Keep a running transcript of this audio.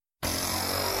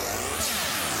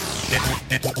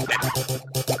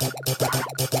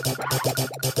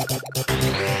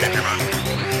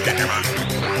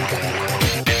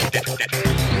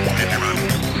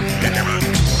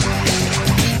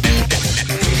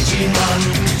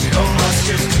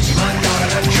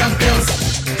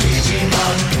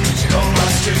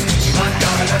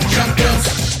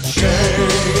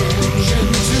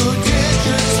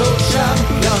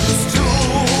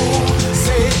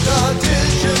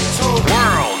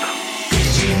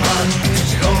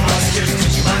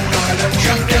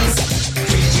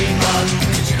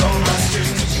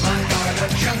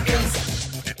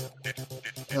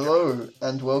Hello,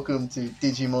 and welcome to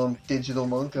Digimon Digital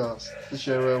Moncast, the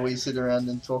show where we sit around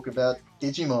and talk about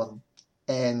Digimon,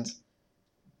 and,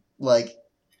 like,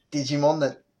 Digimon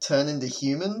that turn into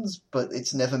humans, but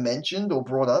it's never mentioned or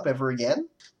brought up ever again?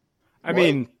 I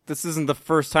mean, this isn't the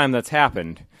first time that's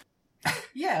happened.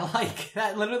 Yeah, like,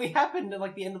 that literally happened at,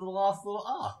 like, the end of the last little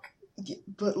arc. Yeah,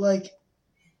 but, like,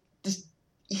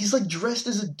 he's, like, dressed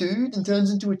as a dude and turns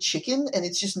into a chicken, and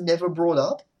it's just never brought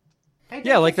up?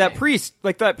 Yeah, like that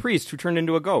priest who turned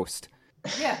into a ghost.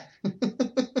 Yeah.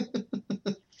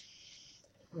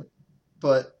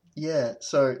 But, yeah,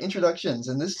 so, introductions,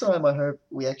 and this time I hope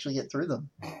we actually get through them.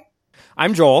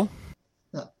 I'm Joel.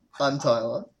 I'm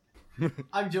Tyler.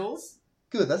 I'm Jules.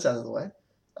 Good, that's out of the way.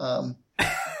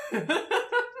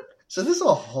 So there's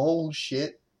a whole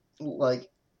shit, like,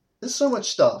 there's so much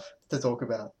stuff to talk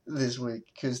about this week,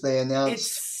 because they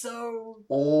announced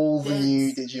all the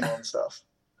new Digimon stuff.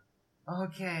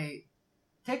 Okay.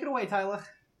 Take it away, Tyler.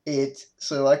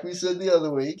 So like we said the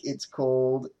other week, it's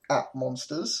called App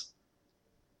Monsters.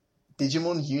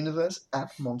 Digimon Universe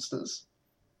App Monsters.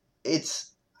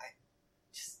 It's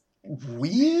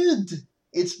weird.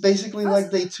 It's basically like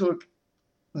they took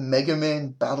Mega Man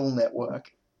Battle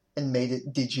Network and made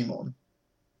it Digimon.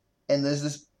 And there's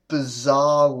this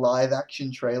bizarre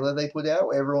live-action trailer they put out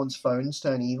where everyone's phones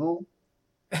turn evil.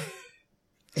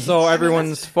 So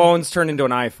everyone's phones turn into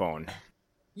an iPhone.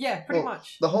 Yeah, pretty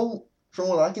much. From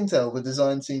what I can tell, the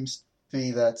design seems to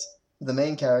be that the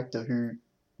main character, who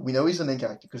we know he's the main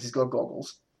character because he's got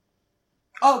goggles.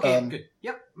 Oh, okay, good.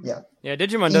 Yep. Yeah,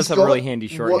 Digimon does have a really handy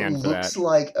shorthand for that. What looks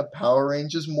like a Power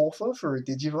Rangers morpher for a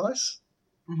Digivice.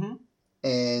 Mm-hmm.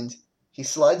 And he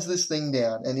slides this thing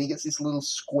down, and he gets this little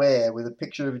square with a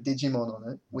picture of a Digimon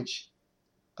on it, which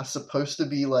are supposed to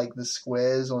be like the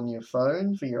squares on your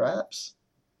phone for your apps.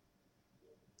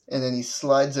 And then he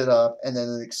slides it up, and then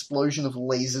an explosion of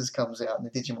lasers comes out, and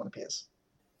the Digimon appears.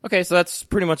 Okay, so that's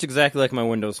pretty much exactly like my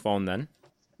Windows phone then.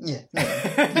 Yeah,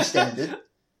 your standard.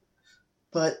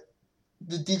 But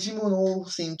the Digimon all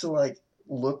seem to, like,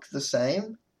 look the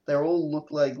same. They all look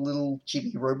like little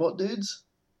chibi robot dudes.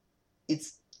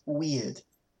 It's weird.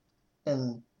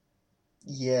 And,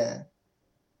 yeah.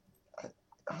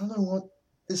 I don't know what...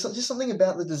 There's just something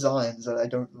about the designs that I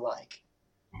don't like.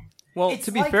 Well,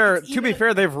 to be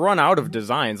fair, they've run out of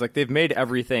designs. Like, they've made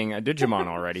everything a Digimon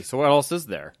already, so what else is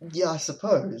there? Yeah, I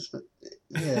suppose, but,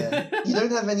 yeah. You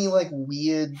don't have any, like,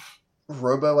 weird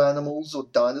robo-animals or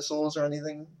dinosaurs or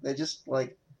anything. They're just,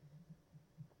 like,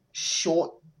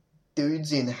 short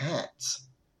dudes in hats.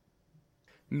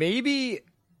 Maybe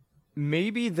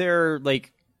they're,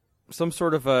 like, some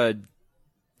sort of a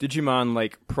Digimon,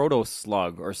 like,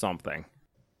 proto-slug or something.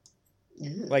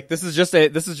 Yeah. Like, this is just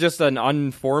an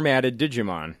unformatted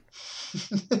Digimon.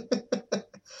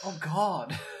 Oh,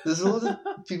 God. There's a lot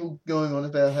of people going on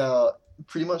about how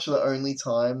pretty much the only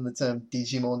time the term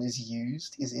Digimon is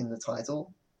used is in the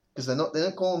title. Because they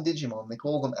don't call them Digimon, they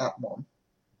call them Appmon.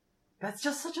 That's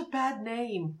just such a bad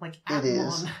name. Like, It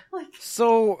is. Like...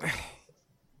 So,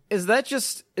 is that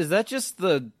just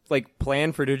the, like,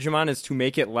 plan for Digimon is to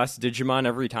make it less Digimon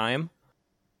every time?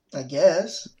 I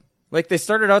guess. Like, they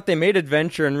started out, they made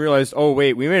Adventure and realized, oh,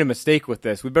 wait, we made a mistake with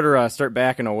this. We better start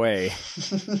backing away.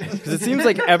 Because it seems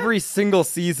like every single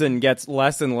season gets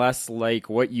less and less like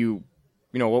what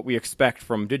what we expect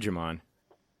from Digimon.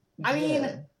 I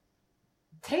mean,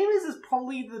 Tamers is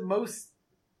probably the most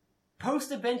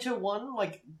post-Adventure one.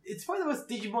 Like, it's probably the most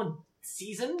Digimon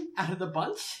season out of the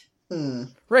bunch.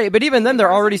 Right, but even then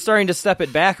they're already starting to step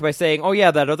it back by saying, "Oh yeah,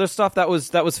 that other stuff that was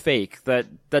fake. That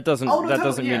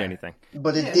doesn't mean anything."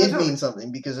 But it did mean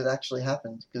something because it actually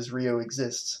happened because Rio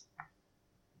exists.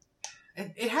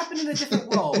 It happened in a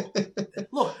different world.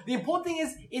 Look, the important thing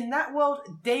is in that world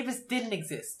Davis didn't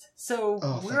exist, so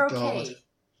we're okay. God.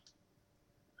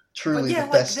 Truly the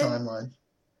best timeline.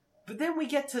 But then we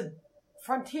get to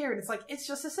Frontier and it's like it's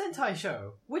just a Sentai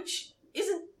show, which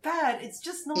isn't bad, it's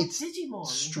just not Digimon.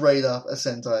 Straight up a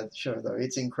Sentai show, though.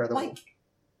 It's incredible. Like,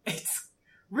 it's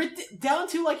down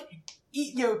to, like,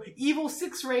 evil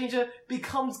Six Ranger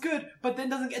becomes good, but then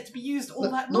doesn't get to be used all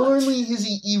that much. Not only is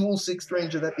he evil Sixth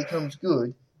Ranger that becomes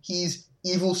good, he's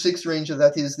evil Sixth Ranger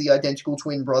that is the identical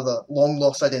twin brother, long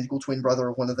lost identical twin brother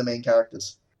of one of the main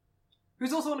characters.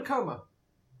 Who's also in a coma.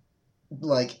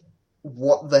 Like,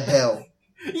 what the hell?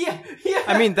 Yeah.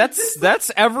 I mean, that's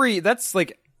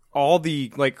like all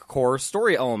the like core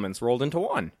story elements rolled into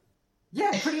one.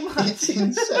 Yeah, pretty much. It's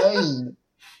insane.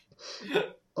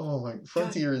 Oh my,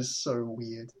 Frontier is so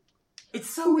weird. It's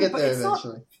so We'll weird, get but there it's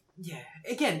eventually. not. Yeah,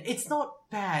 again, it's not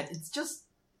bad. It's just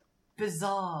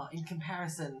bizarre in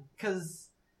comparison. Because,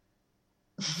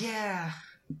 yeah.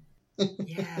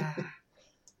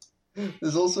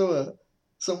 There's also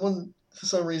someone, for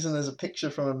some reason, there's a picture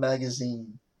from a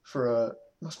magazine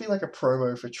must be like a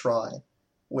promo for Try,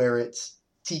 where it's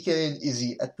TK and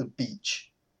Izzy at the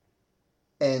beach.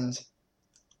 And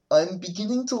I'm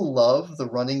beginning to love the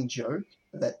running joke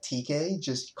that TK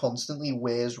just constantly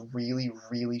wears really,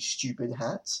 really stupid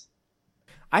hats.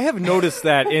 I have noticed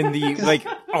that in the like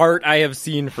art I have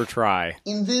seen for Try.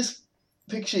 In this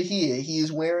picture here, he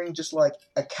is wearing just like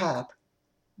a cap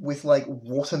with like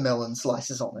watermelon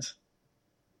slices on it.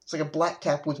 It's like a black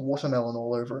cap with watermelon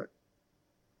all over it.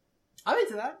 I'm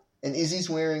into that. And Izzy's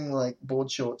wearing like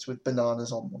board shorts with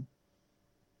bananas on them.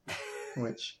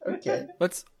 Which, okay.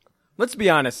 Let's be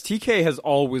honest, TK has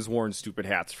always worn stupid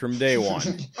hats from day one.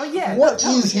 Oh yeah. What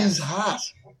no, is yeah. his hat?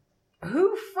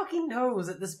 Who fucking knows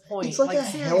at this point? It's like a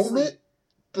seriously. helmet,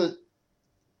 but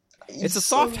It's a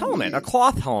soft helmet, a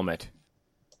cloth helmet.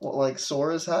 What, like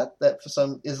Sora's hat that for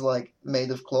some is like made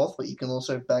of cloth, but you can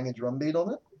also bang a drum beat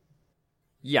on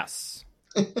Yes.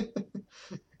 it.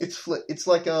 It's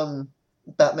like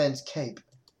Batman's cape.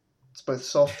 It's both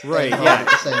soft Right, and hard yeah. at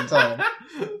the same time.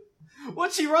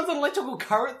 What, she runs an electrical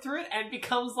current through it and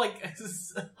becomes like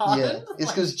hardened? Yeah,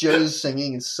 it's because Joe's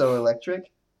singing is so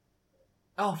electric.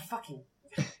 Oh fucking.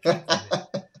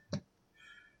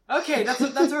 Okay, that's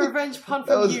a revenge pun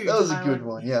from you. That was a Tyler. good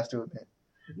one, you have to admit.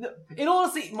 No, in all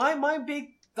honesty, my big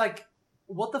like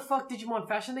what the fuck Digimon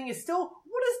fashion thing is still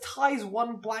what is Ty's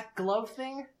one black glove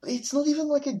thing? It's not even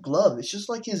like a glove. It's just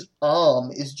like his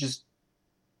arm is just.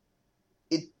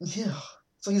 It's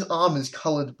like his arm is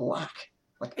colored black.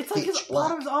 Like It's like pitch his black.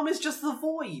 part of his arm is just the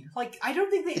void. Like I don't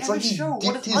think they It's ever like he show what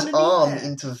dipped is his underneath arm there.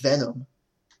 into venom.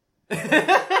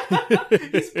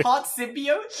 He's part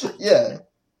symbiote. Yeah.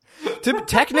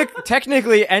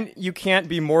 Technically, and you can't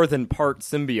be more than part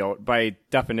symbiote by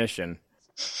definition.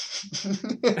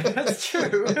 That's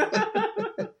true.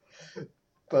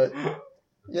 But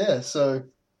yeah, so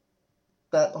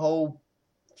that whole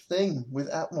thing with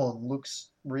Atmon looks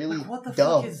really Like, what the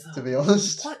dumb, fuck is to be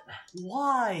honest. What?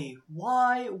 Why?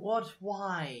 Why? What?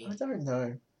 Why? I don't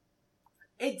know.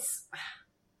 It's.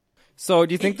 So,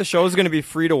 do you think the show is going to be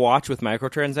free to watch with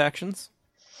microtransactions?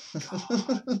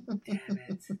 Damn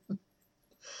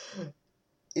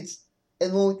it.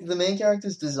 And look, the main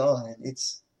character's design,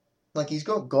 it's like he's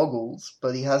got goggles,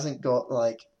 but he hasn't got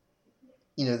like,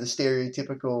 the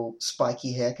stereotypical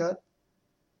spiky haircut.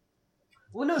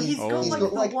 Well, no, he's got He's like got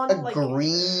the like one a like.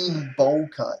 green bowl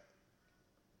cut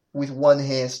with one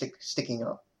hair sticking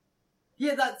up.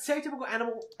 Yeah, that stereotypical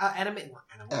anime,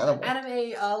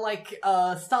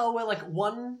 Animal. style where like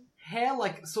one hair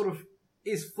like sort of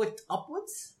is flicked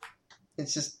upwards.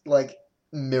 It's just like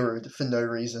mirrored for no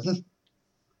reason.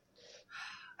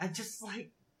 I just like.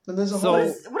 And there's a So-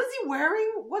 whole. What is he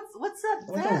wearing? What's that?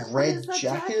 Like a vest? What red is that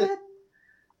jacket?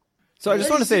 So I just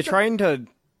Yeah, want to say, he's got-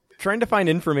 trying to find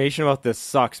information about this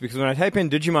sucks, because when I type in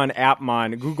Digimon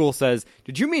Appmon, Google says,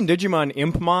 "Did you mean Digimon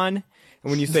Impmon?" And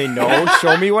when you say no,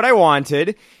 show me what I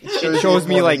wanted. It shows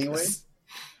me you like anyway.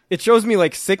 it shows me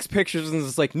like 6 pictures, and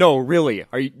it's like, no, really,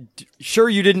 are you sure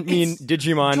you didn't mean It's-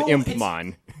 Digimon Joel,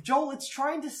 Impmon? Joel, it's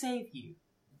trying to save you.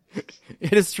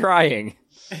 It is trying.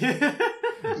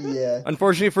 Yeah.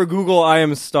 Unfortunately for Google, I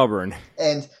am stubborn.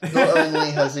 And not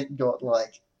only has it got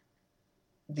like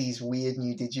these weird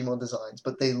new Digimon designs,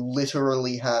 but they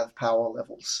literally have power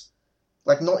levels.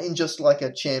 Like not in just like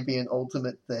a champion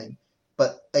ultimate thing,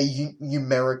 but a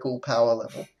numerical power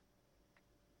level.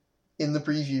 In the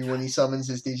preview, when he summons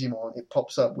his Digimon, it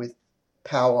pops up with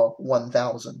power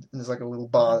 1000, and there's like a little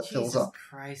bar that fills Jesus up.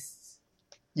 Christ.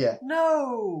 Yeah.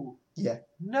 No. Yeah.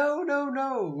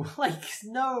 No. Like,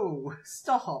 no.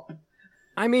 Stop.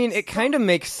 I mean, it kind of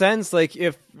makes sense. Like,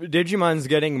 if Digimon's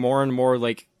getting more and more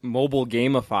like mobile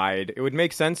gamified, it would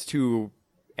make sense to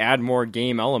add more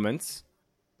game elements.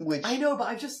 Which, I know,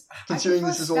 but considering I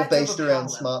this is all prefer based stats over around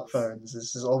power levels. smartphones,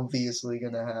 this is obviously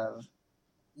going to have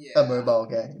Yeah. a mobile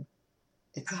game.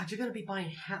 God, you're gonna be buying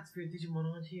hats for your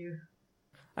Digimon, aren't you?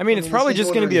 I mean, it's probably this just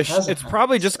thing going to be already has it's hat,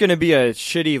 probably just so- going to be a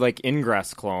shitty like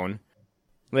Ingress clone.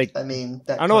 Like I mean,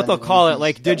 I don't know what they'll call it,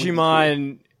 like that would be cool.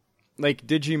 Digimon, like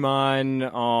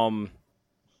Digimon,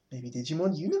 Maybe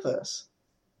Digimon Universe.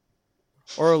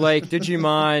 or like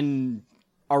Digimon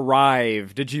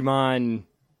Arrive, Digimon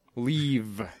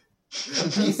Leave. Are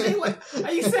you saying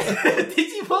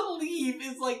Digimon Leave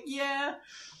is like, yeah,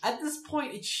 at this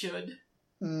point it should.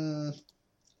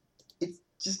 It's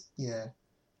just, yeah.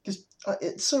 Because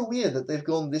it's so weird that they've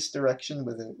gone this direction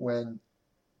with it when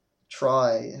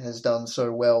Tri has done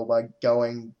so well by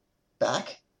going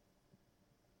back.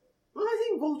 Well, I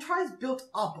think Tri's built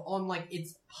up on like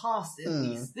its past at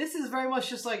least. This is very much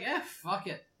just like, fuck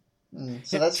it.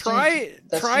 So Yeah, that's Tri due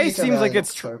to seems come out like in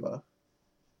it's October.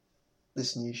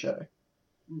 This new show,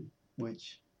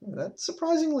 which that's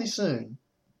surprisingly soon,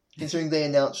 considering they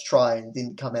announced Tri and it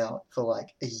didn't come out for like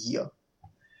a year.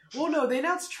 Well, no, they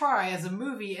announced Tri as a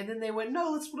movie, and then they went,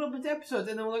 no, let's split up into episodes,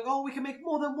 and they were like, oh, we can make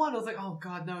more than one. I was like, oh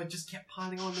god, no, it just kept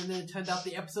piling on, and then it turned out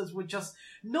the episodes were just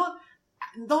not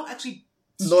actually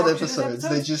Not structured as episodes.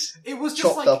 They just it was just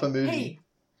chopped like, up a movie. hey,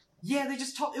 yeah, they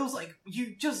just chopped. It was like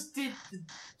you did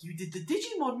the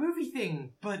Digimon movie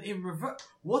thing, but in reverse.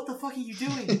 What the fuck are you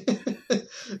doing?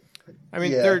 I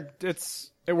mean, Yeah.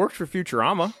 it worked for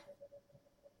Futurama.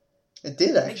 It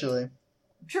did actually.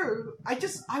 True.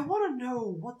 I want to know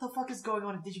what the fuck is going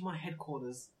on at Digimon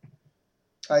headquarters.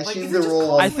 I Like, assume is it they're just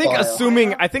all on I think fire.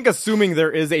 assuming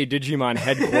there is a Digimon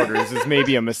headquarters is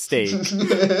maybe a mistake.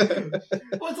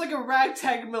 Well, it's like a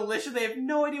ragtag militia. They have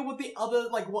no idea what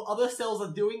what other cells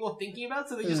are doing or thinking about,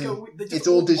 so they just go. They just It's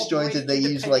all operate disjointed. They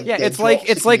use, like, Yeah, dead it's like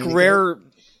drops it's to like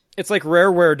communicate. it's like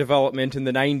Rareware development in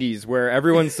the 90s where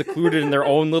everyone's secluded in their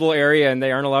own little area and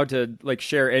they aren't allowed to like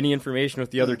share any information with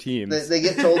the other teams. They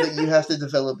get told that you have to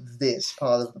develop this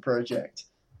part of the project,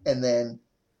 and then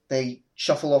they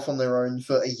shuffle off on their own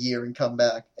for a year and come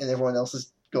back, and everyone else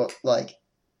has got like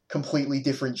completely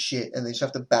different shit, and they just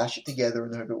have to bash it together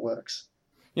and hope it works.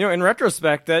 You know, in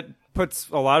retrospect, that puts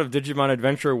a lot of Digimon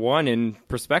Adventure 1 in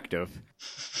perspective.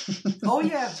 Oh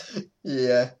yeah.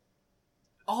 Yeah.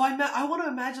 Oh, I want to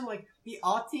imagine like the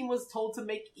art team was told to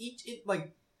make each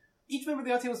member of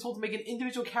the art team was told to make an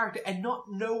individual character and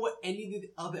not know what any of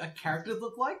the other characters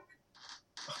look like.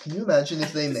 Can you imagine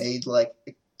if they made like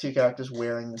two characters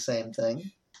wearing the same thing?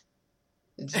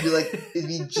 It'd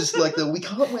be just like we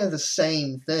can't wear the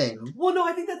same thing. Well, no,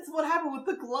 I think that's what happened with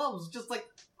the gloves. Just like,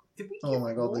 did we? Oh get my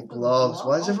god, rolled the for gloves!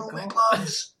 Why does Oh, everyone wear God.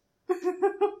 gloves?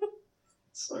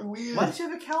 It's so weird. Why does you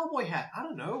have a cowboy hat? I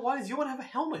don't know. Why does your one have a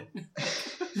helmet?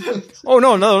 Oh,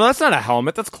 no, that's not a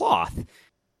helmet, that's cloth.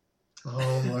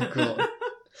 Oh my god.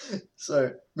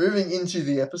 So, moving into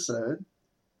the episode.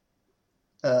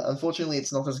 Unfortunately,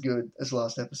 it's not as good as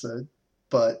last episode,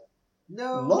 but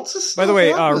No. lots of stuff By the way,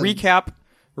 happened.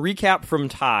 recap from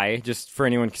Tai, just for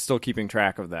anyone still keeping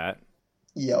track of that.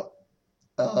 Yep.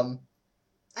 And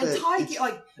Ty, it's-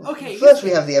 like, okay. First,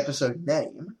 we have the episode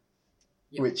name,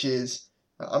 Yep. which is...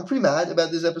 I'm pretty mad about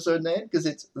this episode name, because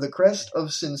it's The Crest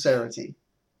of Sincerity.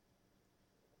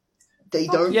 They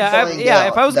don't Yeah, find yeah, out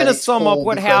if I was that gonna it's sum up called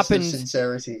what The Crest of happened-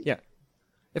 Sincerity. Yeah.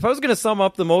 If I was going to sum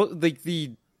up the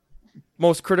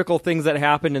most critical things that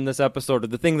happened in this episode, or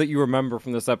the thing that you remember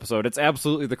from this episode, it's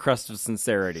absolutely the Crest of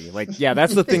Sincerity. Like, yeah,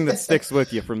 that's the thing that sticks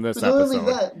with you from this But not episode.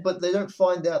 only that, but they don't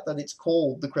find out that it's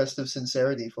called The Crest of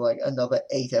Sincerity for like another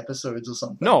 8 episodes or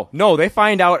something. No, they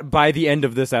find out by the end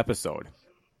of this episode.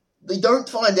 They don't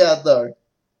find out though.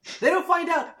 They don't find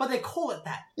out, but they call it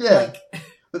that. Yeah. Like,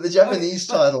 But the Japanese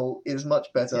Okay, but- title is much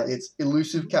better. Yeah. It's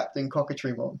Elusive Captain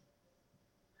Cockatreemon.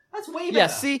 that's way better. Yeah,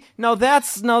 see, now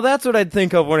that's what I'd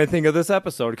think of when I think of this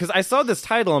episode. Because I saw this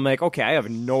title, I'm like, okay, I have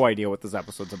no idea what this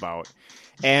episode's about.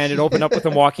 And it opened up with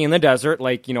them walking in the desert,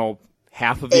 like, you know,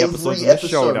 half of the episodes Every of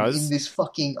this show episode does. in this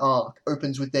fucking arc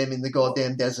opens with them in the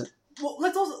goddamn desert. Well,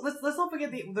 let's not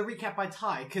forget the recap by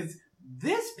Ty, because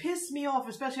this pissed me off,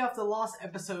 especially after the last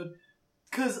episode.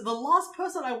 Because the last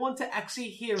person I want to actually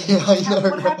hear Yeah, I recap know,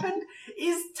 what right? happened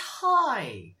is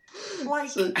Ty. Like,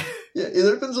 So, yeah, it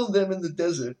opens on them in the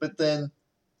desert, but then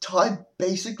Ty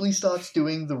basically starts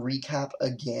doing the recap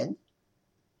again.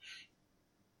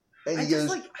 And I he just,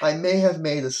 goes, like- I may have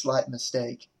made a slight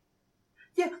mistake.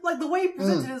 yeah, like the way he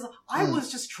presented it is, I Mm.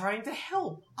 was just trying to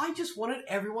help. I just wanted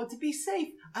everyone to be safe,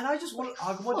 and I just wanted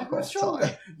Agumon to Fuck grow off, stronger.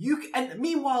 Ty. And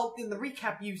meanwhile, in the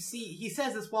recap, you see he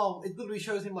says this while it literally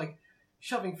shows him like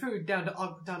shoving food down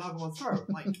Agumon's throat.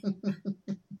 Like,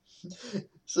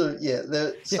 So, yeah,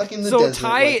 they're stuck in the So desert.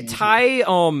 like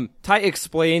usual. Tai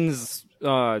explains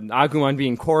Agumon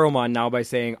being Koromon now by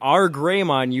saying our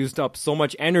Greymon used up so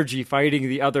much energy fighting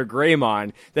the other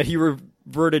Greymon that he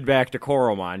reverted back to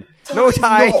Koromon. Ty, No,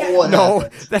 Ty, not what no,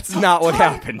 happened. that's not what Ty-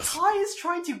 happened. Ty is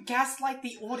trying to gaslight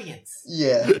the audience.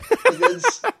 Yeah.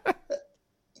 Because...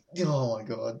 oh my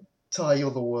god. Ty,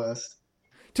 you're the worst.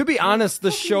 To be honest,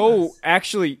 the fucking show was.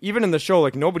 actually, even in the show,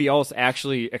 like nobody else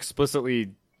actually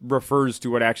explicitly refers to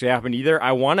what actually happened either.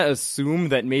 I want to assume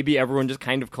that maybe everyone just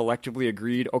kind of collectively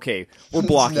agreed, okay, we're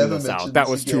blocking Never this out. mentioned That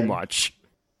this was too again. much.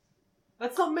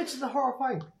 Let's not mention the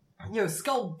horrifying,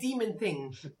 skull demon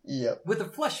thing Yep. with the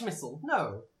flesh missile.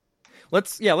 No.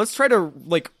 Let's try to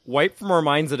like wipe from our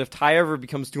minds that if Ty ever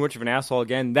becomes too much of an asshole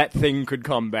again, that thing could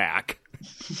come back.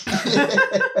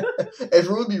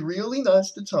 Everyone be really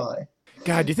nice to Ty.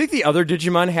 God, do you think the other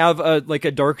Digimon have a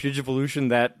dark Digivolution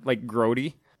that like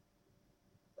Grody?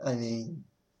 I mean,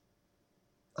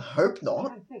 I hope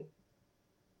not. Can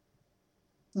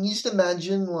you just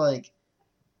imagine, like,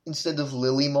 instead of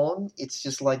Lilymon, it's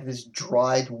just like this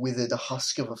dried, withered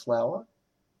husk of a flower?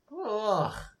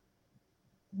 Ugh.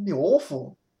 It'd be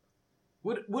awful.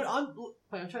 Wait, I'm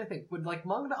trying to think. Would like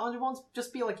Manga Anjumons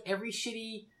just be like every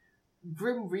shitty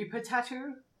Grim Reaper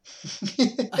tattoo?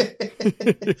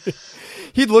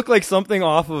 He'd look like something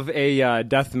off of a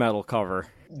death metal cover.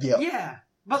 Yeah. Yeah,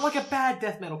 but like a bad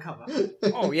death metal cover.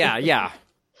 Oh yeah.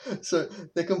 So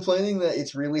they're complaining that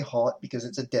it's really hot because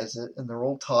it's a desert, and they're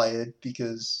all tired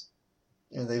because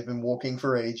they've been walking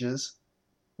for ages,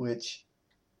 which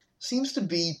seems to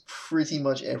be pretty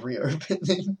much every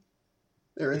opening.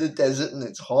 They're in the desert and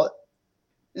it's hot.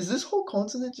 Is this whole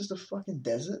continent just a fucking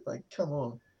desert? Like, come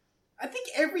on. I think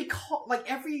we talked about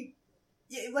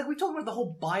the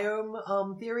whole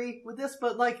biome theory with this,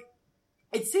 but like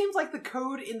it seems like the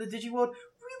code in the Digiworld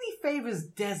really favors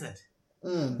desert.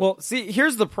 Mm. Well, see,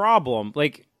 here's the problem.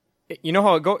 Like, you know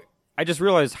how it go? I just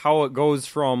realized how it goes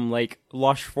from like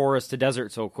lush forest to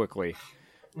desert so quickly.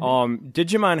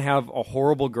 Digimon have a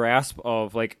horrible grasp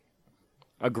of like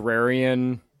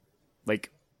agrarian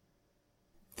like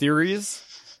theories,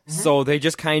 so they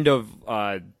just kind of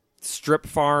strip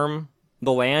farm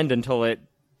the land until it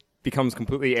becomes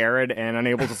completely arid and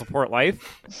unable to support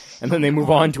life, and then they move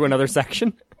on to another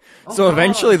section. So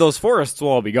eventually those forests will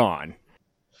all be gone.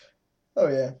 Oh,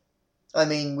 yeah. I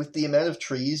mean, with the amount of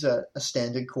trees that a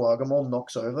standard Kuwagamon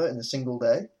knocks over in a single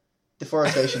day,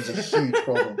 deforestation's a huge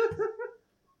problem.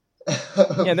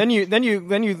 Yeah, then you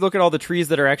look at all the trees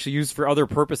that are actually used for other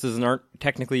purposes and aren't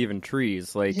technically even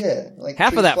trees. Like, yeah, like half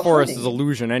of trees that for forest hunting. is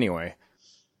illusion anyway.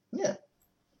 Yeah.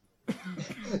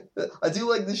 I do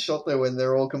like this shot, though, when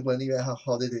they're all complaining about how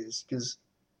hot it is, because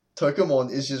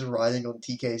Tokomon is just riding on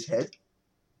TK's head.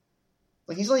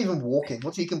 Like, he's not even walking.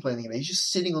 What's he complaining about? He's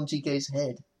just sitting on TK's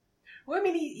head. Well, I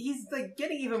mean, he's like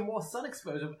getting even more sun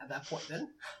exposure at that point. Then,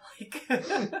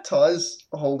 like, Ty's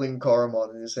holding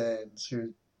Koromon in his hands,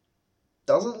 who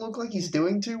doesn't look like he's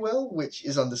doing too well, which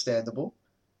is understandable.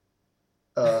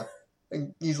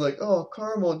 And he's like, "Oh,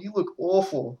 Koromon, you look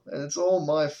awful, and it's all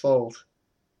my fault."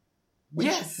 Which,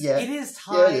 yes, yeah, it is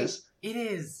Ty. yeah, it is. It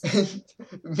is.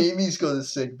 Mimi's got a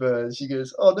sick burn. She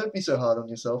goes, "Oh, don't be so hard on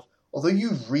yourself. Although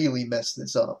you really messed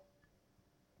this up."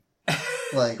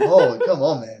 Like, oh, come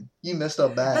on, man, you messed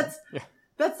up bad.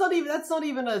 That's not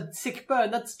even a sick burn.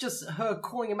 That's just her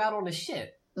calling him out on his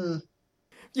shit. Mm.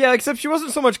 Yeah, except she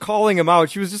wasn't so much calling him out;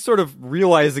 she was just sort of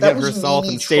realizing That it was herself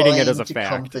Mimi and stating it trying as a to fact.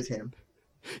 comfort him.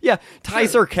 Yeah, Ty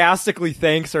sarcastically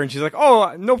thanks her, and she's like,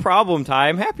 "Oh, no problem, Ty.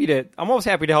 I'm always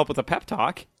happy to help with a pep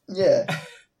talk." Yeah,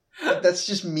 that's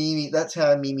just Mimi. That's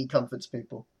how Mimi comforts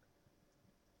people.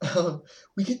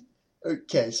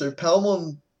 Okay, so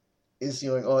Palmon is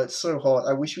going, "Oh, it's so hot.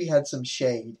 I wish we had some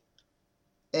shade,"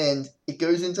 and it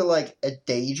goes into like a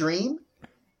daydream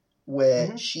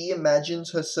where she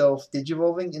imagines herself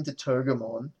digivolving into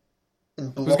Togemon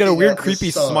and Who's got a weird, out the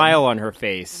creepy sun. smile on her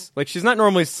face. Like, she's not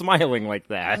normally smiling like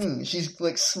that. She's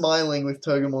like smiling with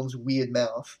Togemon's weird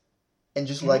mouth and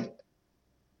just like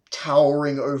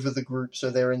towering over the group so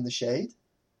they're in the shade.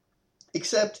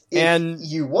 Except if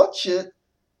you watch it,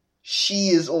 she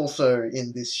is also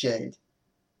in this shade.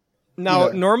 Now,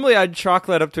 normally I'd chalk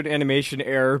that up to an animation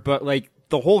error, but like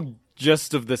the whole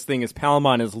gist of this thing is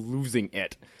Palmon is losing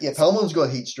it. Yeah, Palmon's got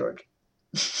heat stroke.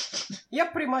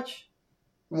 Yep, pretty much.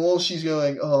 While she's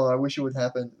going, "Oh, I wish it would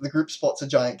happen," the group spots a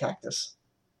giant cactus.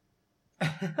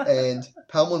 And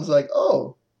Palmon's like,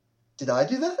 "Oh, did I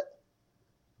do that?"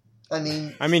 I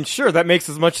mean, sure, that makes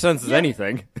as much sense as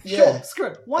anything. yeah. Sure, screw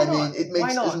it. Why not? It Why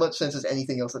makes not? as much sense as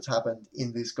anything else that's happened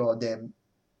in this goddamn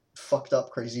fucked up,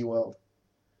 crazy world.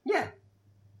 Yeah.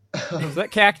 So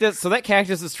that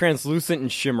cactus is translucent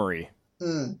and shimmery.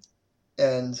 And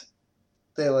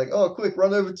they're like, "Oh, quick,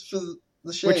 run over for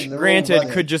the shade." Which, and they're all granted,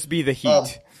 running. could just be the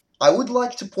heat. I would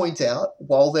like to point out,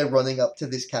 while they're running up to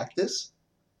this cactus,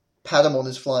 Patamon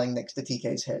is flying next to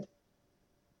TK's head.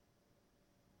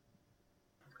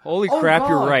 Holy Oh, crap, God.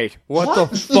 you're right. What What?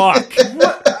 the fuck?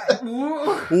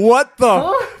 What the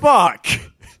Huh? fuck?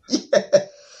 Yeah.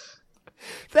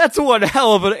 That's one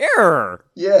hell of an error.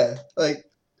 Yeah, like,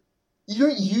 you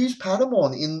don't use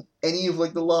Patamon in any of,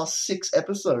 like, the last 6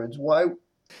 episodes. Why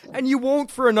And you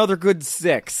won't for another good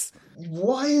 6.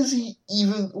 why do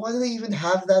they even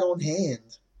have that on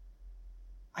hand?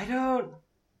 I don't.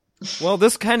 Well,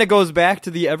 this kind of goes back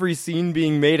to the every scene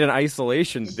being made in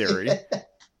isolation theory.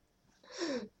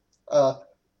 But,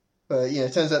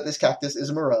 it turns out this cactus is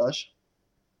a mirage.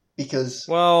 Because it's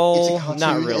a Well, cartoon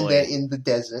not and they're really. in the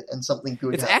desert and something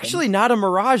good It's happens. actually not a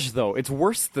mirage, though. It's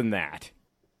worse than that.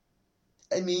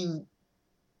 I mean,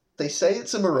 they say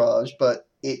it's a mirage, but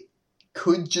it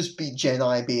could just be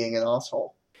Jedi being an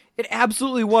asshole. It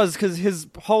absolutely was, because his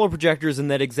holo projector's in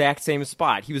that exact same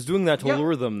spot. He was doing that to Yep.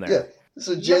 lure them there. Yeah.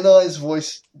 So Jedi's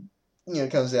voice,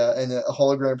 comes out and a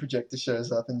hologram projector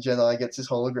shows up and Jedi gets his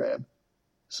hologram.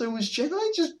 So was Jedi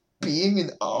just being an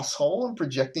asshole and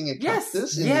projecting a Yes.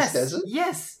 cactus in Yes. this desert?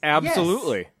 Yes.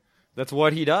 Absolutely. Yes. That's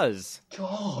what he does.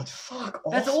 God, fuck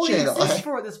off, That's all he exists Jedi.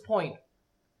 for at this point.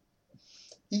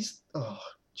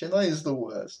 Jedi is the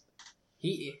worst.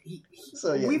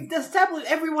 So yeah. We've established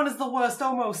everyone is the worst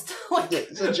almost. Like, Yeah,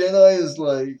 so Jedi is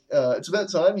like, it's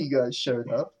about time you guys showed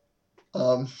up.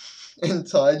 And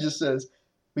Ty just says,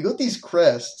 we got these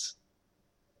crests,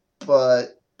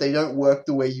 but they don't work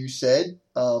the way you said.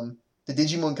 The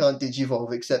Digimon can't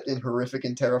digivolve except in horrific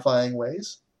and terrifying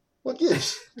ways. What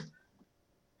gives?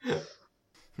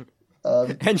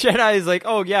 And Jedi is like,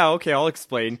 oh, yeah, okay, I'll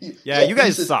explain. Yeah, you he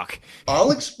guys says, suck.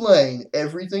 I'll explain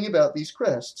everything about these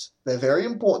crests. They're very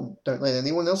important. Don't let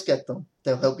anyone else get them.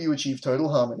 They'll help you achieve total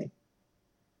harmony.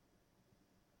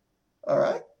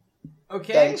 Alright? They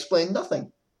okay, explain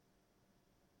nothing.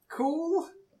 cool.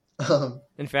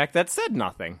 In fact, that said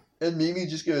nothing. And Mimi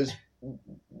just goes,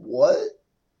 what?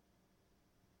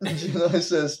 And Jedi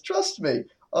says, trust me.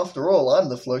 After all, I'm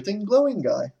the floating glowing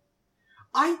guy.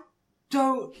 I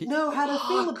don't know how to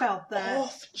feel about that.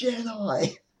 Off,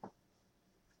 Jedi.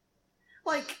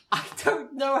 Like, I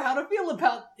don't know how to feel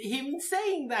about him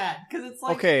saying that because it's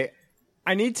like, Okay,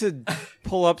 I need to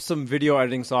pull up some video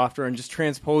editing software and just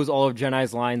transpose all of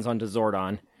Jedi's lines onto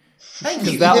Zordon. thank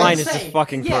you. That Yeah, line is same. just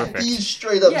fucking Yeah, perfect. He's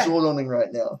straight up Yeah. Zordoning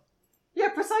right now. Yeah,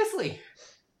 precisely.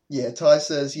 Yeah, Ty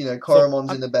says,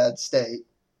 Karamon's in a bad state.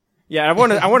 Yeah, I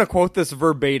want to quote this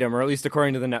verbatim, or at least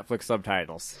according to the Netflix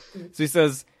subtitles. So he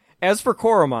says, "As for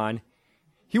Koromon,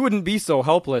 he wouldn't be so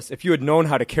helpless if you had known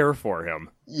how to care for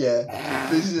him." Yeah.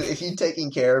 If you'd taken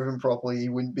care of him properly, he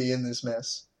wouldn't be in this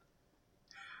mess.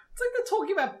 It's like they're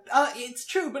talking about. It's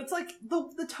true, but it's like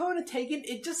the tone of taken.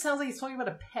 It just sounds like he's talking about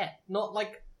a pet, not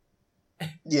like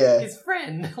Yeah. his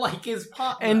friend, like his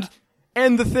partner.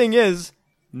 And the thing is,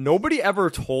 nobody ever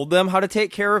told them how to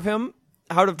take care of him,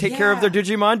 how to take care of their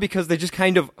Digimon, because they just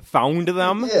kind of found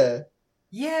them. Yeah.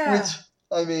 yeah, Which,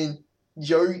 I mean,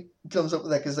 Joe comes up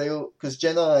with that because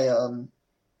Jedi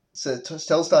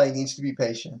tells Ty he needs to be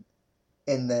patient,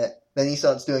 and that then he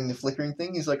starts doing the flickering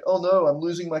thing. He's like, "Oh no, I'm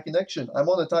losing my connection. I'm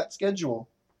on a tight schedule."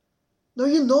 No,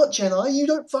 you're not, Jedi. You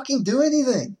don't fucking do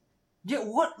anything. yeah.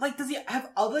 What? Like, does he have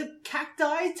other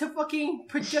cacti to fucking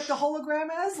project a hologram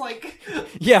as? Like,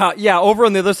 Yeah, over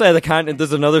on the other side of the continent,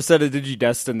 there's another set of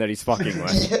Digidestin that he's fucking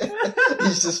with. Yeah,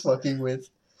 he's just fucking with.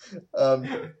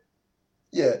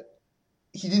 Yeah,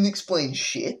 he didn't explain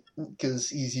shit because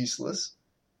he's useless.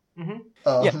 Mhm.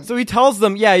 Yeah, so he tells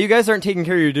them, yeah, you guys aren't taking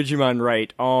care of your Digimon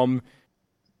right.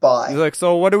 Bye. He's like,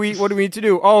 so what do we need to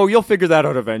do? Oh, you'll figure that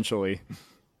out eventually.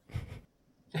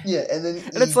 Yeah, and then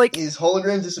it's like- his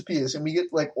hologram disappears, and we get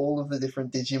like all of the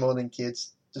different Digimon and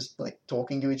kids just like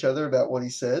talking to each other about what he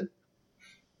said.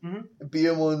 Mhm.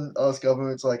 Biyomon asks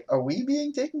Government's like, "Are we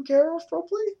being taken care of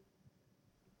properly?"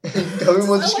 And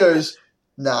Government just goes,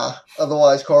 "Nah,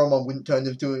 otherwise Koromon wouldn't turn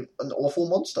into an awful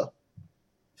monster."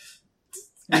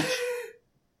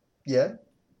 Yeah,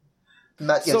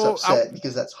 Matt gets So, upset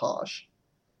because that's harsh.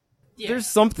 yeah. There's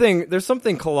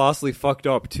something colossally fucked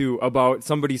up too about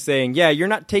somebody saying, yeah, you're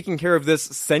not taking care of this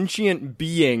sentient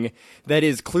being that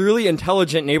is clearly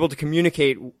intelligent and able to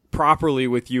communicate properly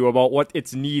with you about what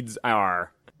its needs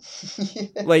are.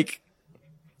 Like,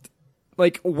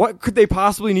 what could they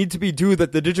possibly need to be do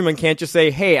that the Digimon can't just say,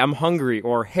 hey, I'm hungry,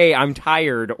 or hey, I'm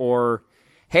tired, or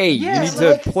hey, Yeah, you need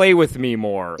like- to play with me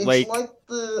more. It's Like, like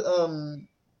the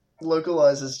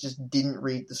localizers just didn't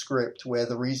read the script, where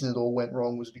the reason it all went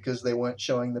wrong was because they weren't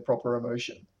showing the proper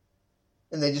emotion.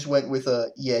 And they just went with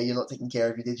you're not taking care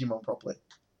of your Digimon properly.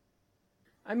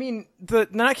 I mean, the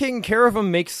not taking care of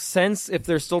them makes sense if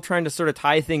they're still trying to sort of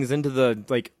tie things into the,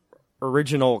 like,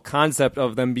 original concept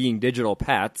of them being digital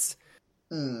pets.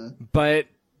 Mm. But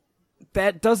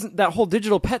that whole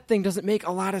digital pet thing doesn't make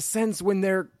a lot of sense when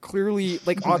they're clearly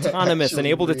like autonomous and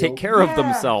able to take care of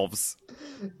themselves.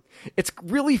 It's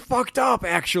really fucked up,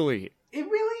 actually. It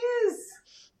really is.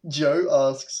 Joe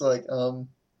asks, like,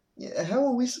 yeah, how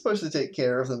are we supposed to take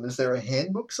care of them? Is there a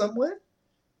handbook somewhere?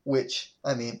 Which,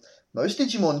 I mean, most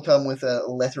Digimon come with a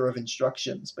letter of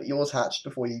instructions, but yours hatched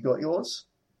before you got yours.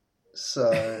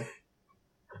 So,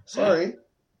 sorry,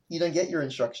 you don't get your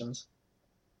instructions.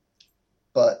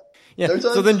 But yeah. no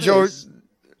time So then for Joe. this.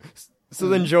 So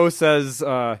then Joe says,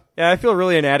 "Yeah, I feel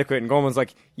really inadequate." And Goemon's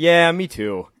like, "Yeah, me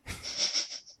too."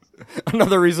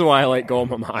 Another reason why I like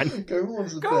Goemon.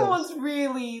 Goemon's the Goemon's best.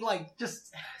 really, like,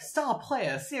 just star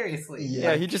player, seriously.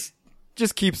 Yeah, he just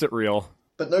keeps it real.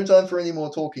 But no time for any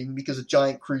more talking because a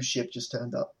giant cruise ship just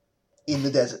turned up in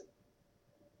the desert.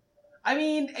 I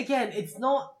mean, again, it's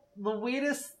not the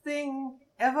weirdest thing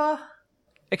ever.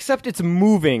 Except it's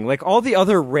moving, like all the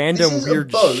other random This is a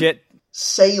weird boat. shit.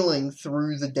 Sailing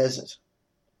through the desert.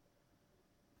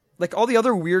 Like all the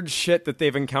other weird shit that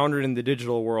they've encountered in the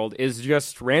digital world is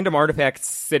just random artifacts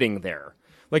sitting there.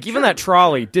 Like even that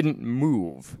trolley didn't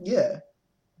move. Yeah.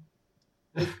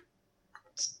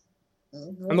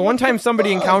 And the one time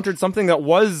somebody encountered something that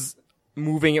was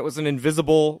moving, it was an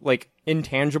invisible, like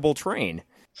intangible train.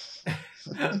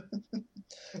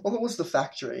 Well, it was the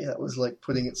factory that was like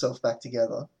putting itself back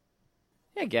together.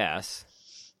 I guess.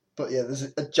 But yeah, there's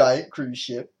a giant cruise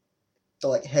ship,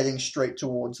 like heading straight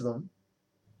towards them.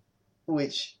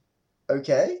 Which,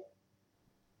 okay.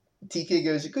 TK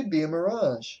goes, it could be a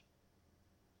mirage.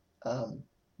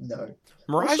 No.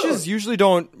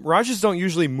 Mirages don't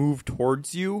usually move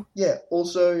towards you. Yeah.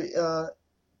 Also,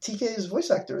 TK's voice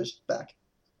actor is back,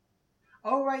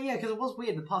 Oh, right, yeah, because it was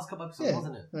weird the past couple episodes, Yeah.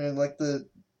 wasn't it? and like the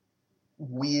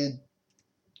weird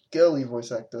girly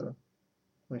voice actor.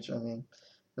 Which I mean,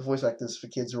 the voice actors for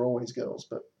kids are always girls,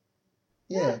 but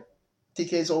yeah,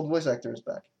 TK's old voice actor is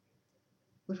back.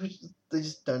 They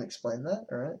just don't explain that,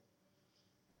 alright?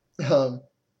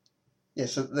 Yeah,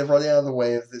 so they're running out of the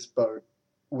way of this boat,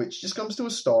 which just comes to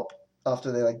a stop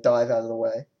after they like dive out of the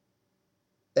way.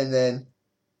 And then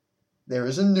there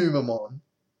is a Numemon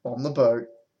on the boat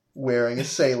wearing a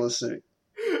sailor suit.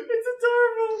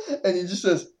 It's adorable. And he just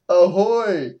says,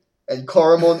 "Ahoy!" And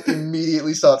Koromon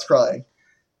immediately starts crying.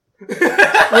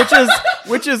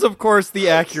 which is of course the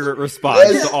accurate response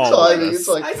Yes, to all of timing, this. it's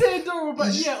like, I say adorable, but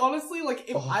He's- yeah, honestly, like,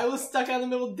 if Oh. I was stuck out in the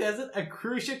middle of the desert, a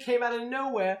cruise ship came out of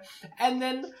nowhere, and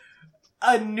then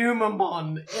a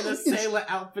Numemon in a sailor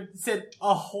outfit said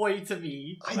ahoy to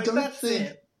me. I Like, don't that's think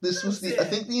it. this was That's the. I it.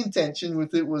 think the intention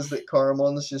with it was that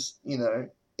Karamon's just, in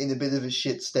a bit of a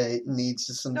shit state, needs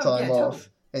some No, time yeah, off, totally.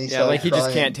 and he Yeah, started like he just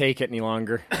crying. can't take it any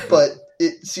longer. But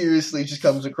it seriously just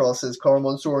comes across as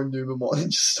Karamon saw a Numemon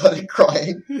and just started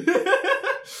crying. It's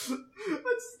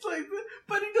just like,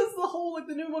 but he does the whole, like,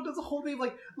 the Numemon does the whole thing,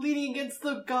 like, leaning against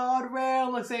the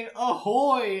guardrail, like, saying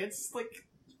ahoy. It's, like,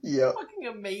 Yeah. fucking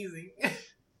amazing.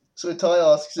 So Ty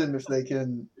asks him if they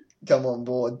can come on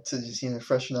board to just,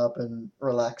 freshen up and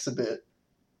relax a bit.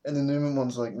 And the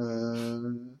Numemon's like,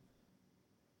 And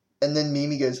then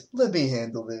Mimi goes, "Let me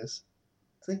handle this."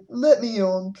 It's like, "Let me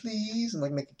on, please," and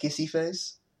like make a kissy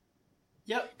face.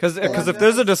 Yep. Because Yeah. if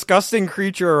there's a disgusting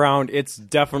creature around, it's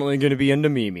definitely going to be into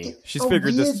Mimi. She's Oh,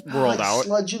 figured this weird, world like, out.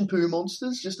 Sludge and poo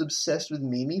monsters just obsessed with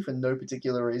Mimi for no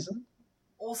particular reason.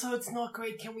 Also, it's not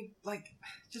great. Can we, like,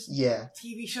 just Yeah.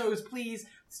 TV shows, please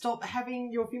stop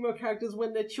having your female characters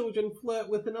when they're children flirt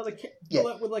with another Yeah.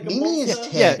 flirt with like a Mimi is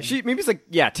monster. 10. Yeah, Mimi's like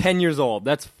 10 years old.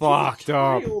 That's She's a fucked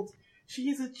up. child.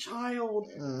 She's a child.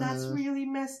 That's Mm. really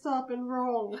messed up and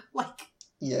wrong. Like,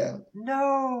 Yeah.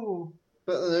 no.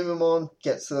 But the Numemon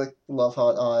gets the love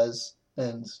heart eyes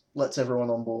and lets everyone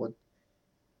on board.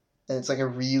 And it's like a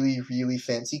really, really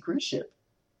fancy cruise ship.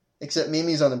 Except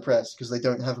Mimi's unimpressed because they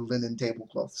don't have linen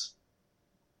tablecloths.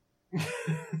 God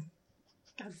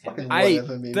damn Fucking it.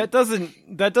 whatever, Mimi.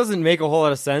 That doesn't make a whole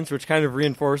lot of sense, which kind of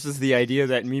reinforces the idea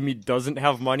that Mimi doesn't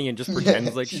have money and just pretends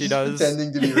Yeah, like she's she just does.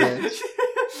 pretending to be rich.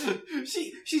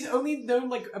 She's only known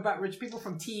like about rich people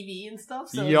from TV and stuff.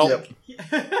 So Yup.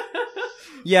 like,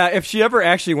 Yeah, if she ever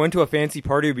actually went to a fancy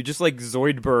party, it would be just like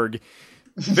Zoidberg.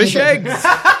 Fish eggs!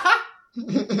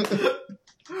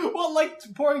 well, like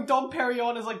pouring Dom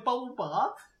Perignon as like bubble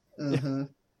bath. hmm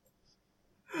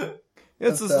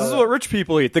This is what rich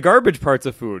people eat, the garbage parts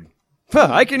of food. Huh,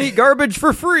 I can eat garbage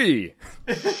for free!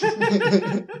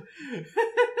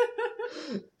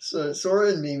 So Sora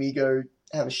and Mimi go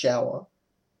have a shower.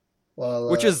 While,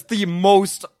 Which is the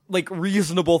most,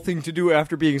 reasonable thing to do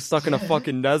after being stuck in a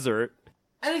fucking desert.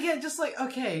 And again, just like,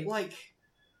 okay, like,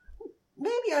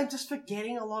 maybe I'm just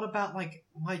forgetting a lot about, like,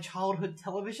 my childhood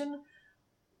television.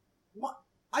 What?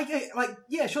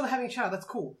 Yeah, sure, they're having a shower, that's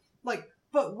cool. Like,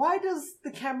 but why does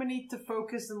the camera need to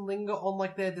focus and linger on,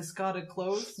 like, their discarded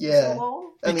clothes for so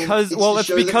long? Because, it's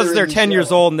because they're 10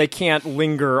 years old and they can't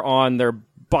linger on their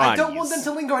bodies. I don't want them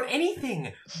to linger on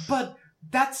anything, but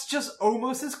that's just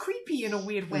almost as creepy in a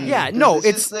weird way. Yeah, no,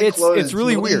 it's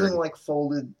really not weird. Even, like,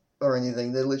 folded or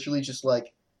anything. They're literally just,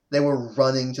 like, they were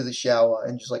running to the shower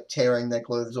and just, like, tearing their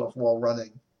clothes off while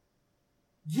running.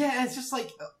 Yeah, it's just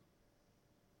like...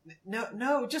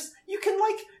 No, just, you can,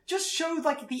 like, just show,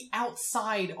 like, the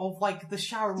outside of, like, the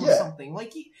shower room or something.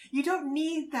 Like, you don't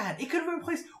need that. It could have been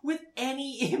replaced with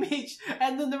any image,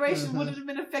 and the narration wouldn't have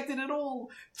been affected at all.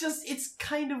 Just, it's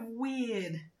kind of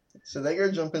weird. So they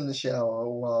go jump in the shower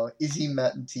while Izzy,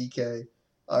 Matt, and TK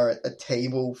are at a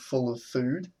table full of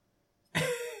food.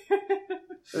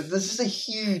 There's just a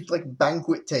huge, like,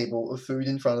 banquet table of food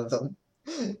in front of them.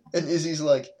 And Izzy's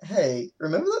like, hey,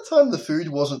 remember that time the food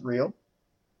wasn't real?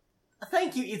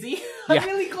 Thank you, Izzy. Yeah. I'm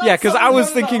really glad. Yeah, because I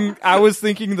was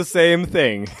thinking the same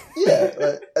thing.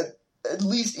 Yeah, at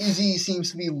least Izzy seems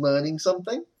to be learning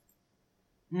something.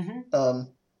 Mm-hmm.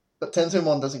 But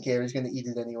Tensomon doesn't care. He's going to eat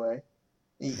it anyway.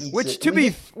 He eats it.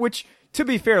 To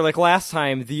be fair, like last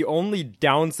time, the only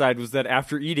downside was that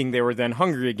after eating, they were then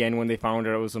hungry again when they found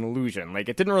out it was an illusion. Like,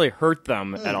 it didn't really hurt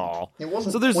them at all. It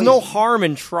wasn't so there's poison. no harm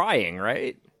in trying,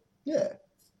 right? Yeah.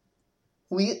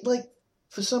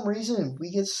 For some reason, we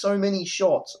get so many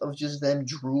shots of just them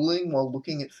drooling while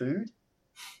looking at food.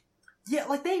 Yeah,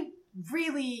 like, they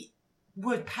really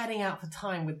were padding out for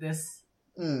time with this.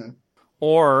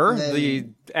 Or,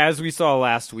 as we saw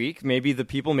last week, maybe the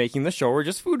people making the show were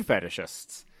just food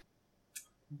fetishists.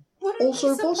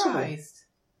 Also possible.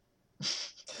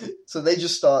 So they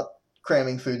just start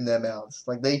cramming food in their mouths.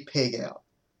 Like, they pig out.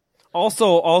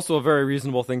 Also a very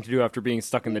reasonable thing to do after being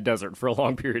stuck in the desert for a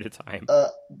long period of time.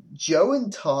 Joe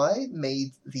and Ty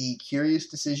made the curious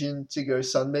decision to go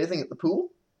sunbathing at the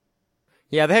pool.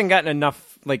 Yeah, they hadn't gotten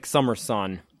enough, like, summer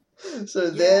sun.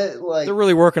 So they're, like... They're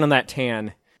really working on that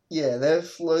tan. Yeah, they're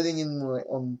floating in,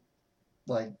 on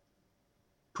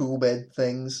pool bed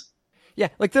things. Yeah,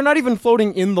 like, they're not even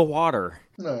floating in the water.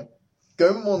 No.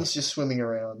 Gomamon's just swimming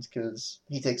around, because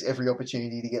he takes every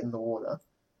opportunity to get in the water.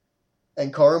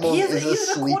 And Koromon is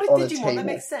asleep on a table. That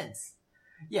makes sense.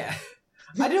 Yeah.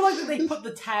 I do like that they put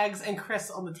the tags and crests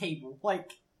on the table.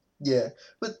 Like... Yeah,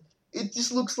 but it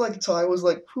just looks like Ty was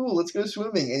like, cool, let's go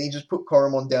swimming. And he just put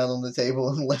Koromon down on the table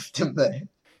and left him there.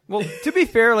 Well, to be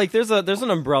fair, like, there's an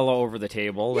umbrella over the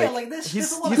table. Yeah, like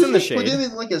he's in the shade. Put him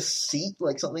in, like, a seat,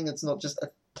 like something that's not just a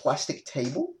plastic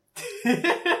table.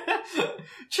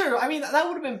 True, I mean, that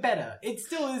would have been better. It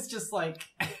still is just, like...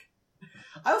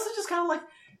 I also just kind of like...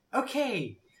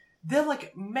 Okay, they're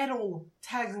like metal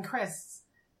tags and crests.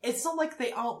 It's not like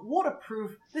they aren't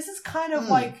waterproof. This is kind of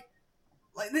like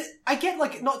I get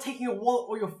like not taking your wallet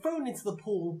or your phone into the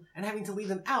pool and having to leave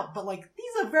them out, but like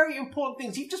these are very important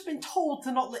things. You've just been told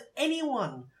to not let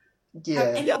anyone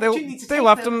have any opportunity to they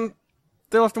left them.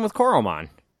 They left him with Koromon,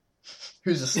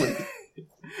 who's asleep.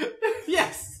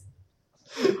 Yes,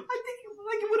 I think like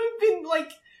it would have been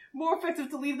like more effective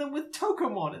to leave them with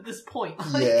Tokomon at this point.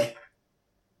 Like, yeah.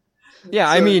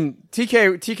 Yeah, so, I mean,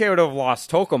 TK would have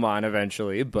lost Tokomon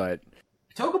eventually, but...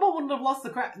 Tokomon wouldn't have lost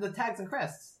the tags and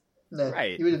crests. No,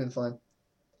 right. He would have been fine.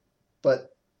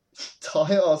 But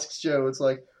Ty asks Joe, it's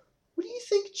like, what do you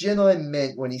think Genai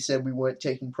meant when he said we weren't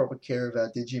taking proper care of our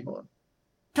Digimon?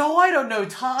 Oh, I don't know,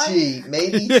 Ty. Gee,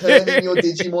 maybe turning your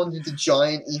Digimon into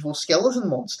giant evil skeleton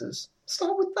monsters.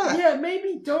 Start with that. Yeah,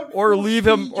 maybe don't... Or leave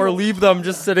them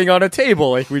just sitting on a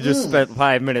table like we just spent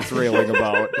 5 minutes railing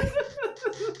about.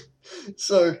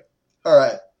 So,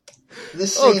 alright.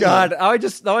 This scene... Oh god,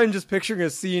 now I'm just picturing a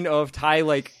scene of Ty,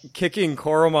 like, kicking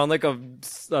Koromon like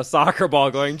a soccer ball,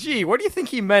 going, gee, what do you think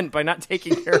he meant by not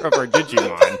taking care of our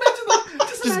Digimon?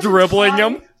 just dribbling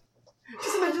him?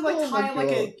 Just imagine, like, Ty in,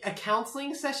 like, a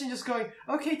counseling session just going,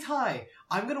 okay, Ty,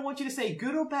 I'm gonna want you to say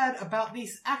good or bad about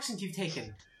these actions you've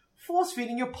taken.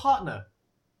 Force-feeding your partner.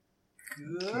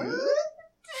 Good?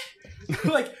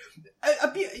 Like,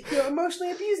 you're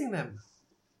emotionally abusing them.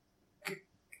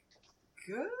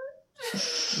 Good?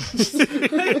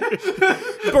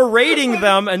 Berating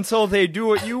them until they do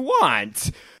what you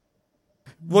want.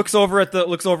 Looks over at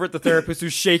the therapist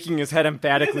who's shaking his head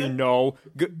emphatically. No.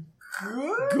 Good.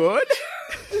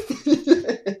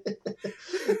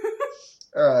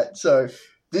 Alright, so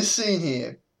this scene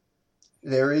here,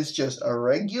 there is just a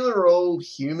regular old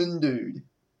human dude.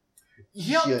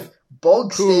 Yep. Yeah,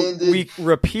 bog Who standard. we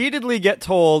repeatedly get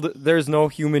told there's no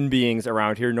human beings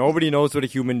around here. Nobody knows what a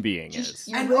human being just is.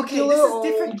 your And, okay, regular this is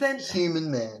different old than-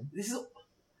 human man. This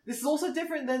is also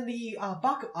different than the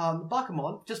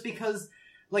Bakumon, just because,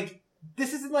 like,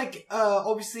 this isn't like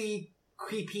obviously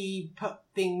creepy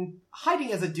thing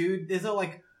hiding as a dude. There's no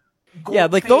like. Yeah,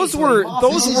 like, those were-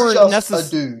 This is weren't just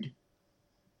a dude.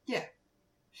 Yeah.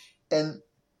 And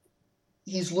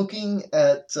he's looking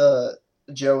at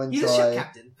Joe and He's a Ty. ship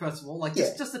captain, first of all. Like, Yeah.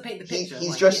 just to paint the He- picture.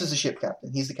 he's like, dressed yeah. as a ship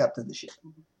captain. He's the captain of the ship.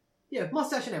 Yeah,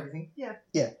 mustache and everything. Yeah.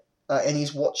 And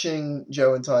he's watching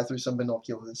Joe and Ty through some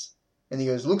binoculars. And he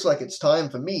goes, looks like it's time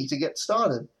for me to get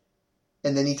started.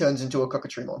 And then he turns into a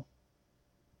Cockatrimon.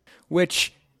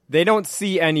 Which, they don't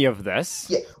see any of this.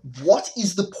 Yeah, what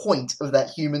is the point of that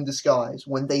human disguise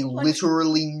when they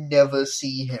literally never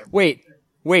see him? Wait,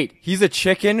 he's a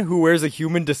chicken who wears a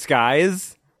human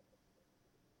disguise?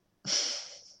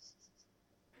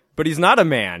 But he's not a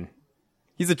man.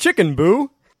 He's a chicken,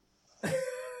 boo. You're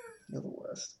the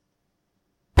worst.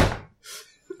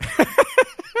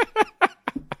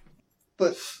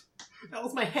 But That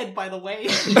was my head, by the way.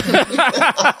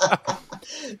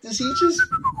 does he just...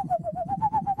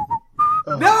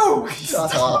 Oh, No!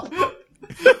 shut up.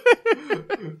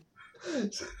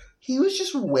 He was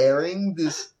just wearing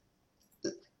this...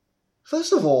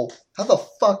 First of all, how the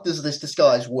fuck does this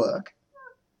disguise work?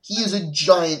 He is a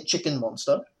giant chicken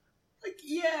monster. Like,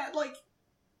 yeah, like,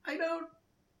 I don't...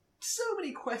 So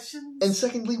many questions. And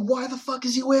secondly, why the fuck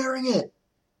is he wearing it?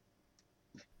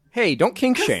 Hey, don't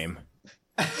kink shame.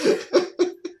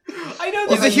 I know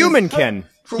He's this a is- human, Ken.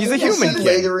 From He's a what we human see kid.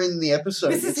 later in the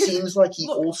episode, This it is- seems like he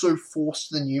look. also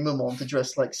forced the Numamon to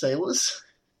dress like sailors.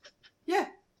 Yeah,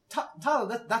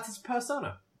 Tyler, that's his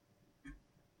persona.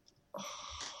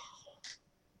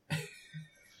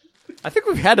 I think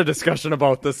we've had a discussion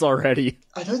about this already.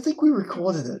 I don't think we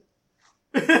recorded it.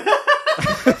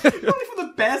 Probably for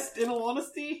the best, in all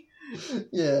honesty.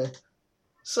 Yeah.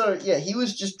 So, yeah, he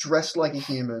was just dressed like a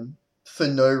human for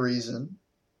no reason,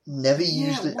 never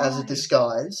used it as a why?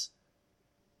 disguise,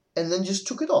 and then just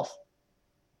took it off.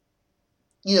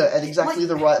 You know, at exactly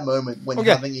the right moment when Okay,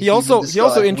 having a he human also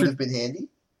disguise would intro- have been handy.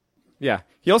 Yeah,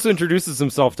 he also introduces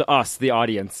himself to us, the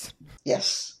audience.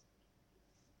 Yes.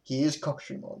 He is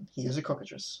Cockatrimon. He is a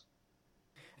cockatrice.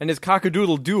 And his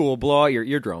cockadoodle-doo will blow out your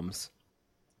eardrums.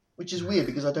 Which is weird,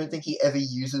 because I don't think he ever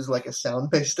uses, like, a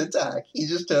sound-based attack. He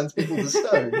just turns people to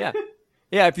stone. Yeah.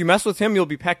 Yeah, if you mess with him, you'll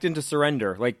be pecked into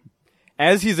surrender. Like,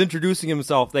 as he's introducing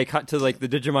himself, they cut to, like, the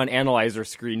Digimon Analyzer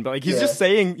screen. But, like, he's Yeah.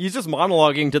 just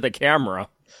monologuing to the camera.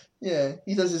 Yeah,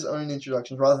 he does his own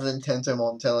introductions, rather than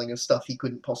Tentomon telling us stuff he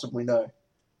couldn't possibly know.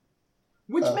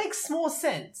 Which makes more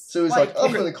sense. So he's like,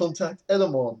 I'm going to contact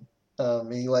Edamon.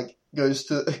 He, like, goes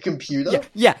to a computer.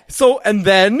 Yeah, so, and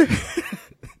then...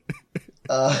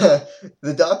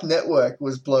 The Dark Network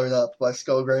was blown up by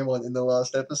Skullgreymon in the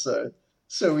last episode.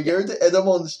 So we go to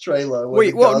Edamon's trailer. Where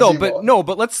Wait, the well,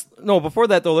 Gazimon- before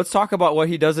that though, let's talk about what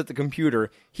he does at the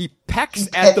computer. He pecks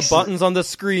at the pecks buttons on the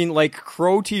screen like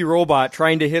Crow T Robot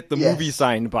trying to hit the Yes. movie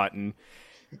sign button.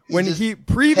 When just he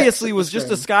previously pecks at was the just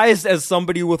screen. disguised as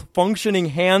somebody with functioning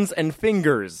hands and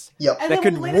fingers Yep. And that then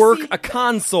could we'll later work see- a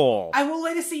console. I will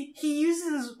later see he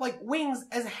uses like wings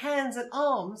as hands and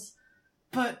arms,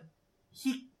 but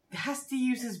he has to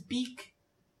use his beak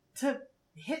to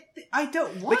hit. I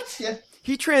don't what? Yeah.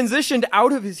 He transitioned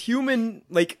out of his human,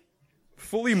 like,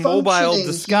 fully mobile Functioning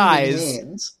disguise human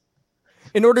hands.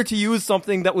 in order to use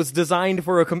something that was designed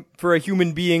for a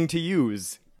human being to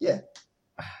use. Yeah.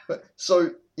 But, so,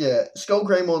 yeah,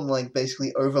 Skullgreymon, like,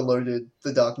 basically overloaded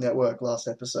the Dark Network last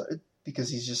episode because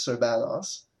he's just so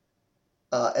badass.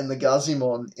 And the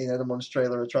Gazimon in Edamon's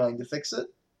trailer are trying to fix it.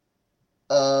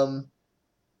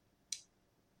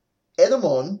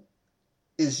 Edamon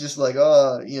is just like,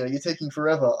 you're taking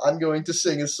forever. I'm going to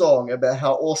sing a song about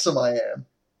how awesome I am.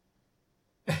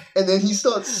 And then he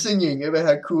starts singing about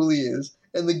how cool he is.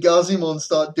 And the Gazimon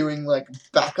start doing, like,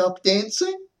 backup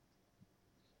dancing.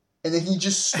 And then he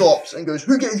just stops and goes,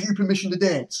 who gave you permission to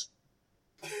dance?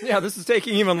 Yeah, this is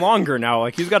taking even longer now.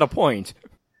 Like, he's got a point.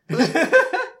 Why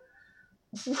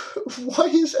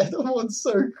is Edamon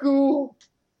so cool?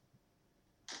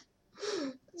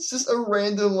 It's just a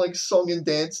random, like, song and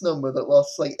dance number that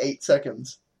lasts, like, 8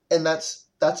 seconds. And that's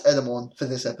Edamon for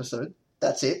this episode.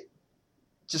 That's it.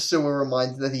 Just so we're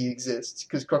reminded that he exists,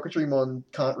 because Cockatrimon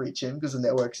can't reach him, because the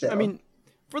network's down. I mean,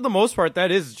 for the most part, that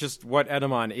is just what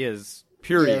Edamon is,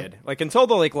 period. Like, until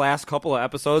the, like, last couple of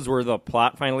episodes where the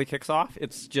plot finally kicks off,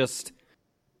 it's just...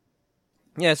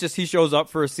 Yeah, it's just he shows up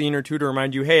for a scene or two to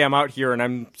remind you, hey, I'm out here, and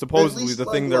I'm supposedly least, the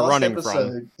like, thing they're last running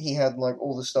episode, from. He had like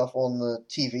all the stuff on the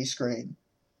TV screen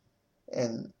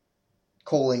and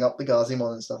calling up the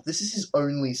Gazimon and stuff. This is his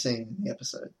only scene in the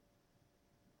episode.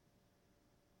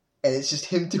 And it's just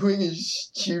him doing a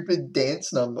stupid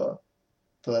dance number.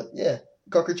 But yeah,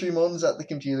 Cockatrimon's at the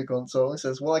computer console. He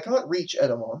says, well, I can't reach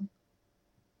Edamon,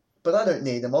 but I don't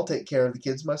need him. I'll take care of the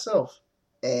kids myself.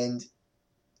 And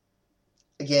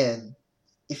again,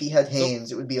 if he had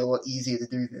hands, it would be a lot easier to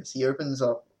do this. He opens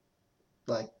up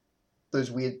like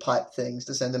those weird pipe things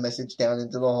to send a message down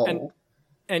into the hole.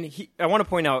 And I want to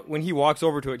point out, when he walks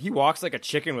over to it, he walks like a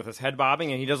chicken with his head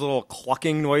bobbing, and he does little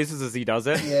clucking noises as he does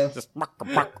it. Yeah. Just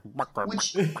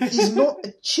Which he's not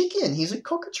a chicken, he's a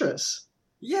cockatrice.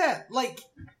 Yeah, like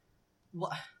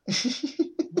what?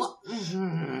 What?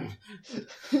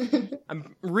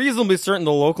 I'm reasonably certain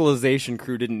the localization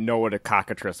crew didn't know what a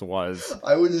cockatrice was.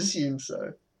 I would assume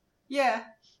so. Yeah.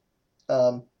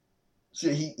 So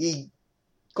he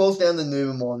calls down the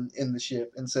Numamon in the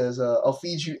ship and says, I'll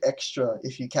feed you extra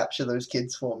if you capture those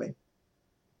kids for me.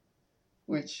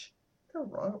 Which,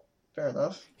 alright, fair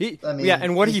enough.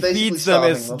 And what he feeds them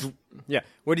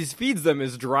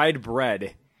is dried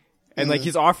bread. And like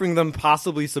he's offering them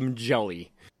possibly some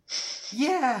jelly.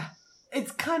 Yeah.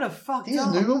 It's kind of fucked These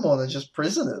up. Numamon are just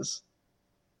prisoners.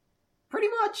 Pretty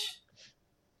much.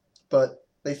 But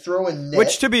they throw a net.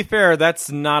 Which, to be fair,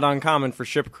 that's not uncommon for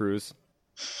ship crews.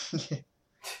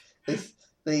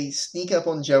 They sneak up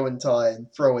on Joe and Tai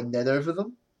and throw a net over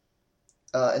them.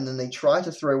 And then they try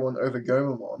to throw one over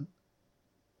Gomamon.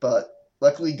 But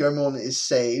luckily Gomamon is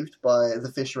saved by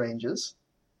the fish rangers.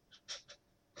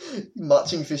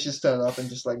 Marching fishes turn up and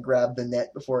just like grab the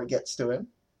net before it gets to him.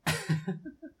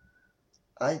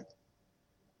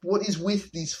 What is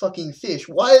with these fucking fish?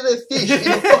 Why are there fish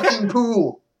in a fucking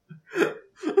pool?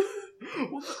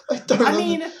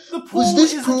 The pool was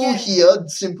this is pool again... here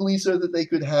simply so that they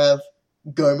could have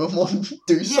Gomamon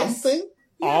do something?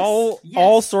 Yes.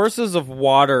 All sources of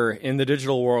water in the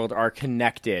digital world are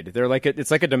connected. They're like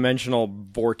it's like a dimensional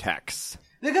vortex.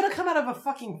 They're gonna come out of a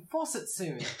fucking faucet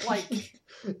soon. Like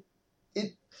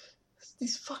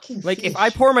these fucking like fish. if I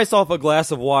pour myself a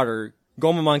glass of water,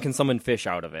 Gomamon can summon fish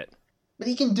out of it. But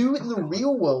he can do it in the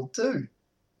real world too.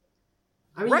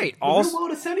 I mean, right. The real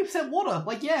world is 70% water.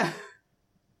 Like, yeah.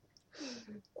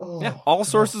 Yeah, all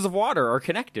sources of water are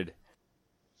connected.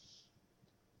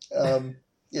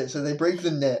 Yeah, so they break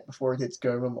the net before it hits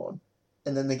Gomamon.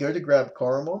 And then they go to grab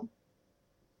Koromon,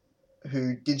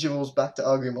 who digivolves back to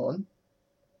Agumon.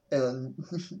 And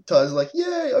Tai's like,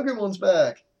 yay, Agumon's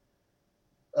back!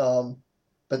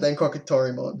 But then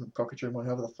Cockatrimonn,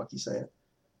 however the fuck you say it,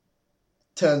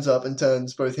 turns up and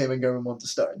turns both him and Gomamon to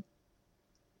stone.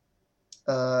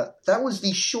 That was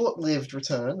the short-lived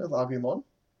return of Agumon.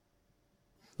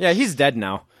 Yeah, he's dead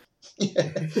now. Yeah,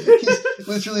 he's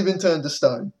literally been turned to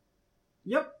stone.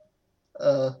 Yep.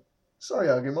 Sorry,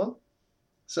 Agumon.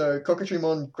 So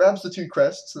Cockatrimonn grabs the two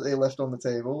crests that they left on the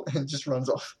table and just runs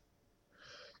off.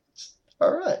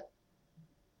 Alright.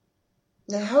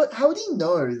 Now, how would he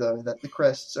know, though, that the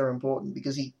crests are important?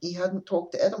 Because he hadn't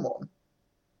talked to Edamon.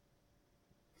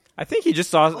 I think he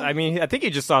just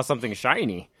saw something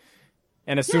shiny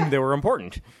and assumed they were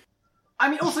important. I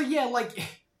mean, also, yeah, like,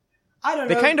 I don't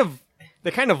know.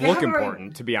 They kind of look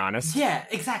important, to be honest. Yeah,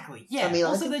 exactly. Yeah. I mean,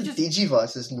 also, I think the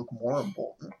Digivices look more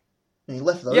important. And he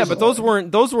left those Yeah, but alone.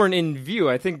 those weren't in view.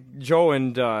 I think Joe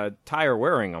and Tai are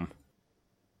wearing them.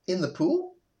 In the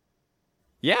pool?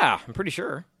 Yeah, I'm pretty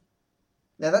sure.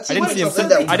 Now that's I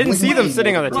didn't see them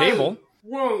sitting on the table.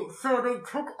 Wait, so they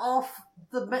took off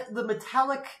the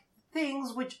metallic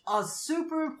things, which are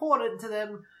super important to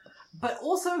them, but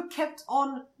also kept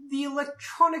on the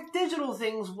electronic digital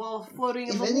things while floating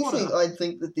in If the water. anything, I'd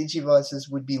think that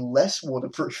Digivices would be less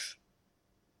waterproof.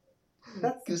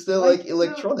 Because they're like, like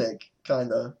electronic,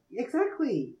 kinda.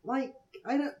 Exactly. Like,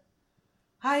 I don't...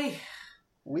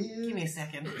 Weird. Give me a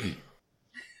second.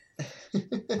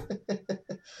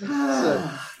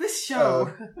 So, this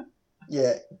show...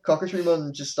 yeah,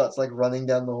 Cockatrimonn just starts like running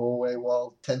down the hallway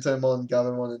while Tentomon,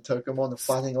 Gabumon, and Tokomon are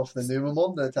fighting off the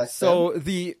Numamon that attacks them. So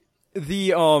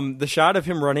the shot of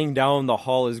him running down the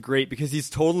hall is great because he's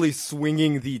totally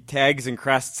swinging the tags and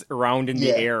crests around in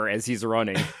the air as he's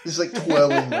running. He's like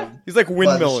twirling them. He's like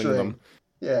windmilling them.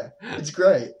 Yeah, it's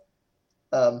great.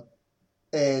 And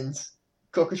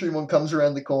Cockatrimonn comes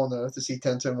around the corner to see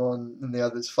Tentomon and the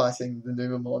others fighting the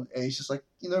Numamon, and he's just like,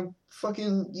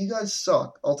 fucking, you guys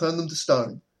suck. I'll turn them to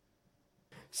stone.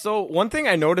 So one thing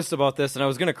I noticed about this, and I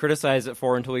was going to criticize it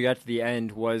for until we got to the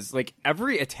end, was like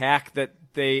every attack that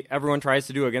everyone tries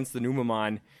to do against the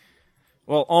Numamon,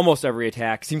 well, almost every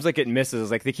attack seems like it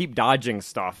misses. Like they keep dodging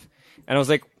stuff. And I was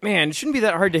like, man, it shouldn't be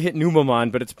that hard to hit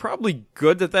Numemon, but it's probably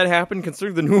good that happened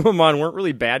considering the Numemon weren't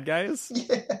really bad guys.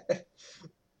 Yeah.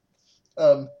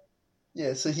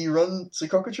 Yeah, so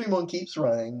Cockatreemon keeps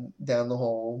running down the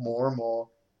hall more and more.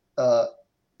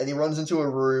 And he runs into a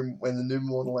room when the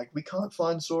Numemon are like, we can't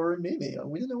find Sora and Mimi.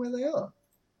 We don't know where they are.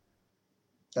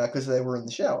 Because they were in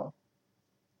the shower.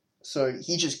 So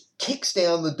he just kicks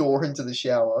down the door into the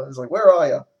shower. He's like, where are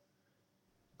you?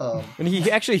 And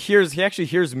he actually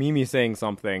hears Mimi saying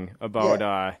something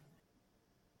about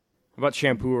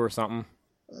shampoo or something.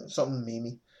 Something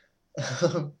Mimi.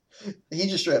 He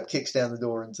just straight up kicks down the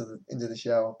door into the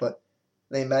shower, but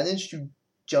they manage to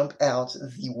jump out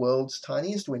the world's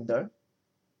tiniest window.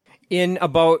 And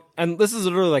this is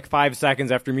literally like 5 seconds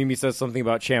after Mimi says something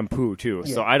about shampoo too.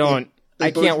 Yeah, so I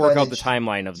can't work out the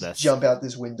timeline of this. Jump out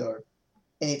this window,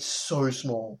 and it's so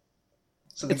small.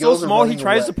 So it's so small he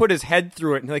tries to put his head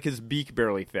through it, and like his beak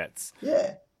barely fits.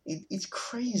 Yeah, it's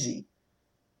crazy.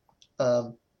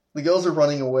 The girls are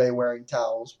running away wearing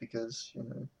towels because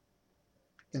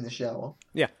in the shower.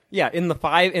 Yeah. In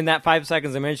that 5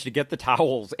 seconds, I managed to get the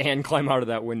towels and climb out of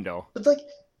that window. But like,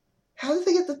 how did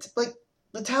they get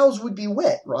the towels would be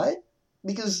wet, right?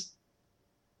 Because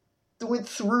they went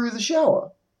through the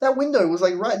shower. That window was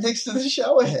like right next to the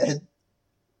shower head.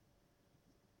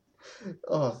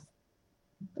 Oh,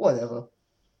 whatever.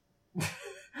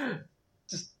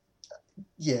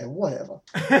 Whatever.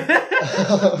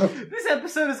 This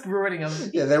episode is ruining them.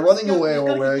 Yeah, they're running away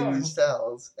while wearing these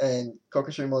towels, and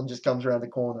Cockatreemon just comes around the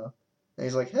corner, and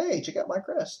he's like, hey, check out my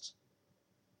crest.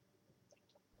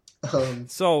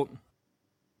 So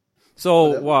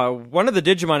one of the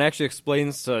Digimon actually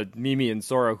explains to Mimi and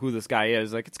Sora who this guy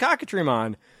is. Like, it's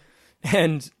Cockatreemon.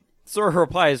 And Sora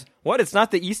replies, what, it's not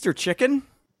the Easter chicken?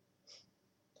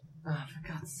 Oh, for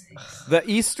God's sake. The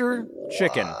Easter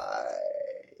chicken.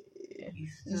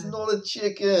 He's not a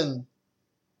chicken.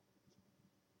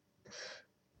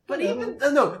 But even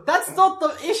no, that's not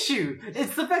the issue.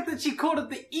 It's the fact that she called it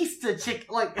the Easter chicken.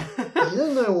 Like, you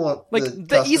don't know what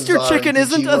the Easter chicken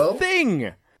isn't a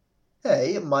thing.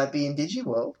 Hey, it might be in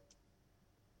Digiworld.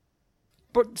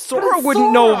 But Sora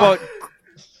wouldn't know about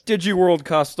Digiworld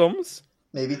customs.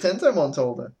 Maybe Tentomon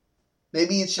told her.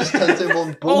 Maybe it's just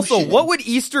Tentomon bullshit. Also, what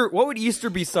would Easter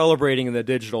be celebrating in the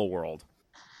digital world?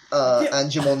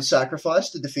 Angemon's sacrifice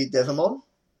to defeat Devimon.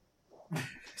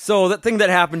 So that thing that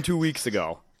happened 2 weeks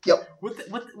ago. Yep.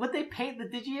 Would they paint the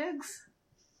Digi-eggs?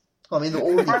 I mean, they're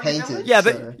already painted.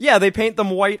 Yeah, they paint them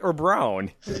white or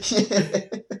brown.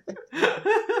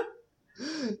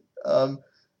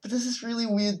 But there's this really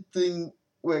weird thing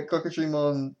where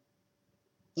Cockatreemon,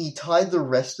 he tied the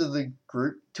rest of the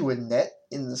group to a net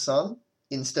in the sun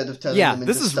instead of turning them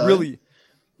into stone.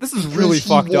 This is really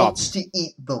fucked up. He wants to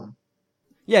eat them.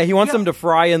 Yeah, he wants them to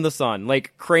fry in the sun,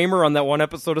 like Kramer on that one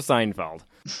episode of Seinfeld.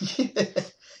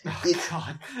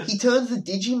 God. He turns the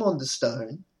Digimon to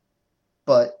stone,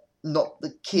 but not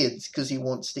the kids, because he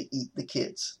wants to eat the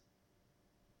kids.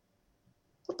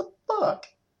 What the fuck?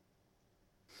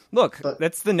 Look,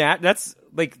 that's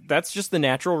just the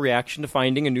natural reaction to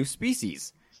finding a new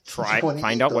species.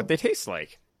 Find out what they taste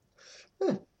like.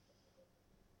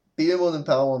 Beermon and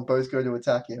Palmon both go to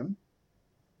attack him.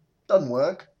 Doesn't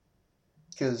work.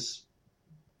 Because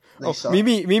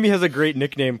Mimi has a great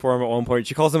nickname for him at one point.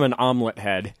 She calls him an omelet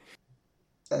head.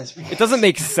 It doesn't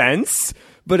make sense,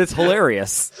 but it's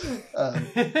hilarious.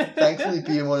 Thankfully,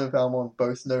 Beermon and Palmon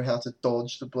both know how to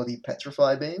dodge the bloody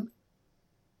Petrify Beam.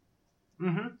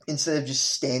 Mm-hmm. Instead of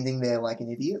just standing there like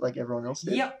an idiot, like everyone else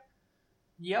did.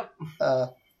 Yep.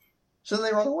 So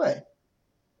they run away.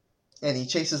 And he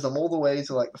chases them all the way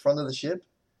to like the front of the ship.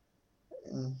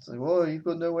 And it's like, whoa, you've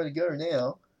got nowhere to go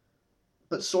now.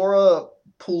 But Sora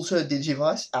pulls her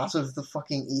Digivice out of the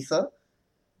fucking ether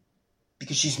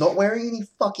because she's not wearing any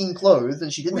fucking clothes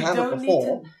and she didn't have it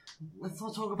before. Let's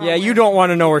not talk about. Yeah, you don't want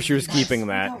to know where she was keeping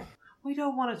that. We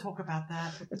don't want to talk about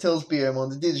that. It tells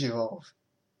Beermon to Digivolve.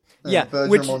 Yeah,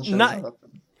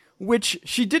 which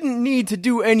she didn't need to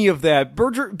do any of that.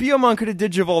 Beermon could have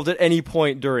Digivolved at any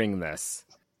point during this.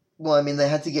 Well, I mean, they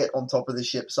had to get on top of the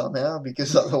ship somehow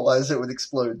because otherwise it would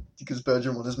explode because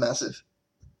Bergermon is massive.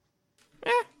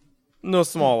 No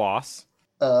small loss.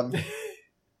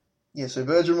 Yeah, so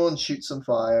Bergermon shoots some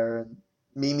fire, and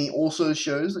Mimi also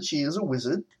shows that she is a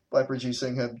wizard by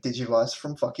producing her Digivice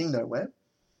from fucking nowhere.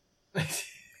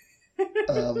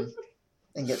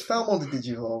 And gets Palmon to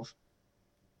Digivolve.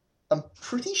 I'm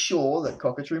pretty sure that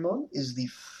Cockatreemon is the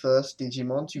first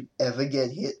Digimon to ever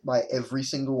get hit by every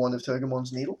single one of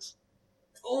Togemon's needles.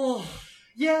 Oh,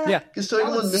 Yeah. Yeah. Because That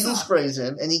would Togemon needle suck. sprays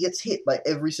him, and he gets hit by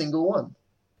every single one.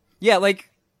 Yeah, like,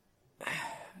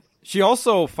 she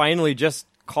also finally just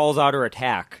calls out her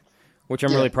attack, which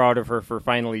I'm Yeah. really proud of her for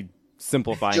finally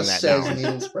simplifying Just that says down.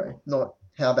 needle spray, not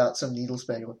how about some needle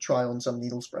spray or try on some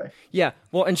needle spray. Yeah,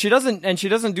 well, and she doesn't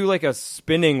do like a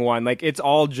spinning one. Like, it's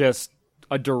all just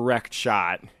a direct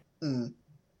shot. Mm.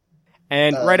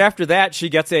 And right after that, she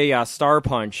gets a star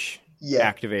punch Yeah.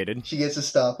 activated. She gets a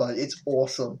star punch. It's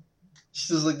awesome.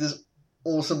 She does like this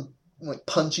awesome like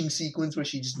punching sequence where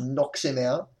she just knocks him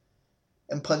out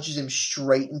and punches him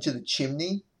straight into the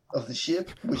chimney of the ship,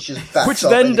 which just backs Which up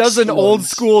then and does an explodes. old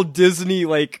school Disney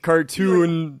like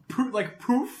cartoon. Like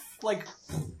poof. Like.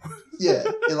 Yeah,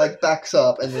 it like backs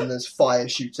up and then there's fire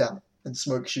shoots out and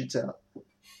smoke shoots out.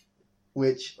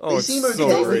 Which Oh, they it's seem so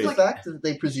okay with great. the fact that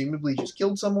they presumably just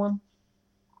killed someone.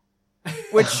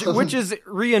 Which is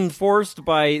reinforced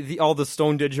by all the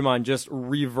stone Digimon just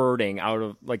reverting out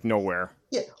of like nowhere.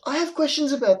 Yeah, I have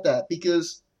questions about that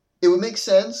because it would make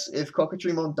sense if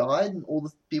Cockatriemon died and all the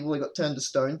people that got turned to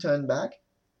stone turned back,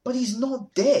 but he's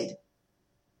not dead.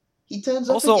 He turns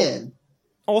up Also- again.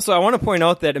 Also, I want to point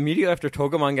out that immediately after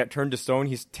Togemon got turned to stone,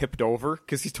 he's tipped over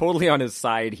because he's totally on his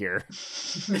side here.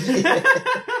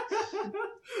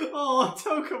 Oh,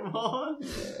 Togemon.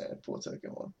 Yeah, poor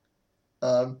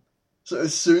Pokemon. So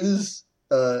as soon as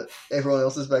everyone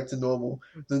else is back to normal,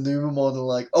 the Numemon are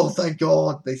like, "Oh, thank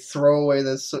God!" They throw away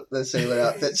their sailor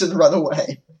outfits and run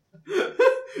away.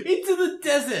 Into the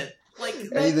desert. Like,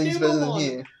 Anything's better than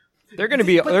here. They're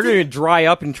gonna dry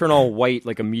up and turn all white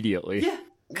like immediately. Yeah,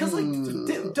 because like,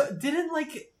 Ooh. didn't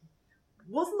like,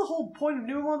 wasn't the whole point of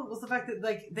Numemon was the fact that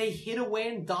like they hid away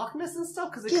in darkness and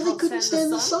stuff because Yeah, they couldn't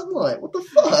stand the sun? sunlight. What the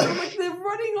So, fuck? like they're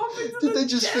running off into Did the they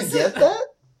just desert. forget that?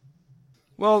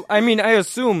 Well, I mean, I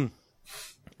assume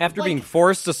after Like- being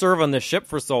forced to serve on the ship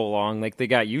for so long, like they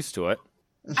got used to it.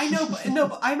 I know,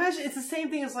 but I imagine it's the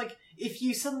same thing as like if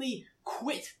you suddenly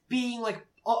quit being like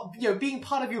being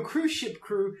part of your cruise ship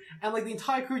crew and like the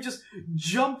entire crew just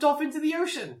jumped off into the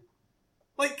ocean.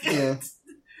 Like Yeah.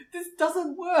 this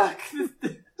doesn't work.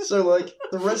 So, like,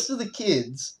 the rest of the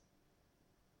kids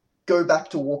go back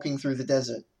to walking through the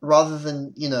desert rather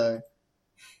than,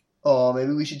 oh,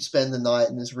 maybe we should spend the night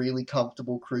in this really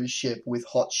comfortable cruise ship with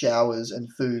hot showers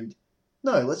and food.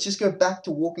 No, let's just go back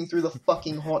to walking through the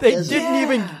fucking hot They desert.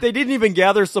 didn't even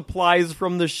gather supplies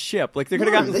from the ship. Like they could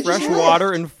have No, gotten they just fresh left.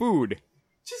 water and food.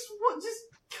 Just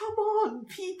come on,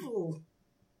 people.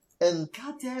 And,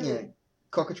 God damn yeah, it.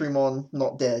 Cockatriemon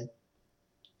not dead.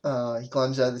 He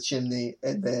climbs out of the chimney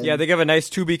and then... Yeah, they give a nice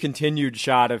to be continued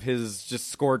shot of his just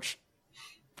scorched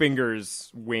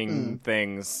fingers, wing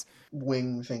things,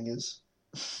 wing fingers.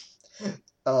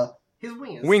 His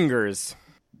wingers. wingers.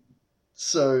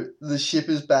 So the ship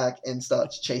is back and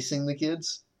starts chasing the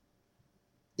kids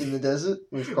in the desert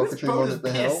with This Cockatriemon boat is at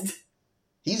the helm. pissed.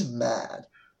 He's mad.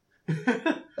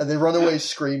 And they run away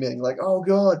screaming, like, oh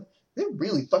god, they're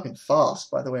really fucking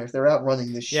fast, by the way, if they're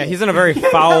outrunning this ship. Yeah, he's in a very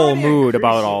foul Running a mood cruise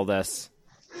about ship. all this.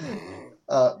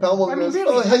 Palmon I mean, goes, really,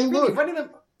 oh, hey, really, look, running them.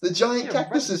 the giant Yeah,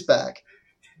 cactus right. is back.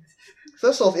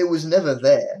 First off, it was never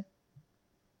there.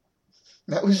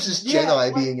 That was just Yeah, Jedi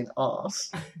like- being an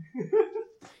ass.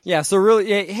 Yeah, so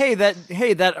really, hey,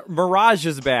 that Mirage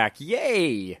is back!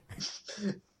 Yay!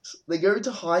 They go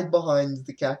to hide behind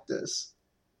the cactus.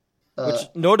 Which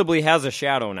notably has a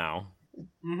shadow now.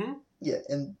 Mm-hmm. Yeah,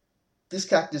 and this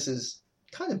cactus is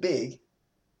kind of big.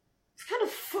 It's kind of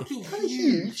fucking Kind of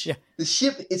huge. huge. Yeah. The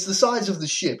ship, it's the size of the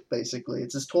ship, basically.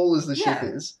 It's as tall as the ship Yeah.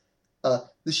 is.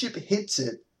 The ship hits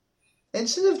it, and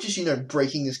instead of just,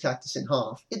 breaking this cactus in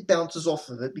half, it bounces off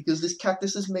of it because this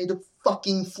cactus is made of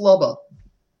fucking flubber.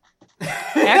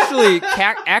 Actually,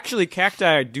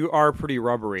 cacti are pretty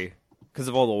rubbery because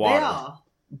of all the They water. are.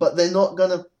 But they're not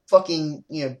gonna fucking,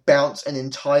 bounce an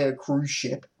entire cruise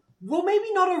ship. Well,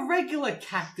 maybe not a regular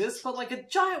cactus, but like a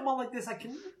giant one like this, I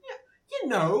can.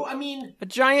 Yeah, I mean, A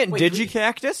giant Wait,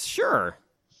 digicactus? Sure.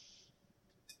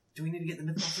 do we need to get the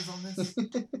Mythbusters on this?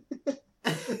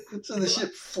 So the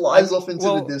ship flies off into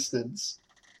well- the distance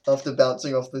after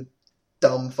bouncing off the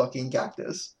dumb fucking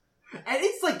cactus. And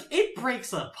it's like, it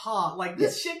breaks apart. Like,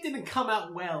 this ship didn't come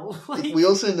out well. Like, We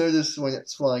also notice when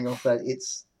it's flying off that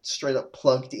it's straight up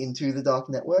plugged into the dark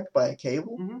network by a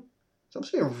cable. Mhm. So I'm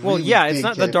saying a really Well, yeah, it's big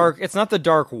not cable. It's not the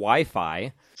dark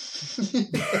Wi-Fi.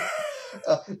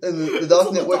 And the it's dark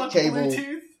all the network dark cable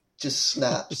Bluetooth. just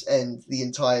snaps and the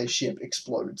entire ship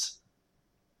explodes.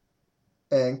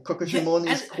 And Cockatriemon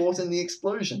Yeah, is and- caught in the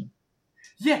explosion.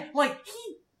 Yeah, like,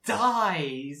 he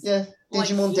dies. Yeah, Like,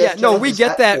 Digimon Yeah, Death no, Count we is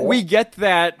get at that. 4. We get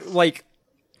that like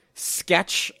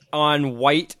sketch on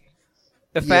white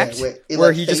effect, where it, where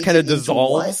like, he just fades kind of it into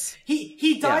dissolves.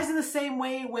 He dies in the same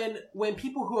way when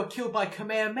people who are killed by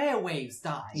Kamehameha waves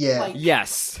die. Yeah. Like,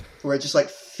 Yes. where it just like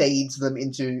fades them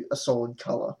into a solid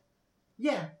color.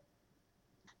 yeah.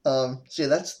 So yeah,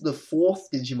 that's the 4th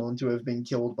Digimon to have been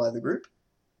killed by the group.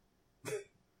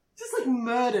 Just like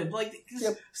murdered. Like, just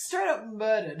Yep. straight up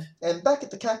murdered. And back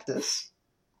at the cactus,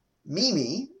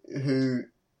 Mimi, who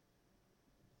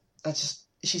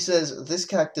she says this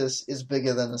cactus is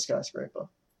bigger than a skyscraper.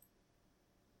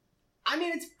 I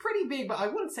mean, it's pretty big, but I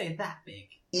wouldn't say that big.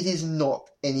 It is not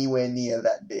anywhere near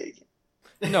that big.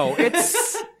 No,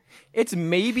 it's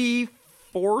maybe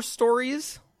 4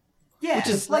 stories, Yeah, Which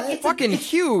is like it's fucking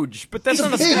huge. But that's It's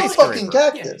not a a big skyscraper. fucking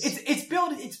Yeah, cactus.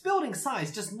 it's building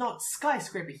size, just not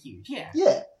skyscraper huge. Yeah.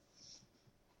 Yeah.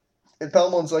 And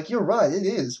Palmon's like, you're right, it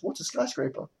is. What's a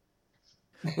skyscraper?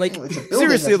 Like, It's a building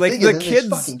seriously, that's like bigger the than this kids,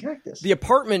 fucking cactus. the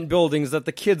apartment buildings that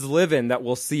the kids live in that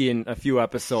we'll see in a few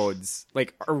episodes,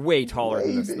 like, are way taller Way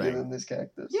than this bigger thing. than this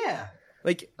cactus. Yeah.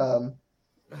 Like,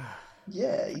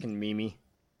 Yeah, fucking Mimi.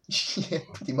 yeah,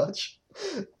 pretty much.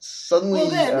 Suddenly, Well,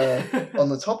 then. on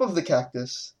the top of the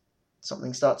cactus,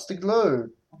 something starts to glow,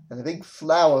 and a big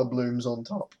flower blooms on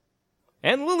top.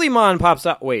 And Lilymon pops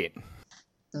out. Wait.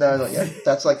 No, not yet.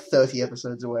 That's like 30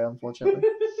 episodes away, unfortunately.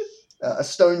 A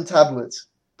stone tablet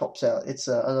pops out. It's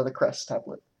another crest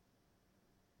tablet.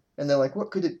 And they're like,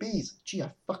 what could it be? He's like, gee,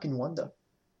 I fucking wonder.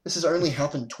 This has only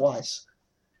happened twice.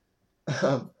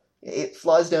 It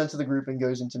flies down to the group and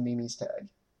goes into Mimi's tag.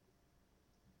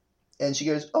 And she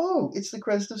goes, oh, it's the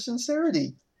crest of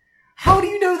sincerity. How do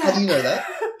you know that? How do you know that?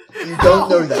 You How? don't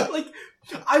know that. Like,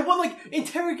 I want like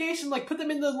interrogation. Like, put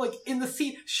them in the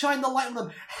seat, shine the light on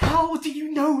them. How do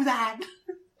you know that?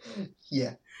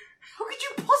 Yeah. How could you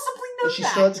possibly know She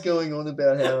that? starts going on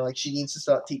about how like she needs to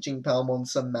start teaching Palmon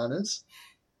some manners.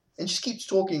 And she keeps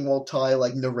talking while Ty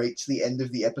like narrates the end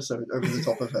of the episode over the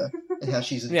top of her and how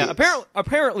she's a Yeah, ditz.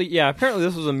 apparently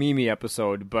this was a Mimi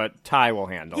episode, but Ty will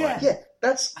handle Yeah. it. Yeah,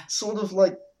 that's sort of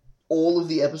like all of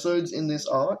the episodes in this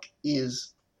arc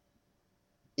is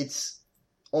it's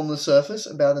on the surface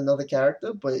about another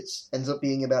character, but it ends up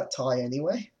being about Ty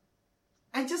anyway.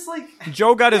 And just like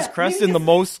Joe got his Yeah, crest Mimi in the gets-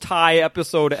 most Ty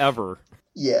episode ever.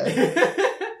 Yeah.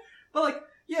 but like,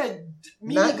 yeah,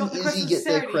 Mimi Matt got and the crest Izzy of get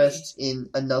their sincerity. crests in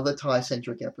another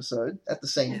Ty-centric episode at the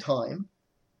same Yeah. time.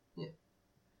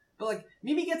 But like,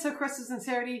 Mimi gets her crest of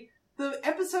sincerity. The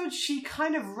episode she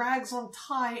kind of rags on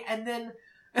Ty and then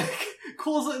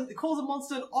calls a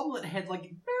monster an omelet head, like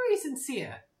very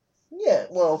sincere. Yeah,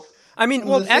 well, I mean,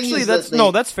 Well, well, the thing actually, is that's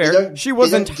that that's they fair. don't- She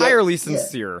was they don't entirely get- yeah.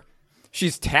 sincere.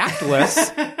 She's tactless.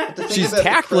 the thing She's about the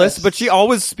tactless, but crests- she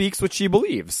always speaks what she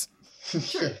believes.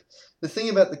 Yeah. The thing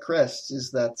about the crests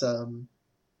is that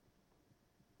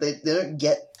they don't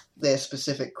get their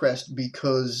specific crest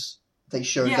because they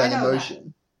showed Yeah, I that know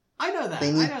emotion. I know that.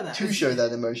 They need I know that. to show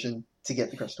that emotion to get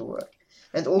the crest to work.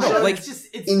 And I also, know, like, it's just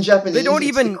it's in Japanese, they don't it's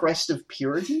even- the crest of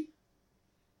purity,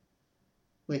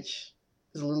 which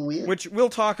is a little weird. Which we'll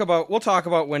talk about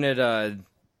when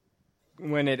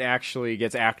it actually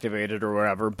gets activated or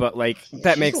whatever. But like Yeah,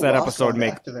 that she's makes the that last episode one to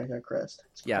make activate her crest.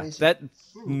 It's yeah crazy. that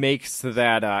makes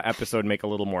that episode make a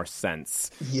little more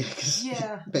sense. Yeah, 'cause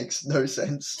Yeah. it makes no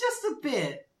sense. just a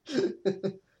bit.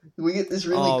 We get this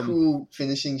really Um, cool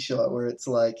finishing shot where it's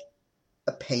like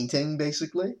a painting,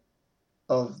 basically,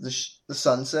 of the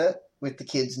sunset with the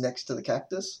kids next to the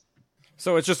cactus.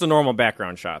 So it's just a normal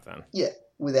background shot then.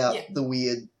 Without Yeah. the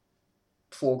weird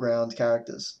foreground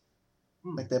characters.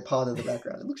 Hmm. Like they're part of the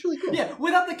background. It looks really cool. Yeah,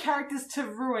 without the characters to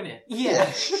ruin it.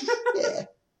 Yeah. Yeah.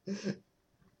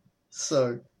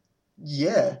 So,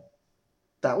 yeah.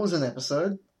 That was an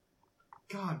episode.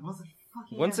 God, was it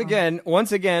fucking Once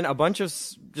ever. again, a bunch of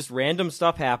just random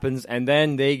stuff happens, and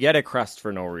then they get a crest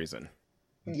for no reason.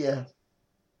 Yeah.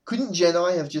 Couldn't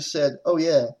Jedi have just said, oh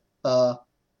yeah,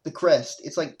 the crest,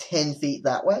 it's like 10 feet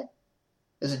that way?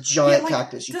 There's a giant like,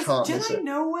 cactus, you does can't miss Jedi it.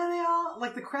 know where they are?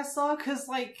 Like the crests are? Because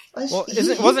like, Well,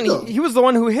 hid wasn't them. he? He was the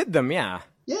one who hid them. Yeah.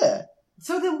 Yeah.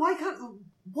 so then why can't?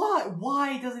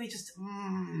 Why doesn't he just?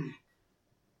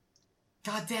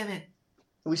 God damn it!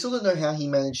 We still don't know how he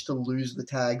managed to lose the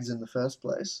tags in the first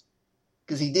place.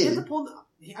 Because he He had did. to pawn,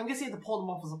 I'm guessing he had to pawn them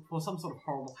off for some sort of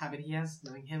horrible habit he has,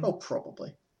 knowing him. Oh,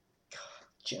 probably.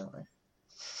 God, Jedi.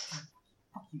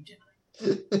 Fuck you,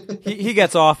 Jedi. He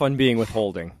gets off on being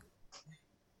withholding.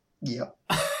 Yeah.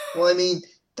 Well, I mean,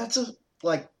 that's a,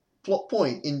 like, plot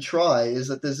point in Try, is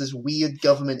that there's this weird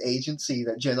government agency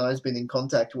that Jedi's been in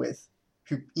contact with,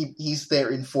 who he's their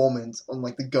informant on,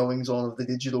 like, the goings-on of the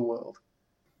digital world.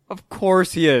 Of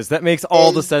course he is. That makes all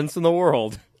And- the sense in the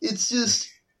world. It's just,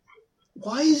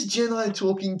 Why is Jedi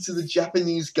talking to the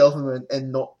Japanese government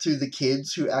and not to the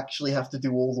kids who actually have to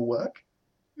do all the work?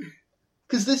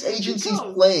 Because this agency's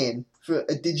plan for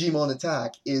a Digimon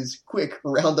attack is, quick,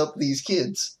 round up these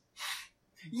kids.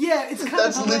 Yeah, it's kind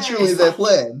That's of literally their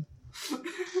plan. God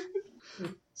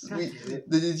damn it.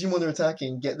 The Digimon are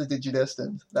attacking, get the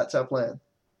Digidestined. That's our plan.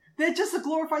 They're just a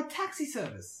glorified taxi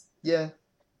service. Yeah.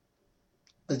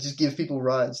 They just give people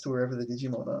rides to wherever the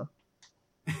Digimon are.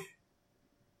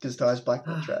 Because Ty's bike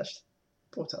got trashed.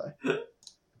 Poor Ty.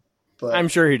 But I'm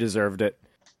sure he deserved it.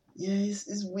 yeah,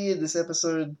 it's weird. This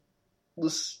episode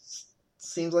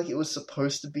seems like it was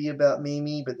supposed to be about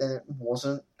Mimi, but then it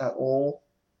wasn't at all.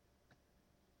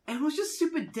 And it was just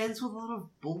super dense with a lot of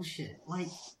bullshit. Like,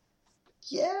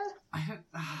 Yeah. I don't...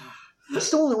 I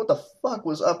still don't know what the fuck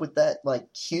was up with that, like,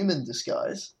 human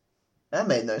disguise. That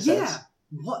made no sense. Yeah.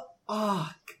 What?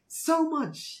 So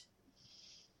much.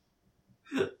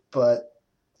 But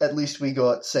at least we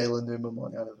got Sailor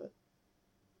Numamon out of it.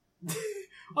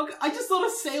 Okay, I just thought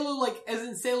of Sailor, like, as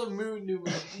in Sailor Moon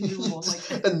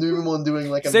Numamon. Like, A Numamon doing,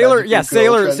 like, a Sailor magical girl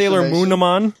Sailor transformation.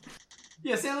 Moonamon.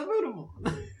 yeah, Sailor Moonamon.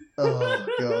 Oh,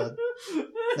 God.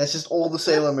 That's just all the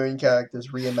Sailor Moon characters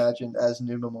reimagined as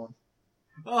Numamon.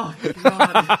 Oh,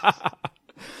 God.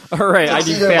 All right, I need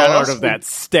Tuxedo fan out Mask of that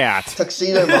stat.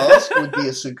 Tuxedo Mask would be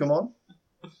a Sukamon.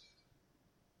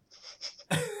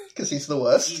 Because he's the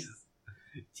worst.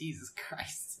 Jesus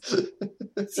Christ.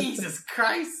 Jesus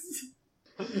Christ.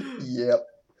 Yep.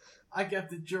 I get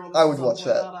to draw this I would watch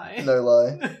somewhere, that. don't I? No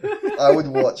lie. I would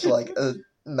watch, like, a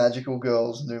Magical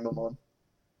Girls Numamon.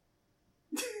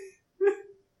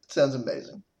 Sounds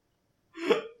amazing.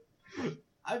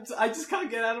 I just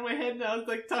can't get out of my head now. It's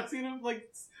like Tuxedo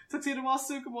Mask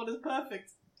Sukamon is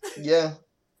perfect. Yeah,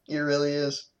 it really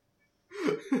is.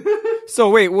 So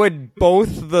wait, would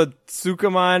both the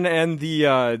Sukamon and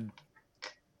the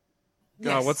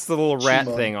Yes. what's the little rat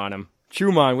Chumon. thing on him?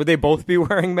 Chumon, would they both be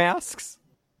wearing masks?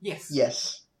 Yes.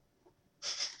 Yes.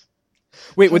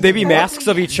 Wait, would they be What masks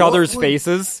of each what other's would-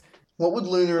 faces? What would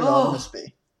Lunar and Oh. Artemis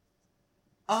be?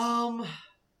 I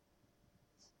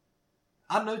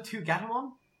don't know, 2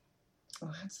 Gatomon?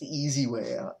 Oh, that's the easy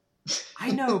way out.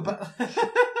 I know, but...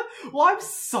 well, I'm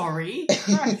sorry.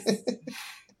 Christ.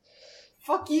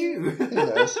 Fuck you. Who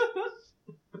knows?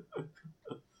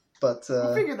 But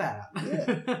We'll figure that out.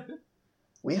 yeah.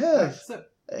 We have So,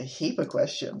 a heap of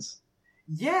questions,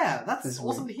 yeah, that's This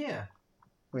awesome week. to hear.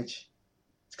 which...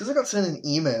 It's because I got sent an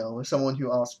email with someone who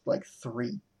asked, like,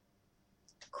 3.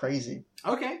 Crazy.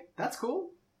 Okay, that's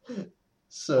cool. Let's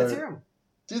So, hear 'em.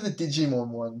 do the Digimon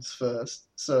ones first.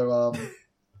 So,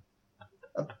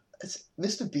 it's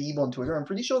Mr. Beeb on Twitter. I'm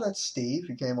pretty sure that's Steve,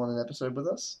 who came on an episode with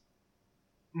us.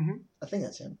 Mhm. I think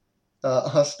that's him.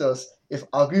 Asked us, if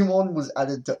Agumon was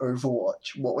added to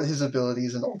Overwatch, what would his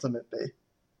abilities in Ultimate be?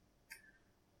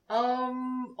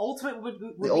 Ultimate would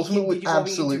The be Ultimate him would digivolving into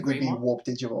absolutely be Greymon. Warp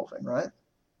Digivolving, right?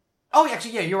 Oh,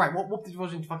 actually, yeah, you're right. Warp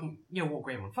Digivolving fucking... Yeah, Warp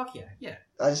Greymon. Fuck yeah, yeah.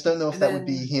 I just don't know if And that would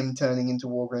be then- him turning into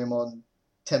Wargreymon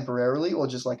temporarily, or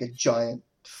just like a giant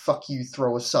fuck you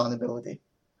throw a sun ability.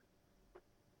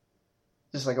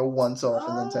 Just like a once off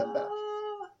and then turn back.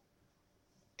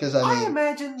 Because, I I mean,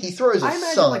 imagine... he throws a I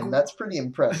imagine, sun, like- that's pretty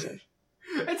impressive.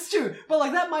 It's true, but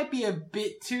like that might be a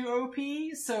bit too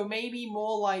OP. So maybe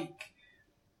more like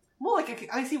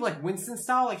I see like Winston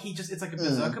style. Like it's like a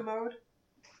berserker mode.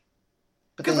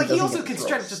 But Because then like he doesn't also get to can throw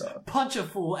straight a up just sun. punch a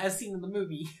fool as seen in the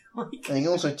movie. like, And he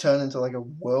can also turn into like a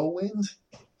whirlwind.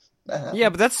 That happens. Yeah,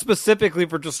 but that's specifically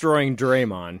for destroying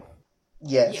Draymon.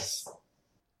 Yes.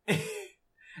 yes.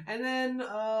 And then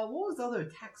what was the other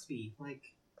attack speed? Like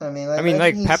I mean, imagine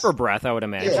like he's- Pepper Breath, I would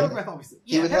imagine. Yeah. Pepper Breath, obviously.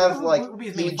 He Yeah, would Pepper have Breath like would be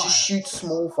his he main would just fire. shoot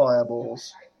small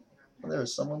fireballs. Oh, there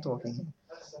is someone talking here.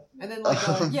 And then like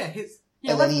yeah, his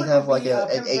yeah. And then Left he'd Click have would like be, an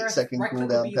Pepper 8 Breath, second Right Click would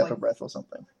cooldown be, Pepper like- Breath or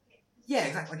something. Yeah,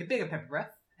 exactly, like a bigger Pepper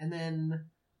Breath, and then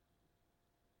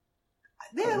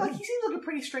yeah, like he seems like a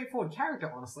pretty straightforward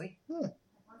character, honestly.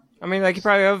 I mean, like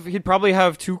he'd probably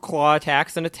have 2 claw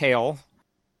attacks and a tail.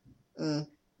 Mm.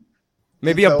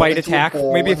 Maybe He'd a go bite into a attack.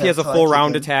 ball Maybe if and he has a have full time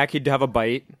round kicking. attack, he'd have a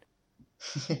bite.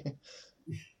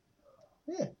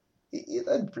 Yeah,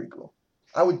 that'd be pretty cool.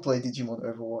 I would play Digimon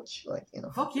Overwatch, like, you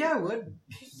know. Fuck yeah, I would.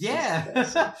 Yeah.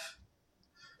 Yes.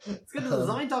 Let's get the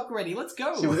design doc ready. Let's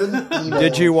go. So we got an email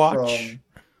Did you watch?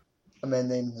 from a man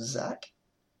named Zach?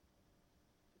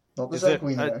 Not the Is Zach it,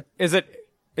 we know. is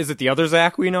it the other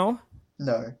Zach we know?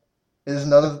 No. There's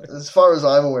none of, as far as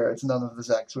I'm aware, it's none of the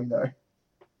Zachs we know.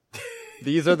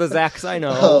 These are the Zachs I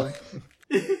know.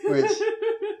 Which,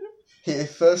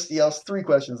 he asked 3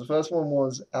 questions. The first one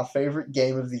was our favorite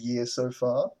game of the year so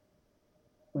far,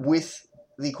 with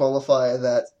the qualifier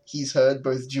that he's heard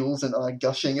both Jules and I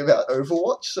gushing about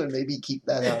Overwatch, so maybe keep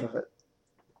that out of it.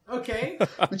 Okay.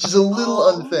 Which is a little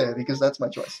unfair, because that's my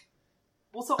choice.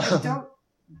 Also,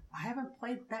 I haven't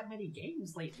played that many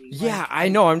games lately. Yeah, I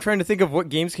know. I'm trying to think of what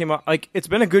games came out. Like, it's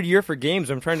been a good year for games.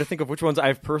 I'm trying to think of which ones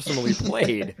I've personally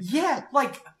played. Yeah,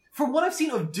 like, from what I've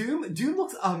seen of Doom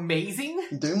looks amazing.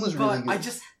 Doom was really but good. I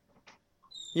just...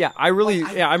 Yeah, I'm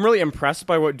really impressed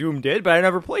by what Doom did, but I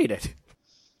never played it.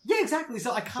 Yeah, exactly,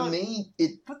 so I For can't me,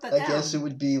 put that I down. guess it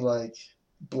would be like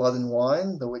Blood and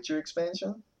Wine, the Witcher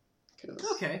expansion. 'Cause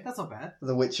Okay, that's not bad.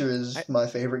 The Witcher is my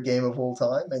favorite game of all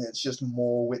time, and it's just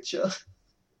more Witcher.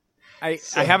 I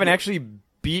haven't actually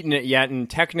beaten it yet, and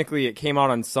technically it came out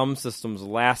on some systems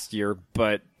last year,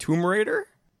 but Tomb Raider?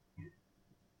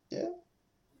 Yeah.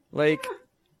 Like,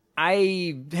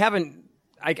 I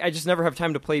just never have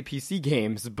time to play PC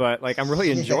games, but, like, I'm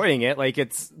really enjoying it. Like,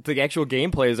 it's, the actual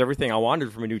gameplay is everything I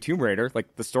wanted from a new Tomb Raider.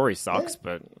 Like, the story sucks,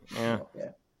 but, yeah. Oh, yeah.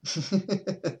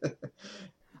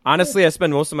 Honestly, I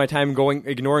spend most of my time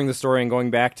ignoring the story and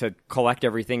going back to collect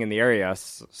everything in the area,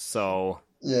 so...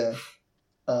 Yeah.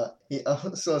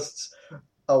 So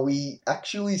are we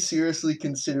actually seriously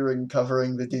considering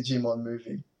covering the Digimon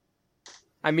movie?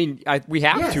 I mean, we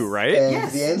have Yes. to, right? And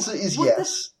Yes. the answer is What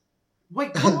yes.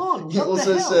 Wait, come on, He what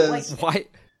also the hell? says- Like,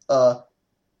 Why?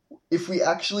 If we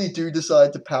actually do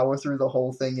decide to power through the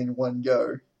whole thing in one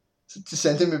go, to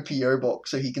send him a PO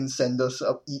box so he can send us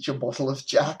each a bottle of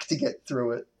Jack to get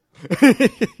through it.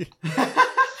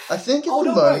 I think at oh,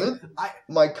 the no, moment, wait.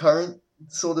 my current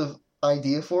sort of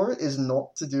idea for it is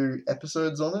not to do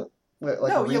episodes on it, like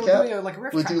no, a yeah, recap. we're doing like a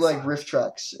riff We'll track do like style. riff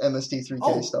tracks, MST3K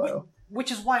Oh, style. Which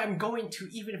is why I'm going to,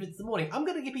 even if it's the morning, I'm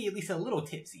going to be at least a little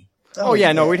tipsy. Oh,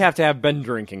 yeah, no, we'd have to have been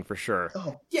drinking for sure.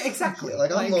 Oh, Yeah, exactly. yeah,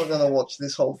 like I'm not gonna watch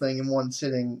this whole thing in one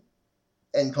sitting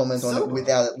and comment on it Sober.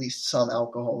 without at least some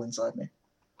alcohol inside me.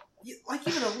 Like,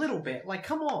 even a little bit. Like,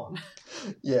 come on.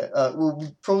 Yeah,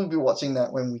 we'll probably be watching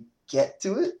that when we get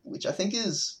to it, which I think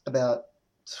is about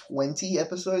 20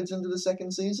 episodes into the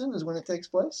second season is when it takes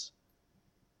place.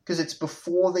 Because it's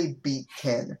before they beat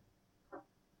Ken.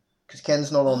 Because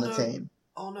Ken's not on the no. team.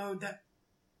 Oh no,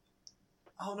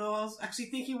 I was actually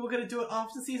thinking we're going to do it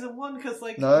after season 1, because,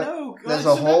 like, No, no. There's guys, a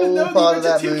remember, whole no, the part of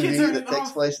that Adventure 2 movie kids are that in- takes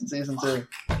oh, place in season 2.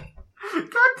 God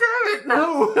damn it,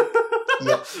 no!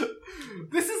 Yep.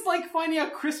 This is like finding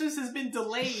out Christmas has been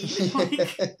delayed.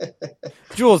 Like,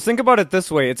 Jules, think about it this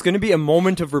way. It's going to be a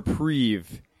moment of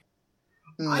reprieve.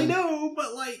 I know,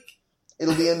 but like,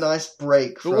 It'll be a nice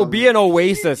break. It will be an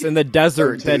oasis in the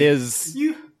desert that is...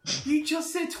 you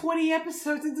just said 20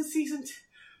 episodes into season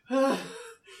 2.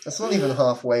 That's not even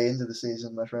halfway into the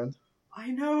season, my friend.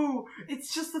 I know.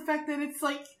 It's just the fact that it's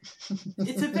like,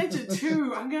 it's Adventure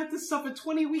 2. I'm gonna have to suffer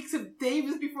 20 weeks of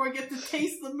Davis before I get to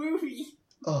taste the movie.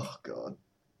 Oh god.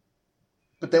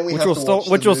 But then we Which have will to still watch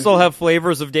which the will still movie, have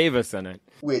flavors of Davis in it.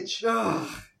 which Ugh.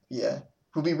 yeah,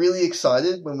 we'll be really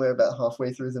excited when we're about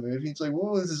halfway through the movie. It's like,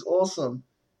 whoa, this is awesome,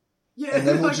 Yeah, and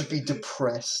then we'll like, just be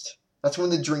depressed. That's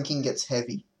when the drinking gets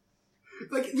heavy.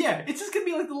 like, yeah, it's just gonna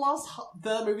be like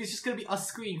the movie's just gonna be us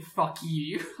screaming, "Fuck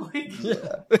you!" Like,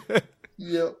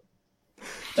 Yep.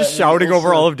 Just And shouting over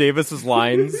also- all of Davis's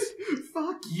lines.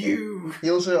 "Fuck you!" He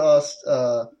also asked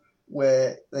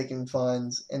where they can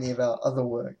find any of our other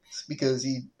works because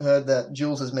he heard that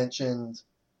Jules has mentioned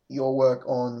your work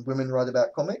on Women Write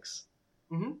About Comics,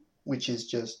 Mhm. which is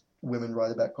just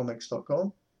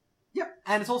womenwriteaboutcomics.com. Yep,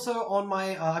 and it's also on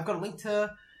my. I've got a link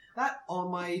to that on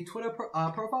my Twitter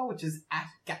profile, which is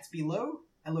 @GatsbyLow,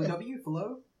 LOW for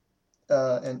low.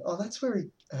 And that's where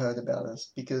he heard about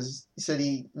us because he said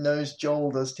he knows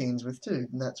Joel does Teens with Two,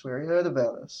 and that's where he heard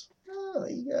about us. Oh, there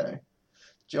you go.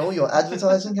 Joel, your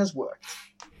advertising has worked.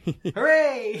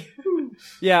 Hooray!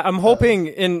 Yeah, I'm hoping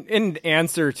in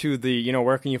answer to the,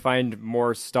 where can you find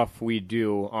more stuff we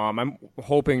do, I'm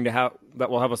hoping that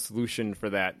we'll have a solution for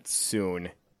that soon.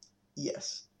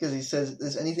 Yes, because he says if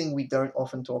there's anything we don't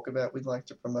often talk about we'd like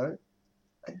to promote.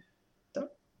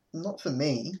 Not for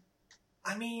me.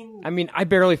 I mean, I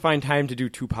barely find time to do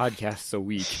 2 podcasts a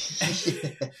week.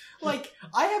 like,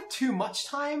 I have too much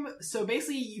time, so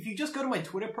basically, if you just go to my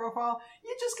Twitter profile,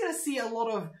 you're just gonna see a lot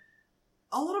of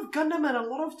Gundam and a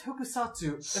lot of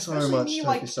Tokusatsu. So Especially much me,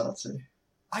 like, Tokusatsu.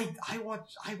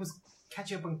 I was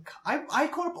catching up on, I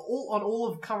caught up on all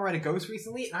of Kamen Rider Ghost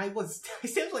recently, and I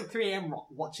stayed up like 3 a.m.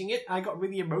 watching it, and I got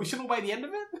really emotional by the end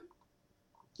of it.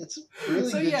 It's a really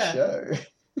So, good yeah. show.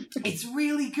 It's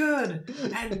really good,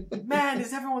 and man,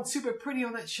 is everyone super pretty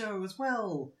on that show as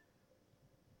well.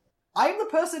 I'm the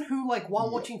person who, like, while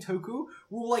Yeah. watching Toku,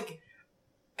 will, like,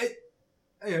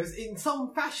 in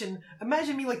some fashion,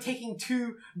 imagine me like taking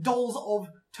two dolls of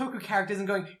Toku characters and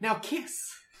going, now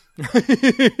kiss.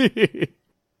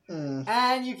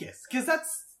 And you kiss. Because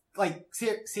that's, like,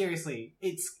 seriously,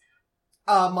 it's,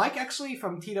 Mike actually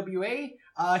from TWA,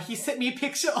 he sent me a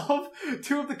picture of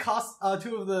two of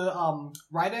the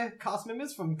writer cast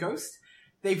members from Ghost.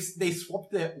 They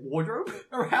swapped their wardrobe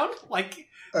around, like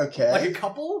a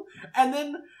couple. And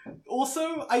then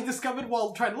also I discovered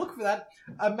while trying to look for that,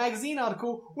 a magazine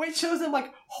article where it shows them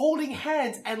like holding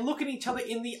hands and looking each other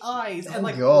in the eyes and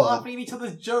like laughing at each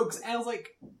other's jokes. And I was like,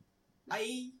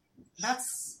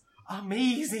 that's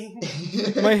amazing.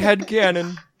 My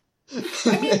headcanon.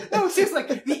 I mean, no, seriously,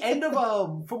 like, the end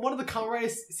of, from one of the Kamen Rider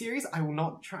series, I will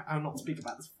not speak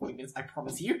about this for 40 minutes, I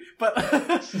promise you, but,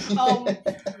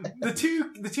 the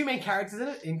two main characters in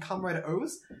it, in Kamen Rider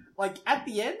O's, like, at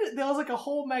the end, there was, like, a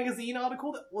whole magazine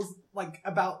article that was, like,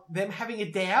 about them having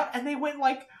a day out, and they went,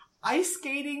 like, ice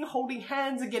skating, holding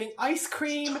hands, and getting ice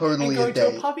cream, and going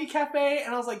to a puppy cafe,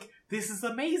 and I was like, this is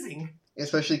amazing.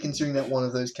 Especially considering that one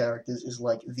of those characters is,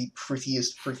 like, the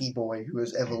prettiest pretty boy who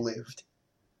has ever lived.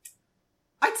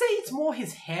 I'd say it's more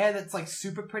his hair that's, like,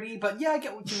 super pretty, but yeah, I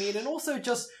get what you mean. And also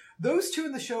just, those two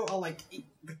in the show are, like,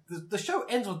 the show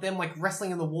ends with them, like,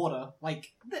 wrestling in the water.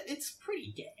 Like, it's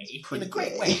pretty gay. In a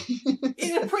great way.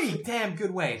 In a pretty damn good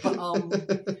way. But,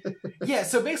 yeah,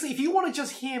 so basically, if you want to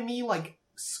just hear me, like,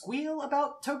 squeal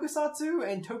about tokusatsu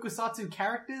and tokusatsu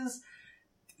characters,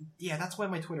 yeah, that's where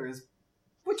my Twitter is.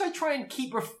 Which I try and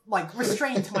keep,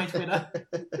 restrained to my Twitter.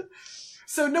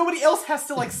 So nobody else has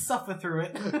to, like, suffer through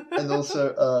it. And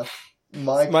also,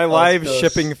 Mike... My live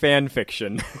shipping fan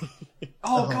fiction.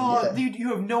 Oh god, yeah. Dude, you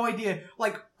have no idea.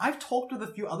 Like, I've talked with a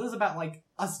few others about, like,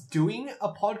 us doing a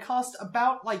podcast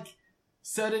about, like,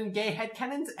 certain gay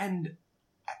headcanons, and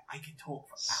I can talk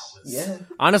for hours. Yeah.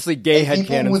 Honestly, gay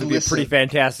headcanons would be a pretty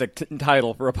fantastic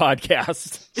title for a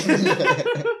podcast.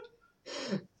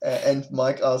 And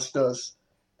Mike asked us,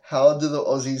 how do the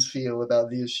Aussies feel about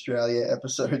the Australia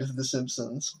episode of The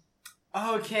Simpsons?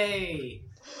 Okay.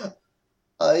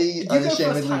 I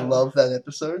unashamedly love that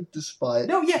episode,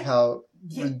 despite how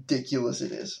ridiculous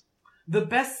it is. The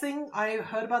best thing I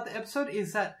heard about the episode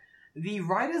is that the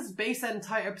writers based that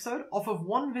entire episode off of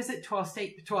one visit to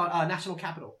our national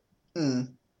capital.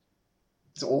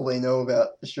 It's all they know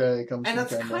about Australia comes from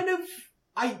Canberra. And that's kind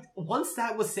of... once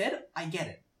that was said, I get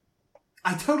it.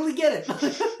 I totally get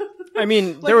it. I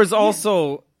mean, like, there was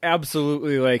also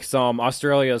absolutely, like, some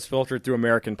Australia's filtered through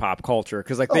American pop culture,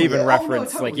 because, like, they even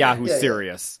reference, like, Yahoo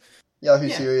Serious. Yahoo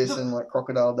Serious and, like,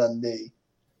 Crocodile Dundee.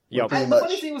 Yep. Pretty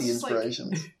much the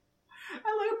inspirations. Like,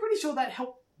 I'm pretty sure that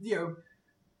helped,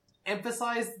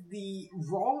 emphasize the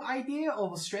wrong idea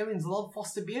of Australians love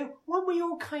Foster beer, one we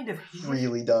all kind of hate.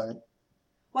 Really don't.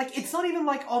 Like, it's not even,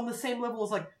 like, on the same level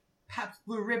as, like, Pabst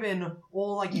Blue Ribbon,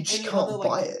 or, like, you just any can't other,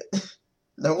 buy it.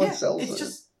 No one sells it.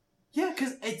 Just... Yeah,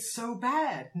 because it's so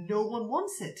bad. No one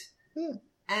wants it. Yeah.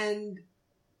 And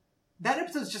that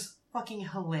episode's just fucking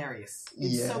hilarious in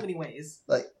so many ways.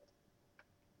 Like,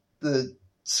 the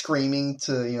screaming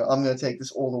to, I'm going to take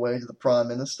this all the way to the Prime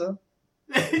Minister.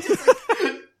 Just like,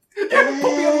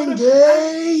 I'm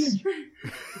gay!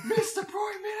 Mr.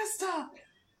 Prime Minister!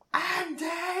 I'm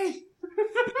gay!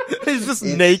 He's just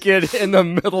naked in the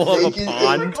middle of a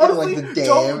pond. Honestly, like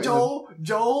the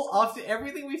Joel, after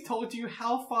everything we've told you,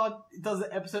 how far does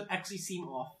the episode actually seem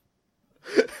off?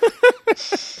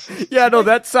 Yeah, no,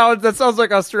 that sounds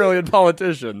like Australian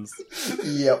politicians.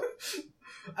 Yep.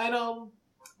 And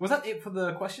was that it for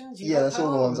the questions? Yeah, that's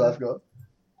all the ones I've got.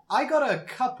 I got a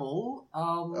couple.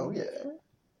 Oh yeah.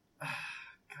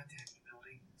 Goddamn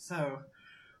Melding. So,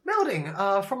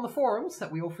 Melding, from the forums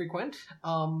that we all frequent,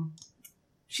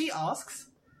 she asks,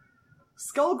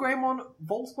 Skull Greymon,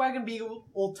 Volkswagen Beetle,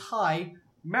 or Ty,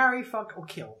 marry, fuck, or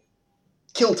kill?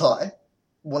 Kill Ty.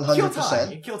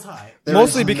 100%. Kill Ty.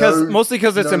 Mostly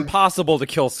because it's impossible to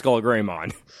kill Skull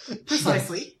Greymon.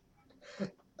 Precisely.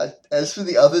 As for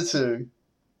the other two,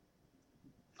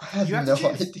 I have no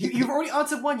idea. You've already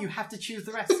answered one, you have to choose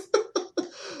the rest.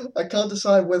 I can't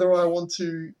decide whether I want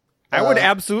to... I would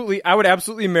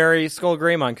absolutely marry Skull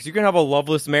Greymon, because you can have a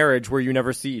loveless marriage where you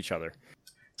never see each other.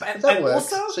 And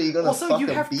works. Also, so you're gonna fuck you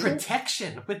a have beetle?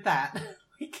 protection with that.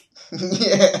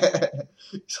 Yeah.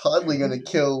 He's hardly going to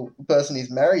kill the person he's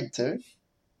married to.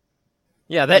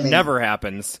 Yeah, that never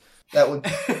happens. That would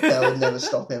never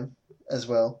stop him as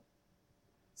well.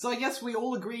 So I guess we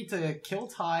all agree to kill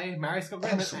Ty, marry Skull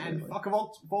Greymon, and fuck a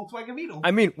Volkswagen Beetle. I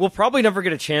mean, we'll probably never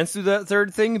get a chance to do that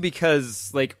third thing,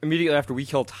 because, like, immediately after we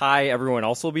kill Ty, everyone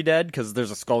else will be dead, because there's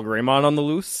a Skull Greymon on the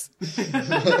loose.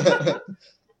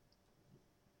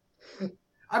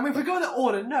 I mean, if we go in that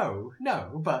order, no,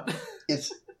 but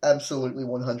It's absolutely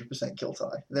 100%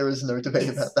 Kiltai. There is no debate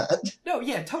about that. no,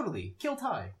 yeah, totally, kill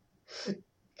Ty.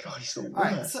 God, he's the worst. All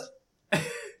right, so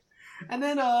and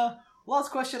then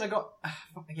last question I got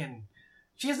again.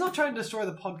 She is not trying to destroy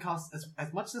the podcast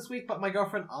as much this week, but my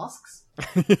girlfriend asks,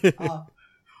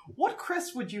 "What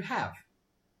crest would you have?"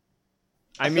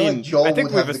 I feel like Joel I think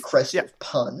would have the crest of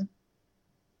pun.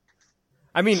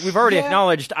 I mean, we've already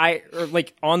acknowledged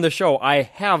on the show, I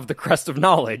have the crest of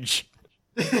knowledge.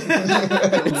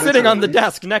 It's sitting on the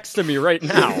desk next to me right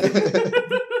now.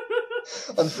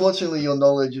 Unfortunately, your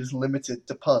knowledge is limited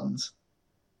to puns.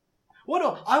 Well,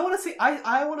 no, I want to see.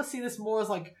 I want to see this more as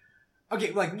like,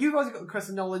 okay, like you guys got the crest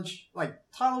of knowledge. Like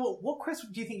Tyler, what crest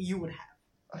do you think you would have?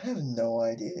 I have no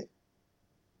idea.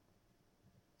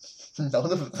 None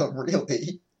of them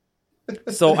really.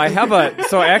 So I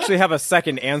actually have a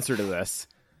second answer to this.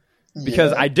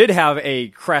 Because I did have a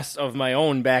crest of my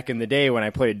own back in the day when I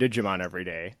played Digimon every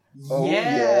day. Oh,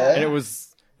 yeah. And it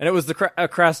was a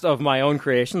crest of my own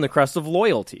creation, the crest of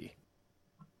loyalty.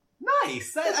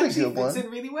 Nice. That actually fits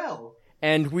in really well.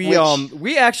 And we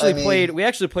actually played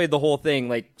the whole thing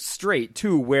like straight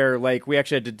too, where like we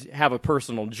actually had to have a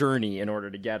personal journey in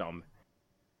order to get them.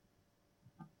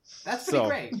 That's pretty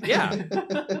great. Yeah.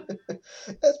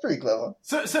 That's pretty clever.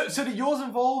 So do yours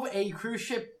involve a cruise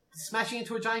ship smashing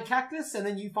into a giant cactus and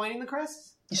then you finding the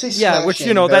crest? You say which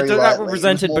that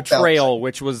represented betrayal,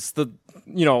 which was the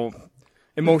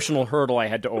emotional hurdle I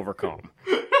had to overcome.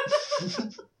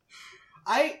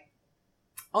 I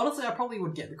probably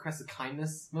would get the crest of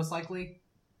kindness, most likely.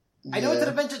 Yeah. I know it's an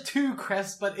Adventure 2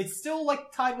 crest, but it's still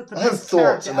like tied with the best I have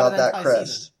thoughts about that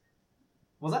crest. Season.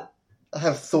 What's that? I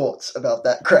have thoughts about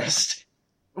that crest.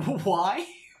 Why?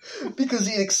 Because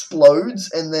he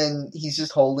explodes and then he's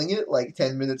just holding it like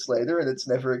 10 minutes later and it's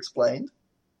never explained.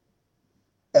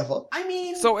 Ever. I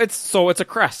mean... So it's a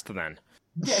crest then.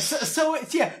 Yeah, so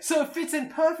it fits in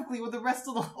perfectly with the rest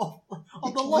of the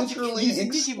logic. It literally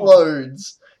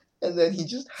explodes and then he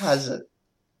just has it.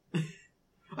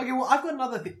 Okay, well I've got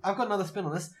another spin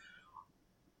on this.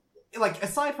 Like,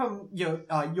 aside from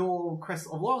your crest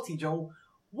of loyalty, Joel,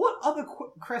 what other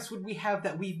crest would we have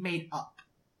that we've made up?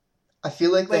 I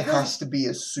feel like there has to be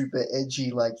a super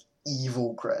edgy, like,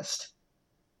 evil crest.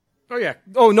 Oh, yeah.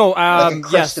 Oh, no,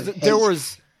 yes, there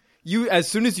was... As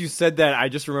soon as you said that, I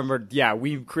just remembered,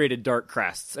 we created dark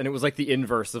crests, and it was like the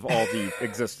inverse of all the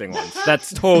existing ones.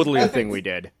 That's totally the thing we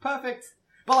did. Perfect.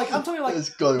 But, like, I'm talking like... It's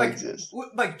got to exist.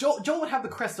 Like, Joel would have the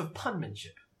crest of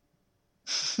punmanship.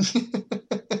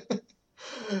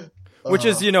 Which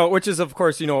is of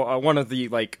course, one of the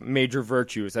like major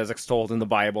virtues as extolled in the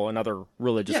Bible and other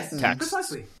religious texts.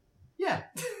 Precisely. Yeah.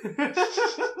 I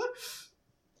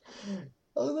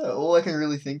don't know. All I can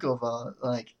really think of are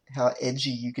like how edgy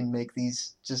you can make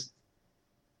these just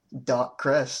dark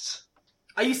crests.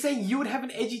 Are you saying you would have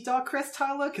an edgy dark crest,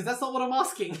 Tyler? Because that's not what I'm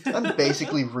asking. I'm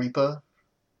basically Reaper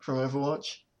from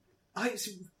Overwatch.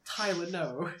 Tyler,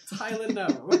 no. Tyler,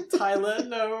 no. Tyler,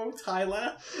 no.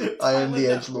 Tyler. I am the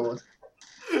Edgelord.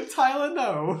 Tyler,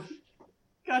 no.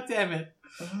 God damn it.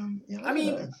 I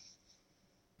mean... know.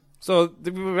 So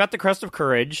we've got the crest of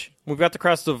courage. We've got the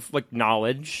crest of like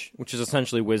knowledge, which is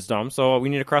essentially wisdom. So we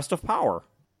need a crest of power.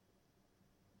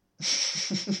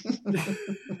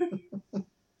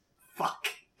 Fuck.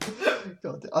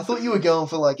 God, I thought you were going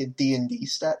for like a D&D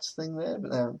stats thing there,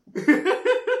 but now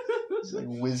it's like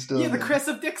wisdom. Yeah, the crest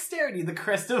of dexterity, the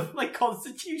crest of like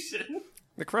constitution,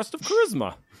 the crest of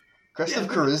charisma. Crest of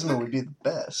charisma would be the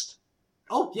best.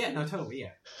 Oh yeah, no, totally,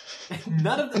 yeah.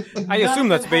 None of the. I assume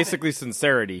that's basically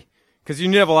sincerity, because you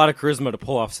need to have a lot of charisma to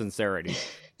pull off sincerity.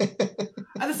 At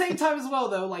the same time, as well,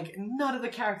 though, like none of the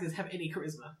characters have any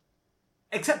charisma,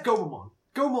 except Gomamon.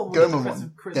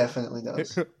 Gomamon definitely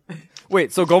does.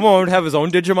 Wait, so Gomamon would have his own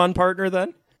Digimon partner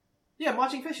then? Yeah,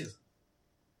 marching fishes.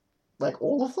 Like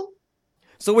all of them?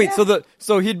 So wait,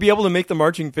 so he'd be able to make the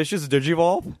marching fishes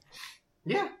digivolve?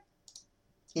 Yeah.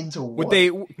 Into what? Would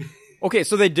they? Okay,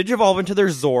 so they digivolve into their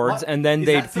Zords, and then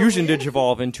they'd fusion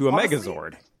digivolve into a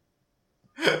Megazord.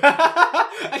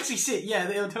 Actually, shit, yeah,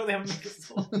 they'll totally have a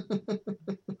Megazord.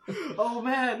 Oh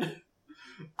man,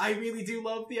 I really do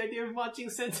love the idea of marching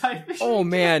Sentai fish. Oh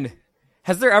man,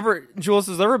 Jules,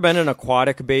 has there ever been an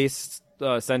aquatic-based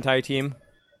Sentai team?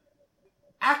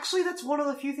 Actually, that's one of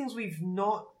the few things we've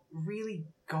not really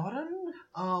gotten.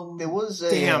 There was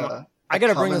a damn. I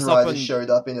gotta bring this up. Showed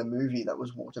up in a movie that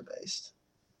was water-based.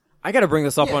 I gotta bring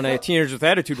this up on a Teenagers with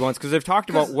Attitude once, because they've talked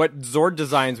about what Zord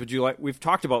designs would you like. We've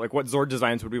talked about like what Zord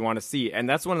designs would we want to see, and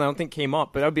that's one I don't think came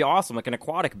up, but that would be awesome, like an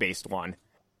aquatic-based one.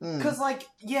 Because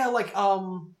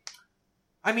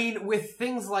I mean, with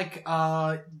things like,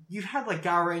 you've had like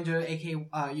Power Ranger,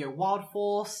 aka, Wild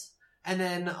Force, and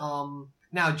then,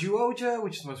 now Zyuohger,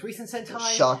 which is the most recent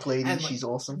Sentai. Shark Lady, and, like, she's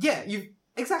awesome. Yeah, you've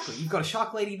got a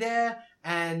Shark Lady there,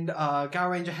 and,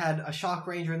 Power Ranger had a Shark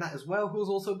Ranger in that as well, who was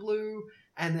also blue,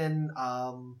 and then,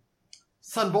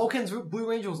 Sun Vulcan's Blue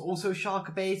Ranger was also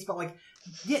shark-based, but, like,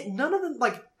 yeah, none of them,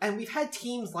 like, and we've had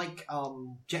teams like,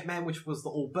 Jetman, which was the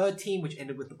all-bird team, which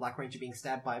ended with the Black Ranger being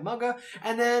stabbed by a mugger,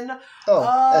 and then...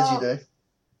 as you do.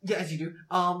 Yeah, as you do.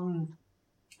 And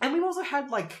we've also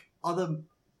had, like, other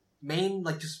main,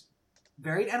 like, just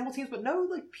varied animal teams, but no,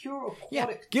 like, pure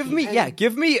aquatic Give team.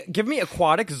 me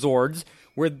aquatic Zords,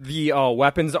 where the,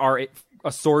 weapons are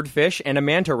a swordfish and a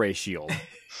manta ray shield.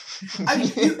 I mean,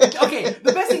 okay,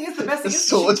 the best thing is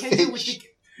Swordfish.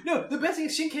 the best thing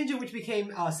is Shinkenja, which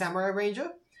became Samurai Ranger.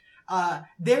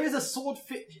 There is a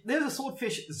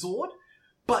swordfish Zord,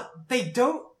 but they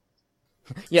don't.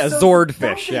 Yeah, So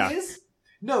Zordfish. the dumb Yeah. thing is-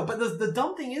 no, but the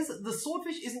dumb thing is the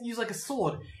swordfish isn't used like a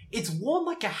sword. It's worn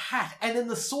like a hat, and then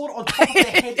the sword on top of their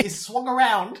head is swung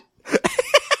around.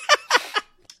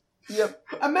 Yep.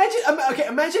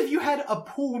 Imagine if you had a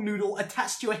pool noodle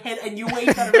attached to your head and you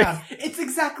waved that around. It's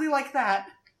exactly like that.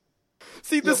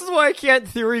 See, this is why I can't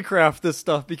theory craft this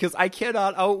stuff, because I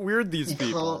cannot out-weird these You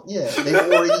people. can't, yeah, they've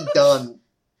already done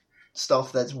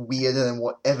stuff that's weirder than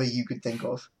whatever you could think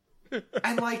of.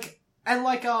 And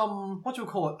what do we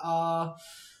call it?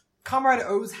 Kamen Rider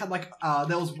O's had like,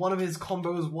 there was one of his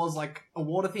combos was like a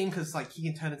water theme, because like he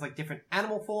can turn into like different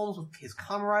animal forms with his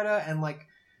Kamen Rider, and like,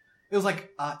 it was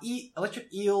like,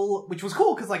 electric eel, which was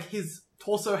cool, because like his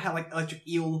torso had like electric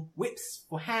eel whips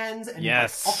for hands, and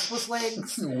Yes. like, octopus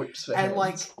legs, Whips for and hands.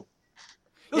 like, it was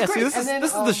Yeah, great. see, this And is then,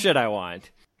 this is the shit I want.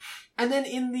 And then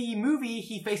in the movie,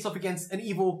 he faced off against an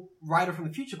evil rider from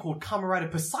the future called Kamen Rider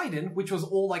Poseidon, which was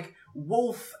all like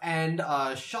wolf and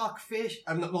sharkfish.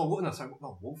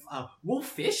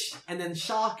 Wolffish, and then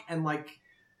shark and like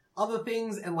other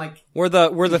things, and like Were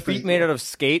the It's feet pretty made cool. out of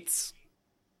skates?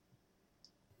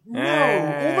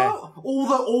 no.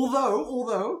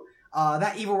 Although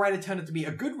that evil rider turned out to be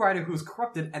a good rider who was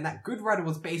corrupted, and that good rider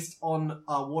was based on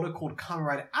water called Kamen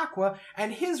Rider Aqua,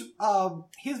 and his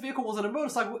vehicle wasn't a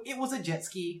motorcycle; it was a jet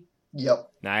ski.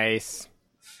 Yep. Nice.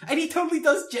 And he totally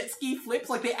does jet ski flips.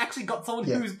 Like, they actually got someone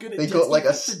Yeah. who's good at They jet got ski like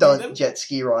a flips to do stunt them jet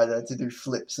ski rider to do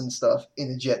flips and stuff in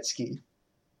a jet ski.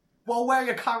 while wearing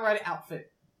a Kamen Rider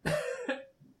outfit. It's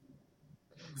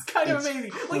kind of It's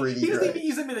amazing. Like, pretty he doesn't great. even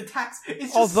use them in attacks. It's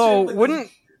just Although, straight,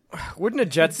 like, wouldn't a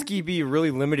jet ski be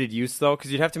really limited use, though?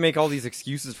 Because you'd have to make all these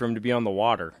excuses for him to be on the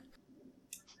water.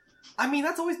 I mean,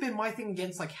 that's always been my thing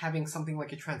against, like, having something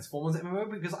like a Transformers MMO,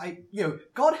 because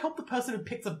God help the person who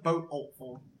picks a boat alt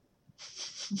form.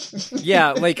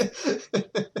 Yeah, like,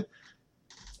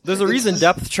 there's a reason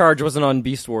Depth Charge wasn't on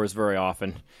Beast Wars very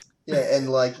often. Yeah, and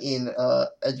like in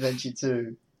Adventure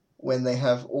 2, when they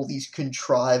have all these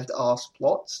contrived ass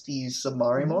plots to use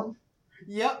Submarimon.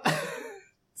 Yep.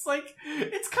 It's like,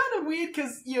 it's kind of weird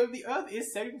because, the Earth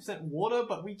is 70% water,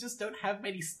 but we just don't have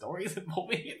many stories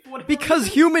involving it. For whatever Because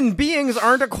reason. human beings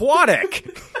aren't aquatic!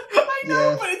 I know,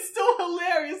 Yeah. but it's still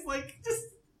hilarious. Like, just.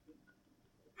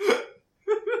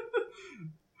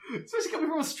 Especially coming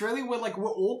from Australia where, like,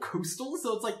 we're all coastal,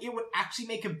 so it's like, it would actually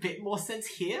make a bit more sense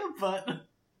here, but.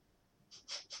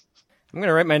 I'm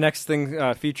gonna write my next thing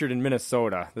featured in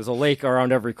Minnesota. There's a lake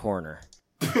around every corner.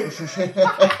 What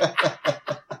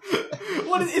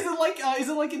is it like? Is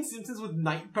it like in Simpsons with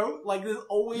Night Boat? Like, there's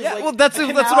always Yeah, like. well, that's a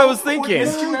what I canal was or thinking. an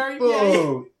estuary.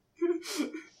 Whoa.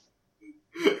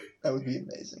 That would be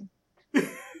amazing.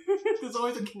 There's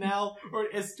always a canal or an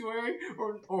estuary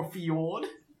or fjord.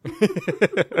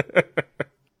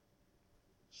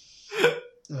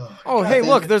 Oh, hey,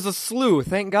 look, there's a slough,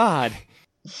 thank God.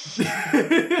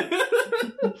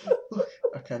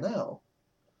 A canal.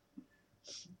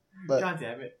 But God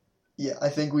damn it. yeah, I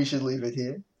think we should leave it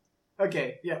here.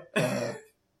 Okay, yeah.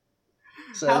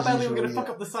 So How as badly am I usual, going to yeah. fuck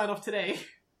up the sign off today?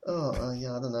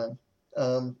 Yeah, I don't know.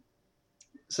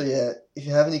 So yeah, if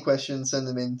you have any questions, send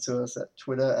them in to us at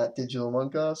Twitter at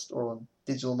digitalmodcast or on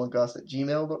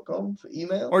digitalmodcast@gmail.com for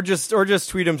email. Or just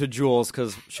tweet them to Jules,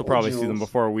 because she'll Or probably see them Jules.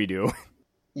 before we do.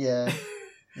 Yeah.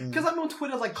 Because I'm on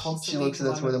Twitter, like, She constantly. looks at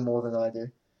her 'cause Twitter more than I do.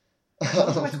 I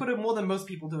look at my Twitter more than most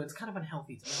people do. It's kind of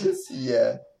unhealthy, to be honest.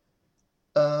 Yeah.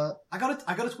 I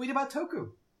got a tweet about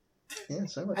Toku. Yeah,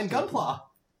 so much. And stuff. Gunpla.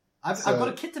 I've So, got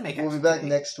a kit to make. We'll be actually, back today.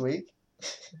 next week.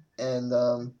 And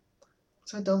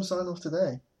what's our dumb sign off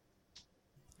today?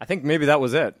 I think maybe that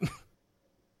was it.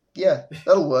 Yeah,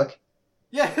 that'll work.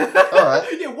 Yeah. Alright.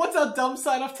 Yeah, what's our dumb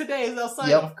sign off today? Is our sign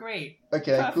Yep. off. Great.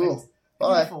 Okay, Perfect. cool.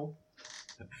 Bye. Beautiful.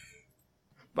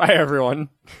 Bye, everyone.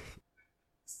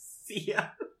 See ya.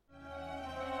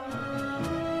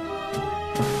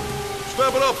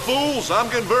 Step it up, fools. I'm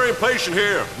getting very impatient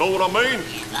here. Know what I mean?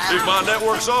 If my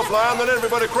network's offline, then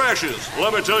everybody crashes.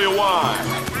 Let me tell you why.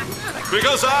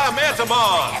 Because I'm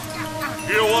Antimon.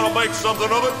 You want to make something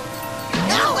of it?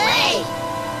 No way!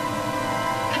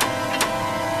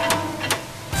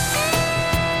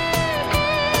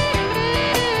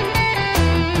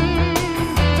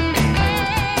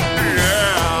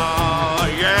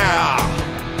 Yeah.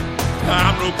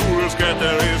 I'm the coolest cat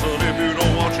there is, and if you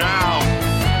don't watch out,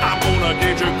 I'm gonna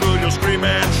get you good, you'll scream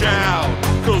and shout.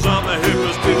 Cause I'm the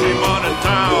hippest Digimon in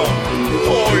town.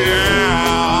 Oh yeah.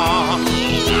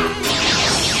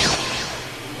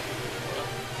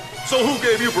 So who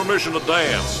gave you permission to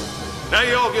dance? Now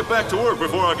you all get back to work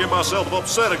before I get myself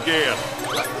upset again.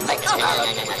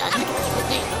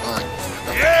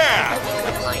 Yeah!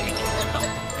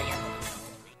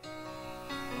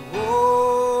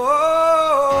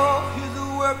 Oh, he's a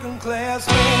working class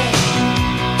man.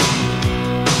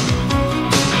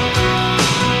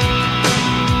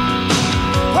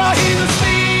 Well, he's a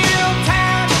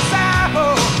steel-town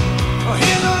disciple.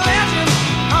 He's a legend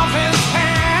of his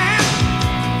time.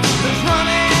 He's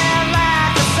running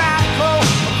like a cyclone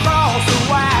across the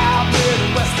wild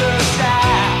Midwestern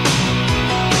sky.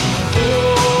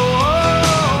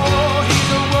 Oh, he's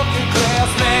a working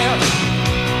class man.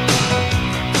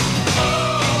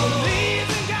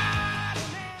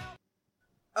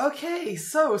 Okay,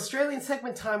 so Australian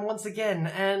segment time once again,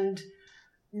 and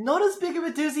not as big of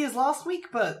a doozy as last week,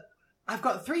 but I've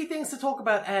got 3 things to talk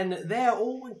about, and they're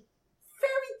all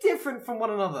very different from one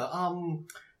another.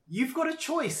 You've got a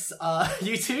choice,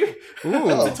 you two.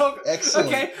 Ooh. to talk. Excellent.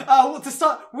 Okay, well, to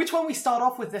start, which one we start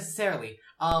off with necessarily?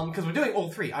 Because we're doing all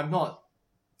 3. I'm not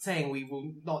saying we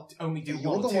will not only do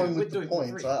You're one the or 2. one We're with the doing all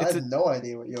points. 3. I had no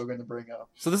idea what you were going to bring up.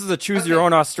 So this is a Choose Your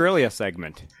Own Australia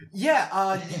segment. Yeah,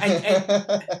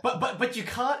 but you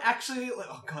can't actually.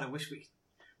 Oh god, I wish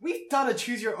we've done a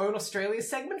Choose Your Own Australia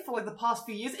segment for like the past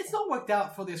few years. It's not worked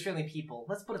out for the Australian people.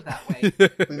 Let's put it that way.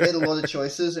 We made a lot of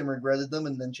choices and regretted them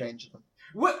and then changed them.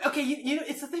 Okay, you know,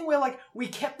 it's the thing where like we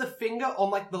kept the finger on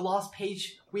like the last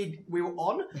page we were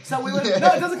on, so we were no,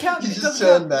 it doesn't count. You It just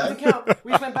doesn't turned count. It doesn't count.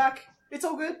 We just went back. It's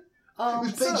all good. It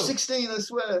was page 16, I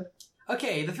swear.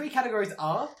 Okay, the 3 categories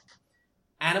are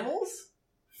animals,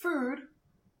 food,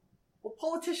 or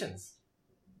politicians.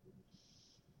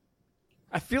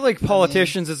 I feel like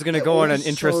politicians is going to they're go in all an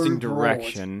interesting so broad.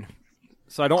 direction.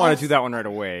 So I don't want to do that one right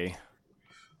away.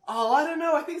 Oh, I don't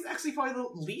know. I think it's actually probably the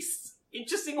least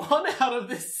interesting one out of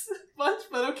this bunch,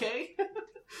 but okay.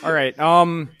 All right.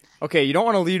 Okay, you don't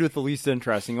want to lead with the least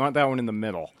interesting. You want that one in the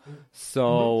middle.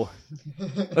 So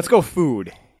let's go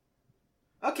food.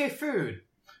 Okay, food.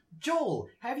 Joel,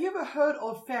 have you ever heard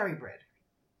of fairy bread?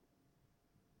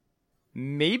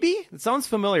 Maybe? It sounds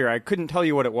familiar. I couldn't tell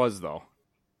you what it was, though.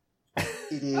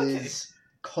 It is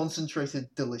concentrated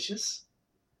delicious.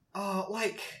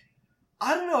 Like,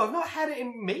 I don't know. I've not had it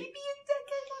in maybe a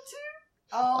decade or 2.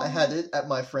 I had it at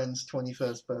my friend's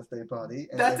 21st birthday party.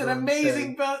 And That's an everyone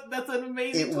amazing. said That's an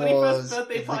amazing it 21st was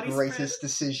birthday party. the greatest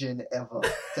decision ever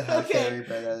to have Okay. fairy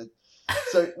bread added.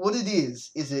 So what it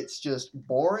is it's just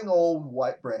boring old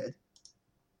white bread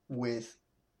with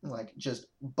like just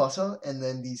butter and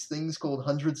then these things called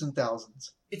hundreds and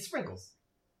thousands, It's sprinkles.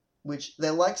 which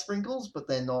they're like sprinkles, but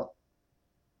they're not.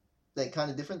 They're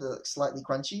kind of different. They're like slightly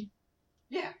crunchy.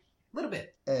 Yeah, a little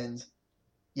bit. And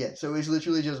yeah, so it's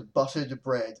literally just buttered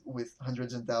bread with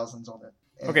hundreds and thousands on it.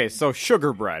 And Okay, so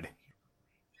sugar bread.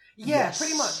 Yeah, Yes.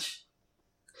 pretty much.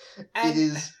 it And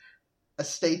is a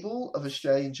staple of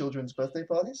Australian children's birthday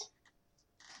parties.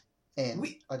 And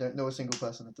I don't know a single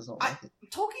person that does not like it.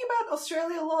 talking about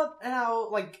Australia a lot and how,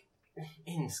 like,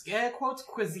 in scare quotes,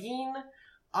 cuisine.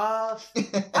 I've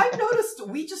noticed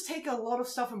we just take a lot of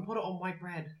stuff and put it on white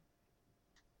bread.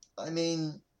 I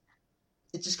mean,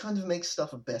 it just kind of makes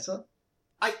stuff better.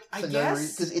 I For no guess.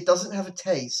 reason, because it doesn't have a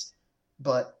taste,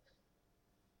 but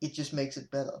it just makes it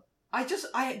better. I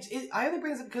only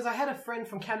brings it because I had a friend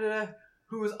from Canada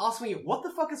who was asking me, what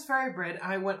the fuck is fairy bread?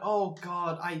 And I went, oh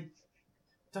god, I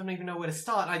don't even know where to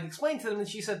start. I explained to them and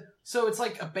she said, so it's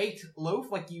like a baked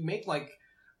loaf, like you make like...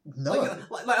 No,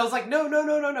 Like, I was like, no.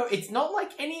 It's not like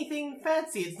anything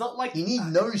fancy. It's not like... you need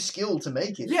no skill to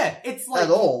make it. Yeah, it's like... At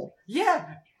all.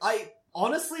 Yeah,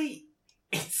 honestly,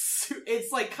 it's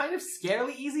like kind of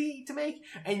scarily easy to make,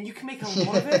 and you can make a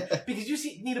lot of it because you just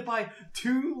need to buy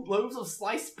 2 loaves of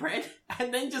sliced bread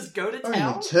and then just go to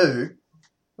town. Only 2?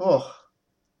 Oh,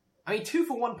 I mean, 2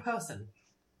 for 1 person.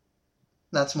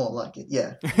 that's more like it,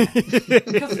 yeah.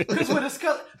 Because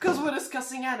we're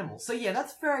discussing animals. So yeah,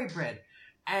 that's fairy bread,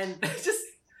 and just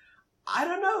I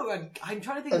don't know. I'm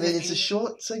trying to think. I of mean, it. it's a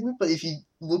short segment, but if you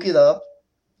look it up,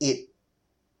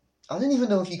 I don't even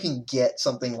know if you can get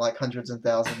something like hundreds and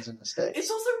thousands in the States.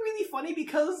 It's also really funny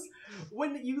because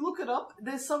when you look it up,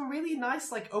 there's some really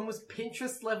nice, like, almost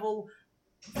Pinterest level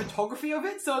photography of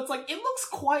it. So it's like, it looks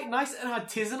quite nice and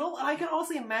artisanal. And I can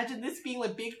honestly imagine this being a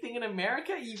big thing in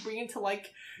America. You bring into,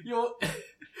 like, your,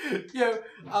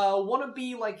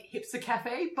 wannabe, like, hipster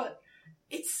cafe, but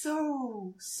it's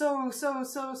so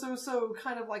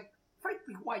kind of like,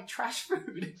 frankly, white trash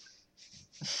food.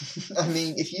 I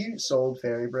mean, if you sold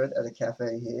fairy bread at a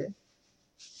cafe here,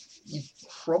 you'd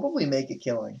probably make a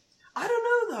killing. I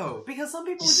don't know, though, because some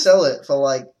people You just sell it for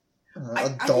like I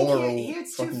 $1 think here a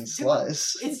it's fucking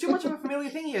slice. It's too much of a familiar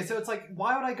thing here, so it's like,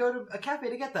 why would I go to a cafe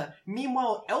to get that?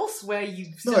 Meanwhile, elsewhere you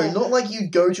No, still... not like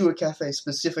you'd go to a cafe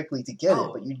specifically to get it,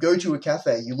 Oh. but you'd go to a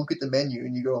cafe, you look at the menu,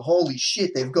 and you go, holy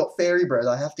shit, they've got fairy bread,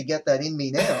 I have to get that in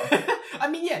me now. I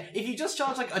mean, yeah, if you just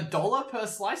charge like $1 per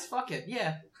slice, fuck it,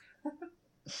 yeah.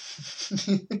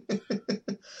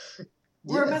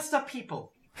 We're Yeah. messed up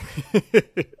people.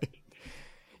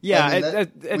 Yeah, I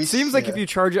mean, it seems like if you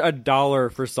charge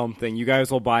 $1 for something, you guys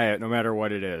will buy it no matter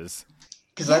what it is.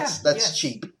 Because Yeah, that's yes.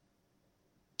 cheap.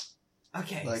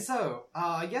 Okay, Like- so,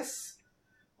 I guess,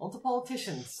 on to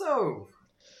politicians. So,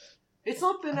 it's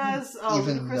not been as...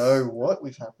 Even ludicrous- know what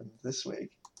we've happened this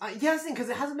week. Yeah, I think because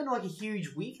it hasn't been like a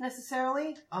huge week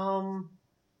necessarily. God,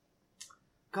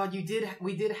 we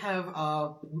did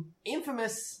have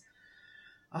infamous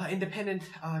independent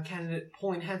candidate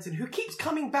Pauline Hanson, who keeps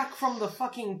coming back from the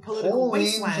fucking political Pauline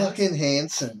wasteland. fucking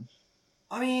Hanson.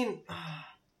 I mean,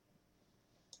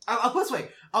 I'll put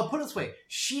it this way.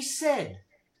 She said,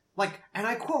 like, and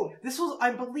I quote, this was,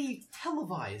 I believe,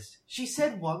 televised. She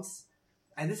said once,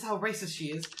 and this is how racist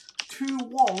she is, 2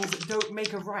 Wongs don't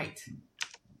make a right.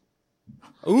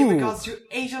 In Ooh. regards to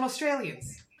Asian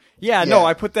Australians. Yeah, no,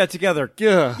 I put that together.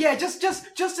 Gah. Yeah, just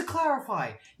to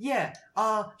clarify. Yeah,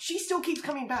 she still keeps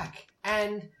coming back.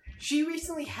 And she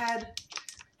recently had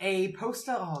a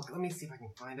poster, let me see if I can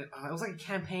find it. It was like a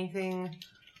campaign thing.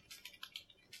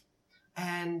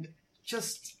 And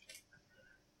just,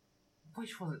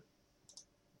 which was it?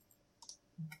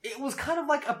 It was kind of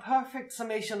like a perfect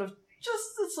summation of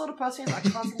just the sort of person I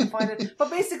can't seem to find it. But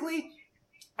basically,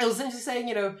 it was essentially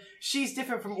saying, she's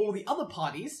different from all the other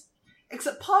parties,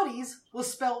 except parties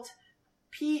was spelt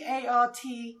Party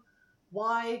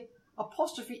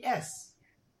S.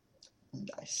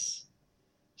 Nice.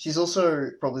 She's also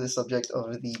probably the subject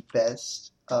of the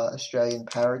best Australian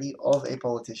parody of a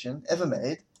politician ever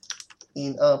made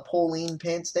in Pauline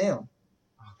Pants Down,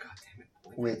 Oh, god damn it.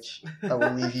 which I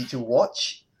will leave you to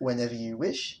watch whenever you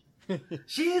wish.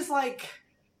 She is like,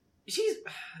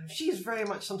 she's very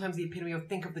much sometimes the epitome of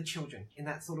think of the children in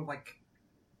that sort of like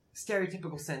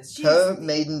stereotypical sense. She's, Her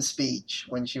maiden speech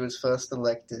when she was first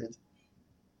elected,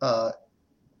 a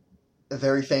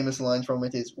very famous line from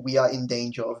it is, "We are in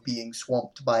danger of being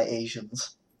swamped by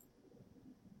Asians."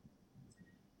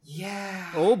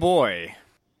 yeah. Oh boy.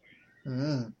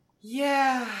 Mm.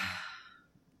 Yeah.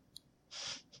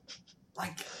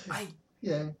 Like,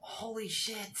 Yeah, holy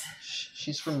shit.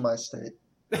 she's from my state.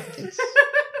 It's,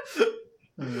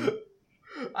 mm,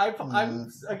 I'm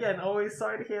again always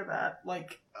sorry to hear that.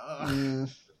 Like,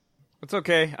 It's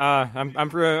okay. I'm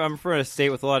from a state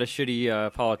with a lot of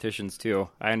shitty politicians too.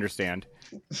 I understand.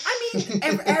 I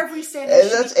mean, every state. and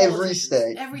has that's shitty every politicians.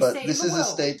 state, Every but state this in is the a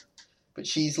world. state. But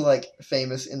she's like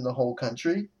famous in the whole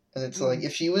country, and it's like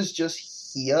if she was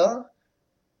just here,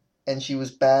 and she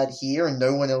was bad here, and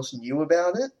no one else knew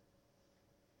about it,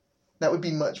 that would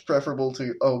be much preferable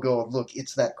to, oh god, look,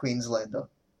 it's that Queenslander.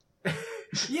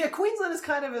 Yeah, Queensland is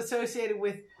kind of associated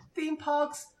with theme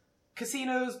parks,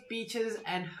 casinos, beaches,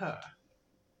 and her.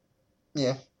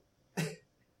 Yeah.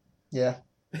 Yeah.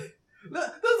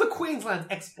 Those are Queensland's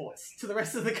exports to the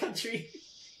rest of the country.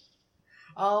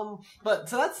 But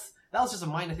so that was just a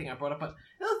minor thing I brought up. But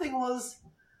the other thing was,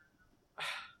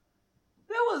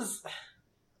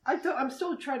 I'm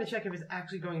still trying to check if it's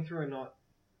actually going through or not.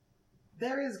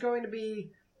 There is going to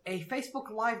be a Facebook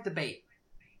Live debate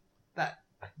that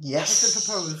has Yes. been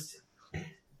proposed.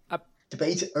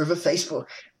 Debate over Facebook.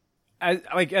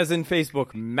 As in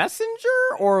Facebook Messenger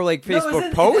or like No, Facebook as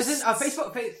in- posts? as in,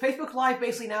 Facebook Live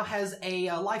basically now has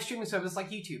a live streaming service like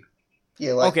YouTube.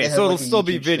 Yeah, like Okay, they so have, it'll like, a still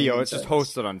be YouTube video. streaming It's just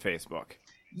service. hosted on Facebook.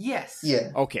 Yes.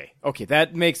 Yeah. Okay,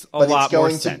 that makes a But lot it's going more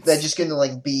to, sense. they're just going to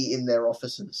like be in their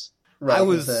offices rather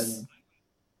was- than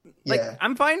Like, yeah.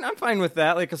 I'm fine with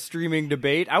that, like a streaming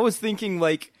debate. I was thinking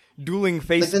like dueling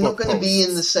Facebook Like they're not going to be in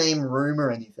the posts. same room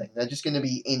or anything. They're just going to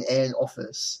be in an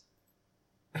office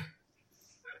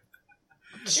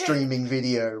streaming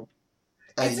video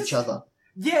at It's each just- other.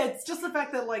 Yeah, it's just the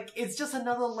fact that, like, it's just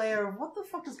another layer of what the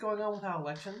fuck is going on with our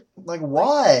election. Like,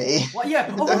 why? Well, yeah, I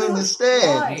don't like,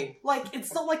 understand. why? Like,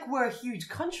 it's not like we're a huge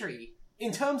country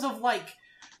in terms of like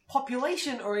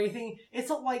population or anything. It's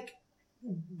not like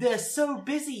they're so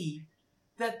busy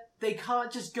that they can't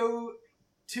just go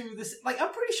to this. Like,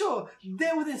 I'm pretty sure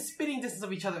they're within spitting distance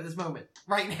of each other at this moment,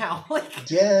 right now. Like,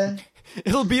 Yeah.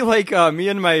 It'll be like me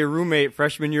and my roommate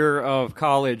freshman year of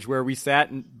college, where we sat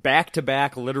back to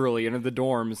back, literally, in the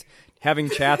dorms, having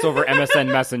chats over MSN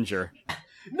Messenger.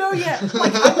 no, yeah,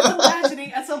 like I was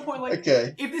imagining at some point, like,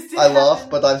 Okay. if this didn't I laugh, happen-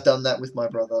 but I've done that with my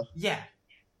brother, yeah.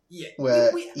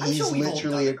 where I'm he's sure we've all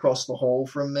literally done it. across the hall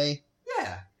from me,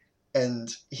 Yeah. and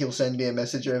he'll send me a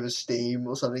message over Steam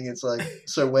or something. It's like,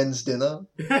 so when's dinner?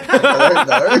 I God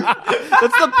don't know.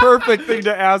 That's the perfect thing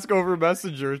to ask over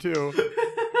Messenger, too.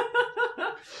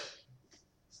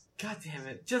 damn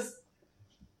it! Just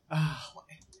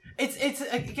it's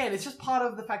again, it's just part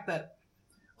of the fact that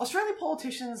Australian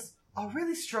politicians are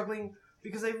really struggling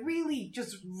because they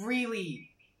really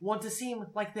want to seem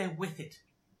like they're with it,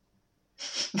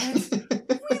 and it's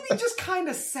really just kind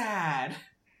of sad.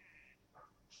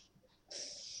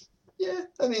 Yeah,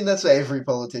 I mean, that's every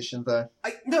politician, though.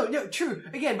 No, true.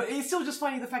 Again, but it's still just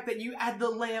funny the fact that you add the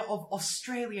layer of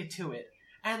Australia to it,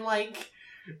 and like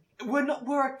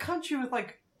we're a country with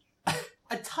like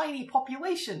a tiny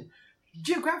population,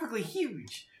 geographically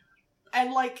huge,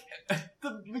 and like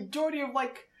the majority of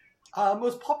like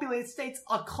most populated states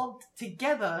are clumped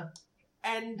together,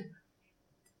 and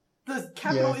the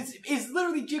capital is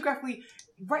literally geographically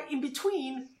right in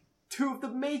between two of the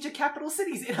major capital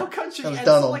cities in our country. That was and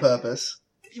done so, on like, purpose.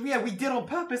 Yeah, we did on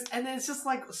purpose, and then it's just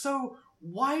like, so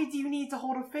why do you need to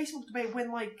hold a Facebook debate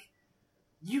when, like,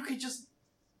 you could just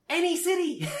any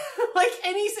city, like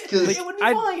any city, 'Cause it would be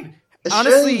I- fine.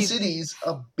 Australian honestly- cities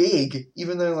are big,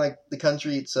 even though, like, the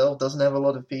country itself doesn't have a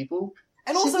lot of people.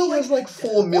 And also, Sydney has, like,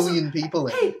 4 million people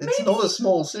in hey, it. It's maybe- not a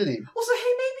small city. Also, hey,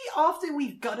 maybe after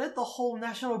we've gutted the whole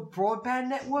national broadband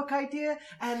network idea,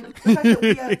 and the fact that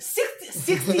we are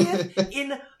 60th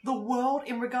in the world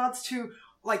in regards to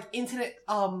like internet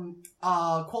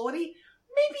quality,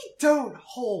 maybe don't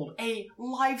hold a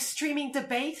live streaming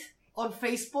debate on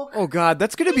Facebook. Oh god,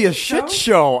 that's gonna be a shit Don't-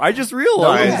 show. I just No one's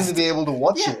realized. going to be able to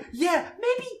watch Yeah, it. yeah,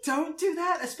 maybe don't do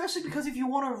that, especially because if you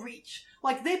want to reach,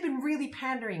 like, they've been really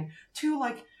pandering to,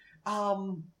 like,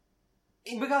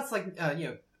 in regards to, like,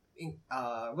 in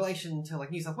relation to,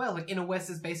 like, New South Wales, like, Inner West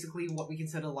is basically what we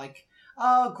consider, like,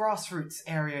 grassroots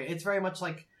area. It's very much,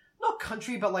 like, not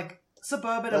country, but, like,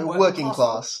 suburban and Working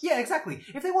class. Yeah, exactly.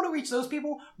 If they want to reach those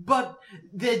people, but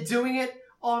they're doing it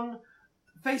on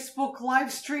Facebook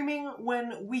live streaming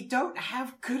when we don't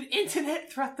have good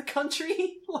internet throughout the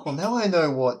country. Like, Well, now I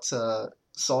know what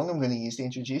song I'm going to use to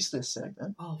introduce this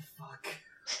segment. oh fuck!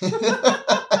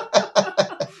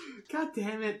 God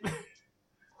damn it!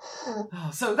 Oh,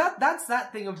 so that's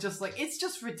that thing of just like it's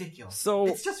just ridiculous. So-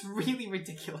 it's just really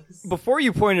ridiculous. Before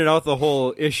you pointed out the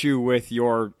whole issue with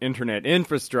your internet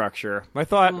infrastructure, my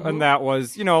thought on that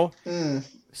was,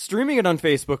 streaming it on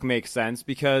Facebook makes sense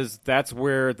because that's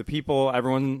where the people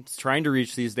everyone's trying to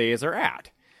reach these days are at.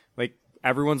 Like,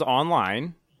 everyone's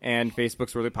online, and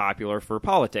Facebook's really popular for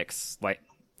politics, like,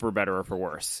 for better or for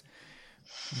worse.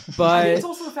 But It's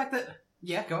also the fact that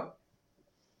go on.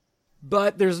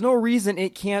 But there's no reason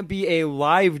it can't be a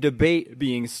live debate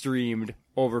being streamed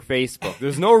over Facebook.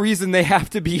 There's no reason they have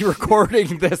to be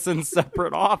recording this in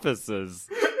separate offices.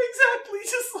 Exactly,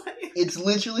 just like It's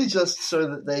literally just so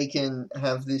that they can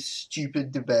have this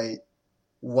stupid debate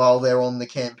while they're on the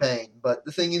campaign. But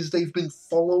the thing is, they've been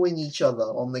following each other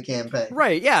on the campaign.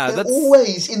 Right, yeah, They're that's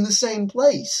always in the same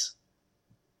place.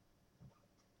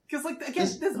 because like again,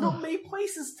 there's not many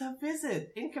places to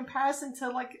visit in comparison to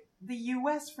like the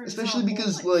US, for Especially example.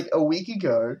 because, like, a week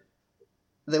ago,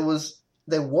 there was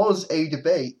a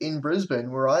debate in Brisbane,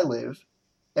 where I live,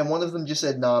 and one of them just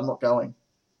said, "No, I'm not going,"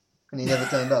 and he never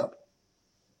turned up.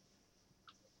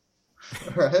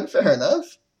 Alright, fair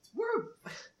enough.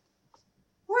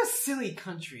 we're a silly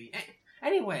country.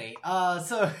 Anyway,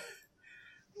 so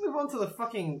move on to the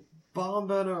fucking barn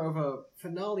burner of a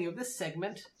finale of this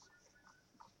segment.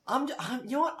 I'm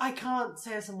you know what? I can't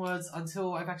say some words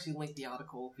until I've actually linked the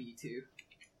article for you two.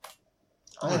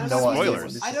 I have no no idea what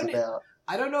spoilers. this I is don't- about.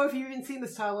 I don't know if you've even seen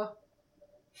this, Tyler.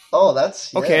 Oh,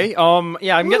 that's... Yeah. okay.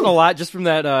 Yeah, I'm getting a lot just from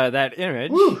that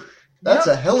image. Woo, that's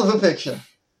Yep. a hell of a picture.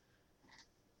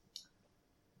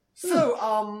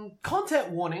 So, content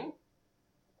warning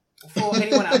for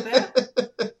anyone out there.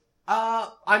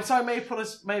 I'm sorry, may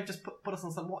have just put us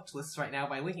on some watch lists right now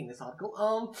by linking this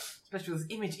article. Especially with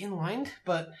this image inlined,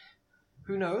 but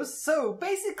who knows? So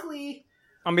basically,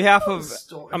 On behalf Oh, of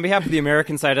story. the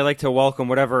American side, I'd like to welcome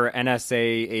whatever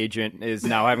NSA agent is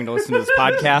now having to listen to this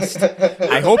podcast.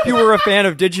 I hope you were a fan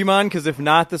of Digimon, because if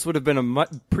not, this would have been a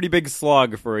pretty big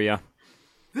slog for you.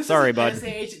 This Sorry, is an bud.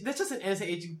 NSA agent, that's just an NSA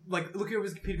agent, like, looking over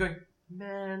his computer going,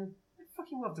 man, I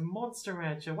fucking loved a Monster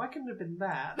Rancher. Why couldn't it have been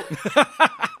that?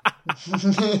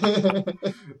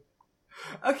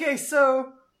 Okay,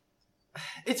 so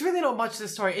it's really not much to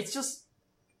this story. It's just,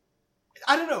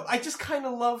 I don't know. I just kind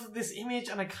of love this image,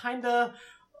 and I kind of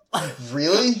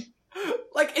Really?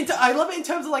 like. I love it in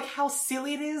terms of like how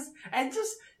silly it is, and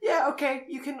just yeah, okay.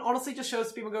 You can honestly just show us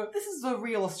to people, and go, this is the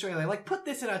real Australia. Like, put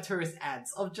this in our tourist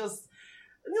ads of just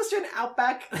the Australian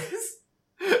outback.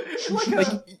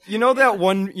 You know that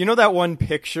one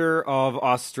picture of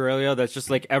Australia that's just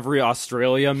like every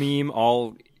Australia meme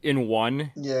all in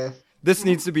one? Yeah. This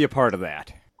needs to be a part of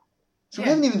that. So we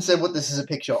haven't even said what this is a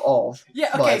picture of.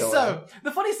 Yeah, by okay, the way. so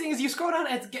the funniest thing is you scroll down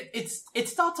and it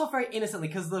starts off very innocently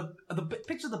because the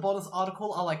pictures at the bottom of this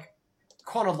article are like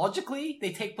chronologically,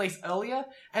 they take place earlier,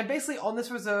 and basically on this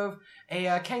reserve,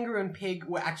 a kangaroo and pig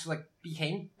were actually like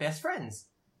became best friends.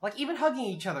 Like even hugging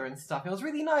each other and stuff. It was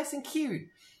really nice and cute.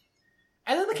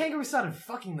 And then the kangaroo started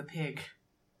fucking the pig.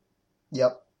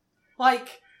 Yep.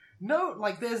 Like, no,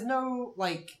 like there's no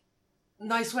like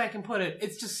nice way I can put it.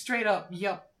 It's just straight up,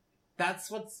 yep.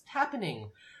 That's what's happening.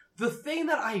 The thing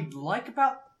that I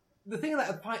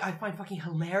find fucking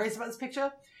hilarious about this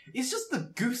picture is just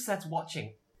the goose that's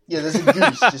watching. Yeah, there's a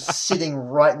goose just sitting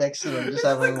right next to them, just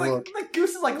having a look. The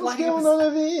goose is like What's lighting going up. on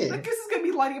over The here? goose is gonna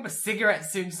be lighting up a cigarette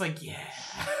soon. Just like yeah,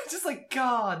 just like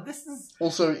God, this is.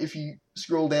 Also, if you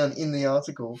scroll down in the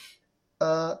article,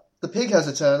 the pig has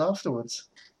a turn afterwards.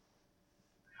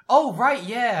 Oh right,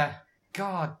 yeah.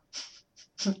 God,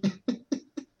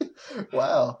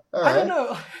 Wow. All I right. don't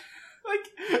know. Like,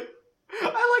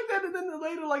 I like that, and then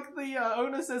later, like the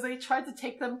owner says they tried to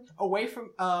take them away from.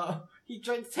 He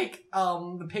tried to take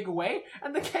the pig away,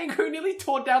 and the kangaroo nearly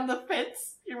tore down the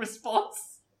fence in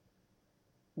response.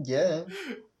 Yeah.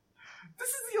 This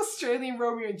is the Australian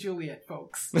Romeo and Juliet,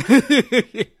 folks. A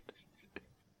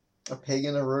pig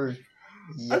in a room.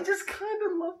 I Yep. just kind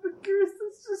of love the goose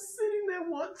that's just sitting there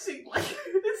watching, like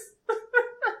this.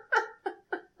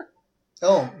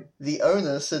 Oh, the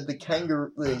owner said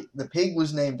the pig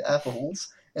was named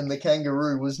Apples, and the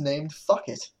kangaroo was named Fuck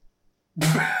It.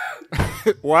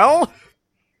 Well,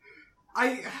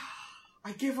 I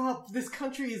give up. This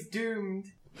country is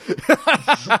doomed.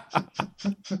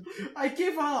 I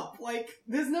give up. Like,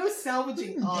 there's no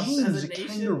salvaging us Who as names a a nation.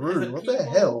 kangaroo? As a What people. the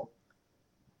hell?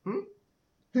 Hmm?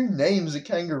 Who names a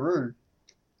kangaroo?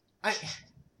 I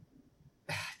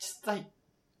just like,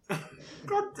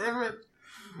 God damn it.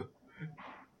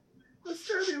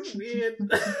 Australia's weird.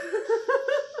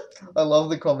 I love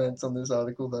the comments on this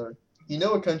article, though. You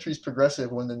know a country's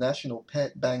progressive when the national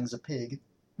pet bangs a pig.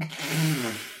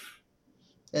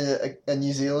 And a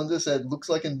New Zealander said, looks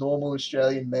like a normal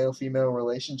Australian male-female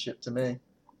relationship to me.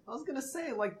 I was gonna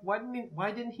say, like, why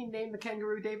didn't he name the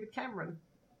kangaroo David Cameron?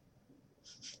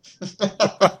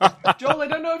 Joel, I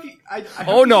don't know if you. I oh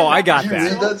hope no, you I got Did you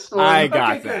that. read that story? I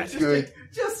got Okay, that. good. Good.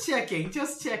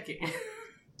 Just checking.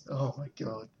 Oh my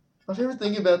god. My favorite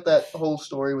thing about that whole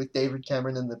story with David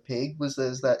Cameron and the pig was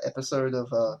there's that episode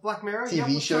of a Black Mirror.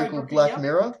 TV yep, show sorry, called Brookie, Black yep.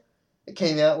 Mirror. It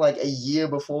came out like a year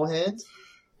beforehand.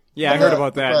 Yeah, I heard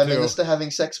about The that Prime too. Minister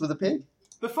having sex with a pig.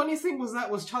 The funniest thing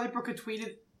was Charlie Brooker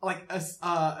tweeted like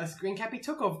a screen cap he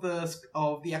took of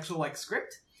the actual like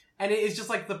script, and it is just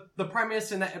like the Prime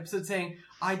Minister in that episode saying,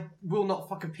 "I will not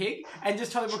fuck a pig," and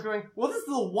just Charlie Brooker going, "Well, this is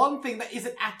the one thing that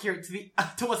isn't accurate to the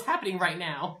to what's happening right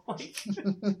now." Like,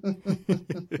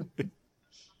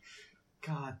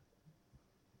 God.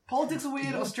 Politics are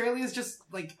weird. Australia's just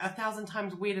like 1,000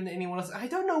 times weirder than anyone else. I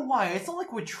don't know why. It's not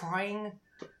like we're trying.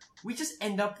 We just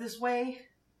end up this way.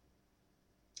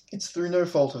 It's through no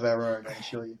fault of our own, I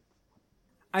assure you.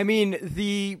 I mean,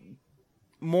 the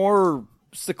more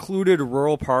secluded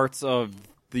rural parts of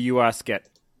the U.S. get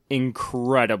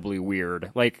incredibly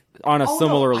weird, like on a Oh, no,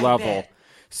 similar I level. bet.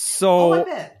 So I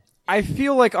bet. I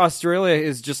feel like Australia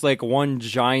is just like one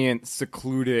giant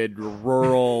secluded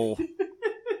rural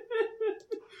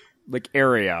like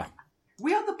area.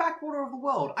 We are the backwater of the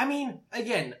world. I mean,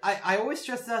 again, I always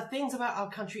stress there are things about our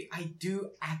country I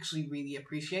do actually really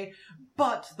appreciate,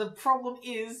 but the problem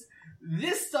is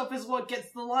this stuff is what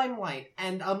gets the limelight,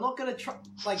 and I'm not gonna try,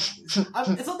 like, it's not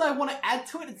that I want to add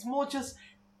to it, it's more just,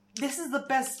 this is the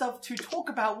best stuff to talk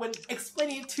about when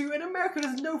explaining it to an American who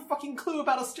has no fucking clue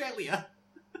about Australia.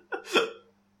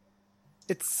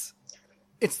 It's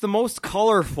the most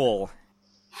colorful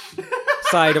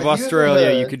side of Have you Australia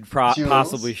ever you could Jules?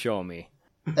 possibly show me.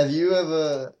 Have you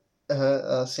ever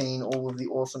seen all of the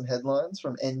awesome headlines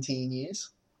from NT News?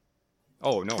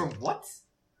 Oh no. From what?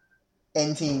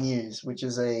 NT News, which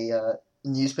is a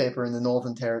newspaper in the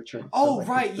Northern Territory. Oh, like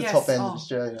right, the yes. top end Oh. of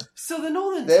Australia. So the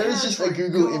Northern There Territory. is just a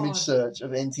Google God. image search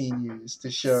of NT News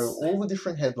to show all the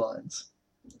different headlines.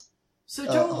 So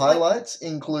Joel, Highlights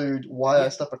include why I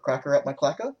stuck a cracker up my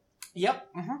clacker, Yep.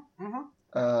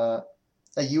 Mm-hmm. a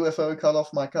UFO cut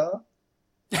off my car,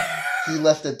 he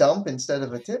left a dump instead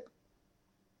of a tip.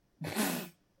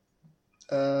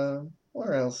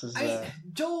 Where else is there?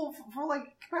 Joel, for like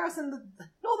comparison, the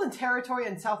Northern Territory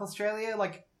and South Australia,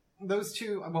 like those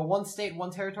two, well, one state,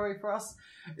 one territory for us,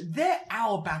 they're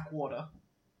our backwater.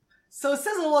 So it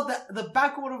says a lot that the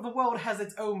backwater of the world has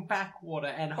its own backwater,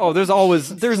 and Oh, there's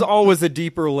always a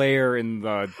deeper layer in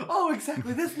the. Oh,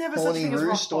 exactly. There's never such a Horny thing as Roo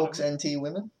rock stalks bottom. NT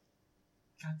women.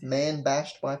 God damn. Man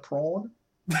bashed by prawn.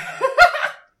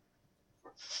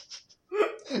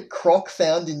 Croc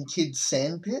found in kid's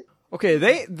sandpit. Okay,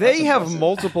 they That's have impressive.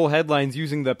 multiple headlines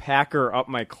using the Packer up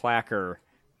my clacker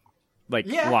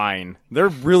Yeah. line. They're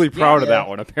really proud of Yeah. that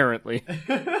one, apparently.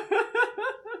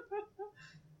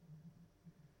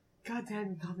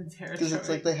 Goddamn Northern Territory. Because it's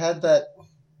like they had that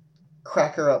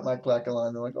cracker up my clacker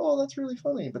line. They're like, oh, that's really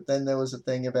funny. But then there was a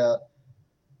thing about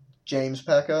James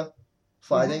Packer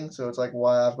fighting. So it's like,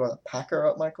 why I've got a Packer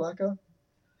up my clacker?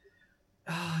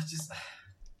 Just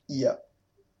Yeah.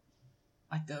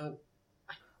 I don't.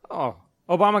 Oh,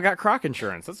 Obama got croc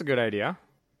insurance. That's a good idea.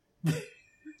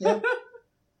 Yeah.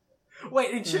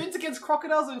 Wait, insurance against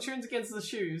crocodiles or insurance against the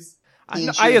shoes? He I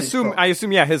insured his assume, croc.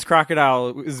 yeah, his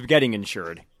crocodile is getting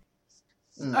insured.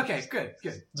 Okay, good.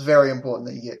 It's very important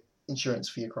that you get insurance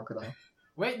for your crocodile.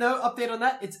 Wait, no, update on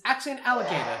that. It's actually an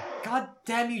alligator. God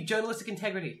damn you, journalistic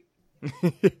integrity.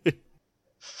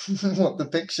 What, the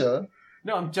picture?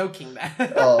 No, I'm joking, man.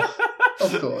 Oh,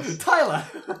 of course. Tyler.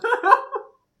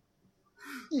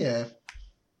 Yeah.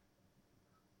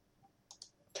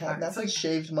 Alright, so- Catnappers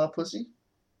shaved my pussy?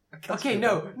 Okay,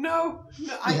 no,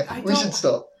 I We don't. should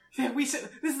stop. Yeah, we should.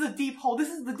 This is a deep hole. This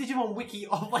is the Digimon wiki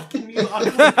of like the new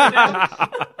articles. I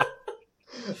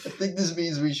think this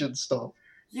means we should stop.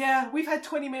 Yeah, we've had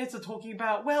 20 minutes of talking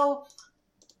about, well,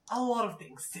 a lot of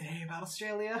things today about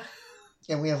Australia.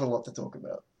 And we have a lot to talk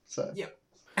about. So Yeah.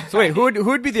 So wait, who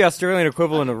would be the Australian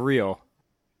equivalent of Rio?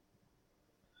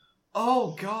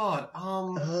 Oh God.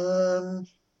 I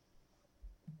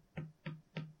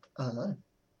don't know.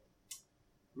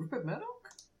 Rupert Murdoch?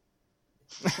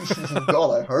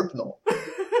 God, I hope not.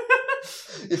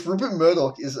 If Rupert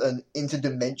Murdoch is an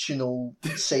interdimensional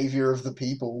savior of the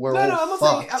people, we're No, all I'm not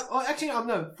fucked. saying. Actually,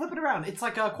 no. Flip it around. It's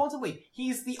like a Quantum Leap.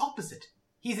 He's the opposite.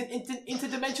 He's an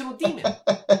interdimensional demon.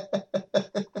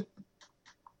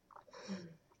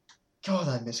 God,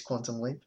 I miss Quantum Leap.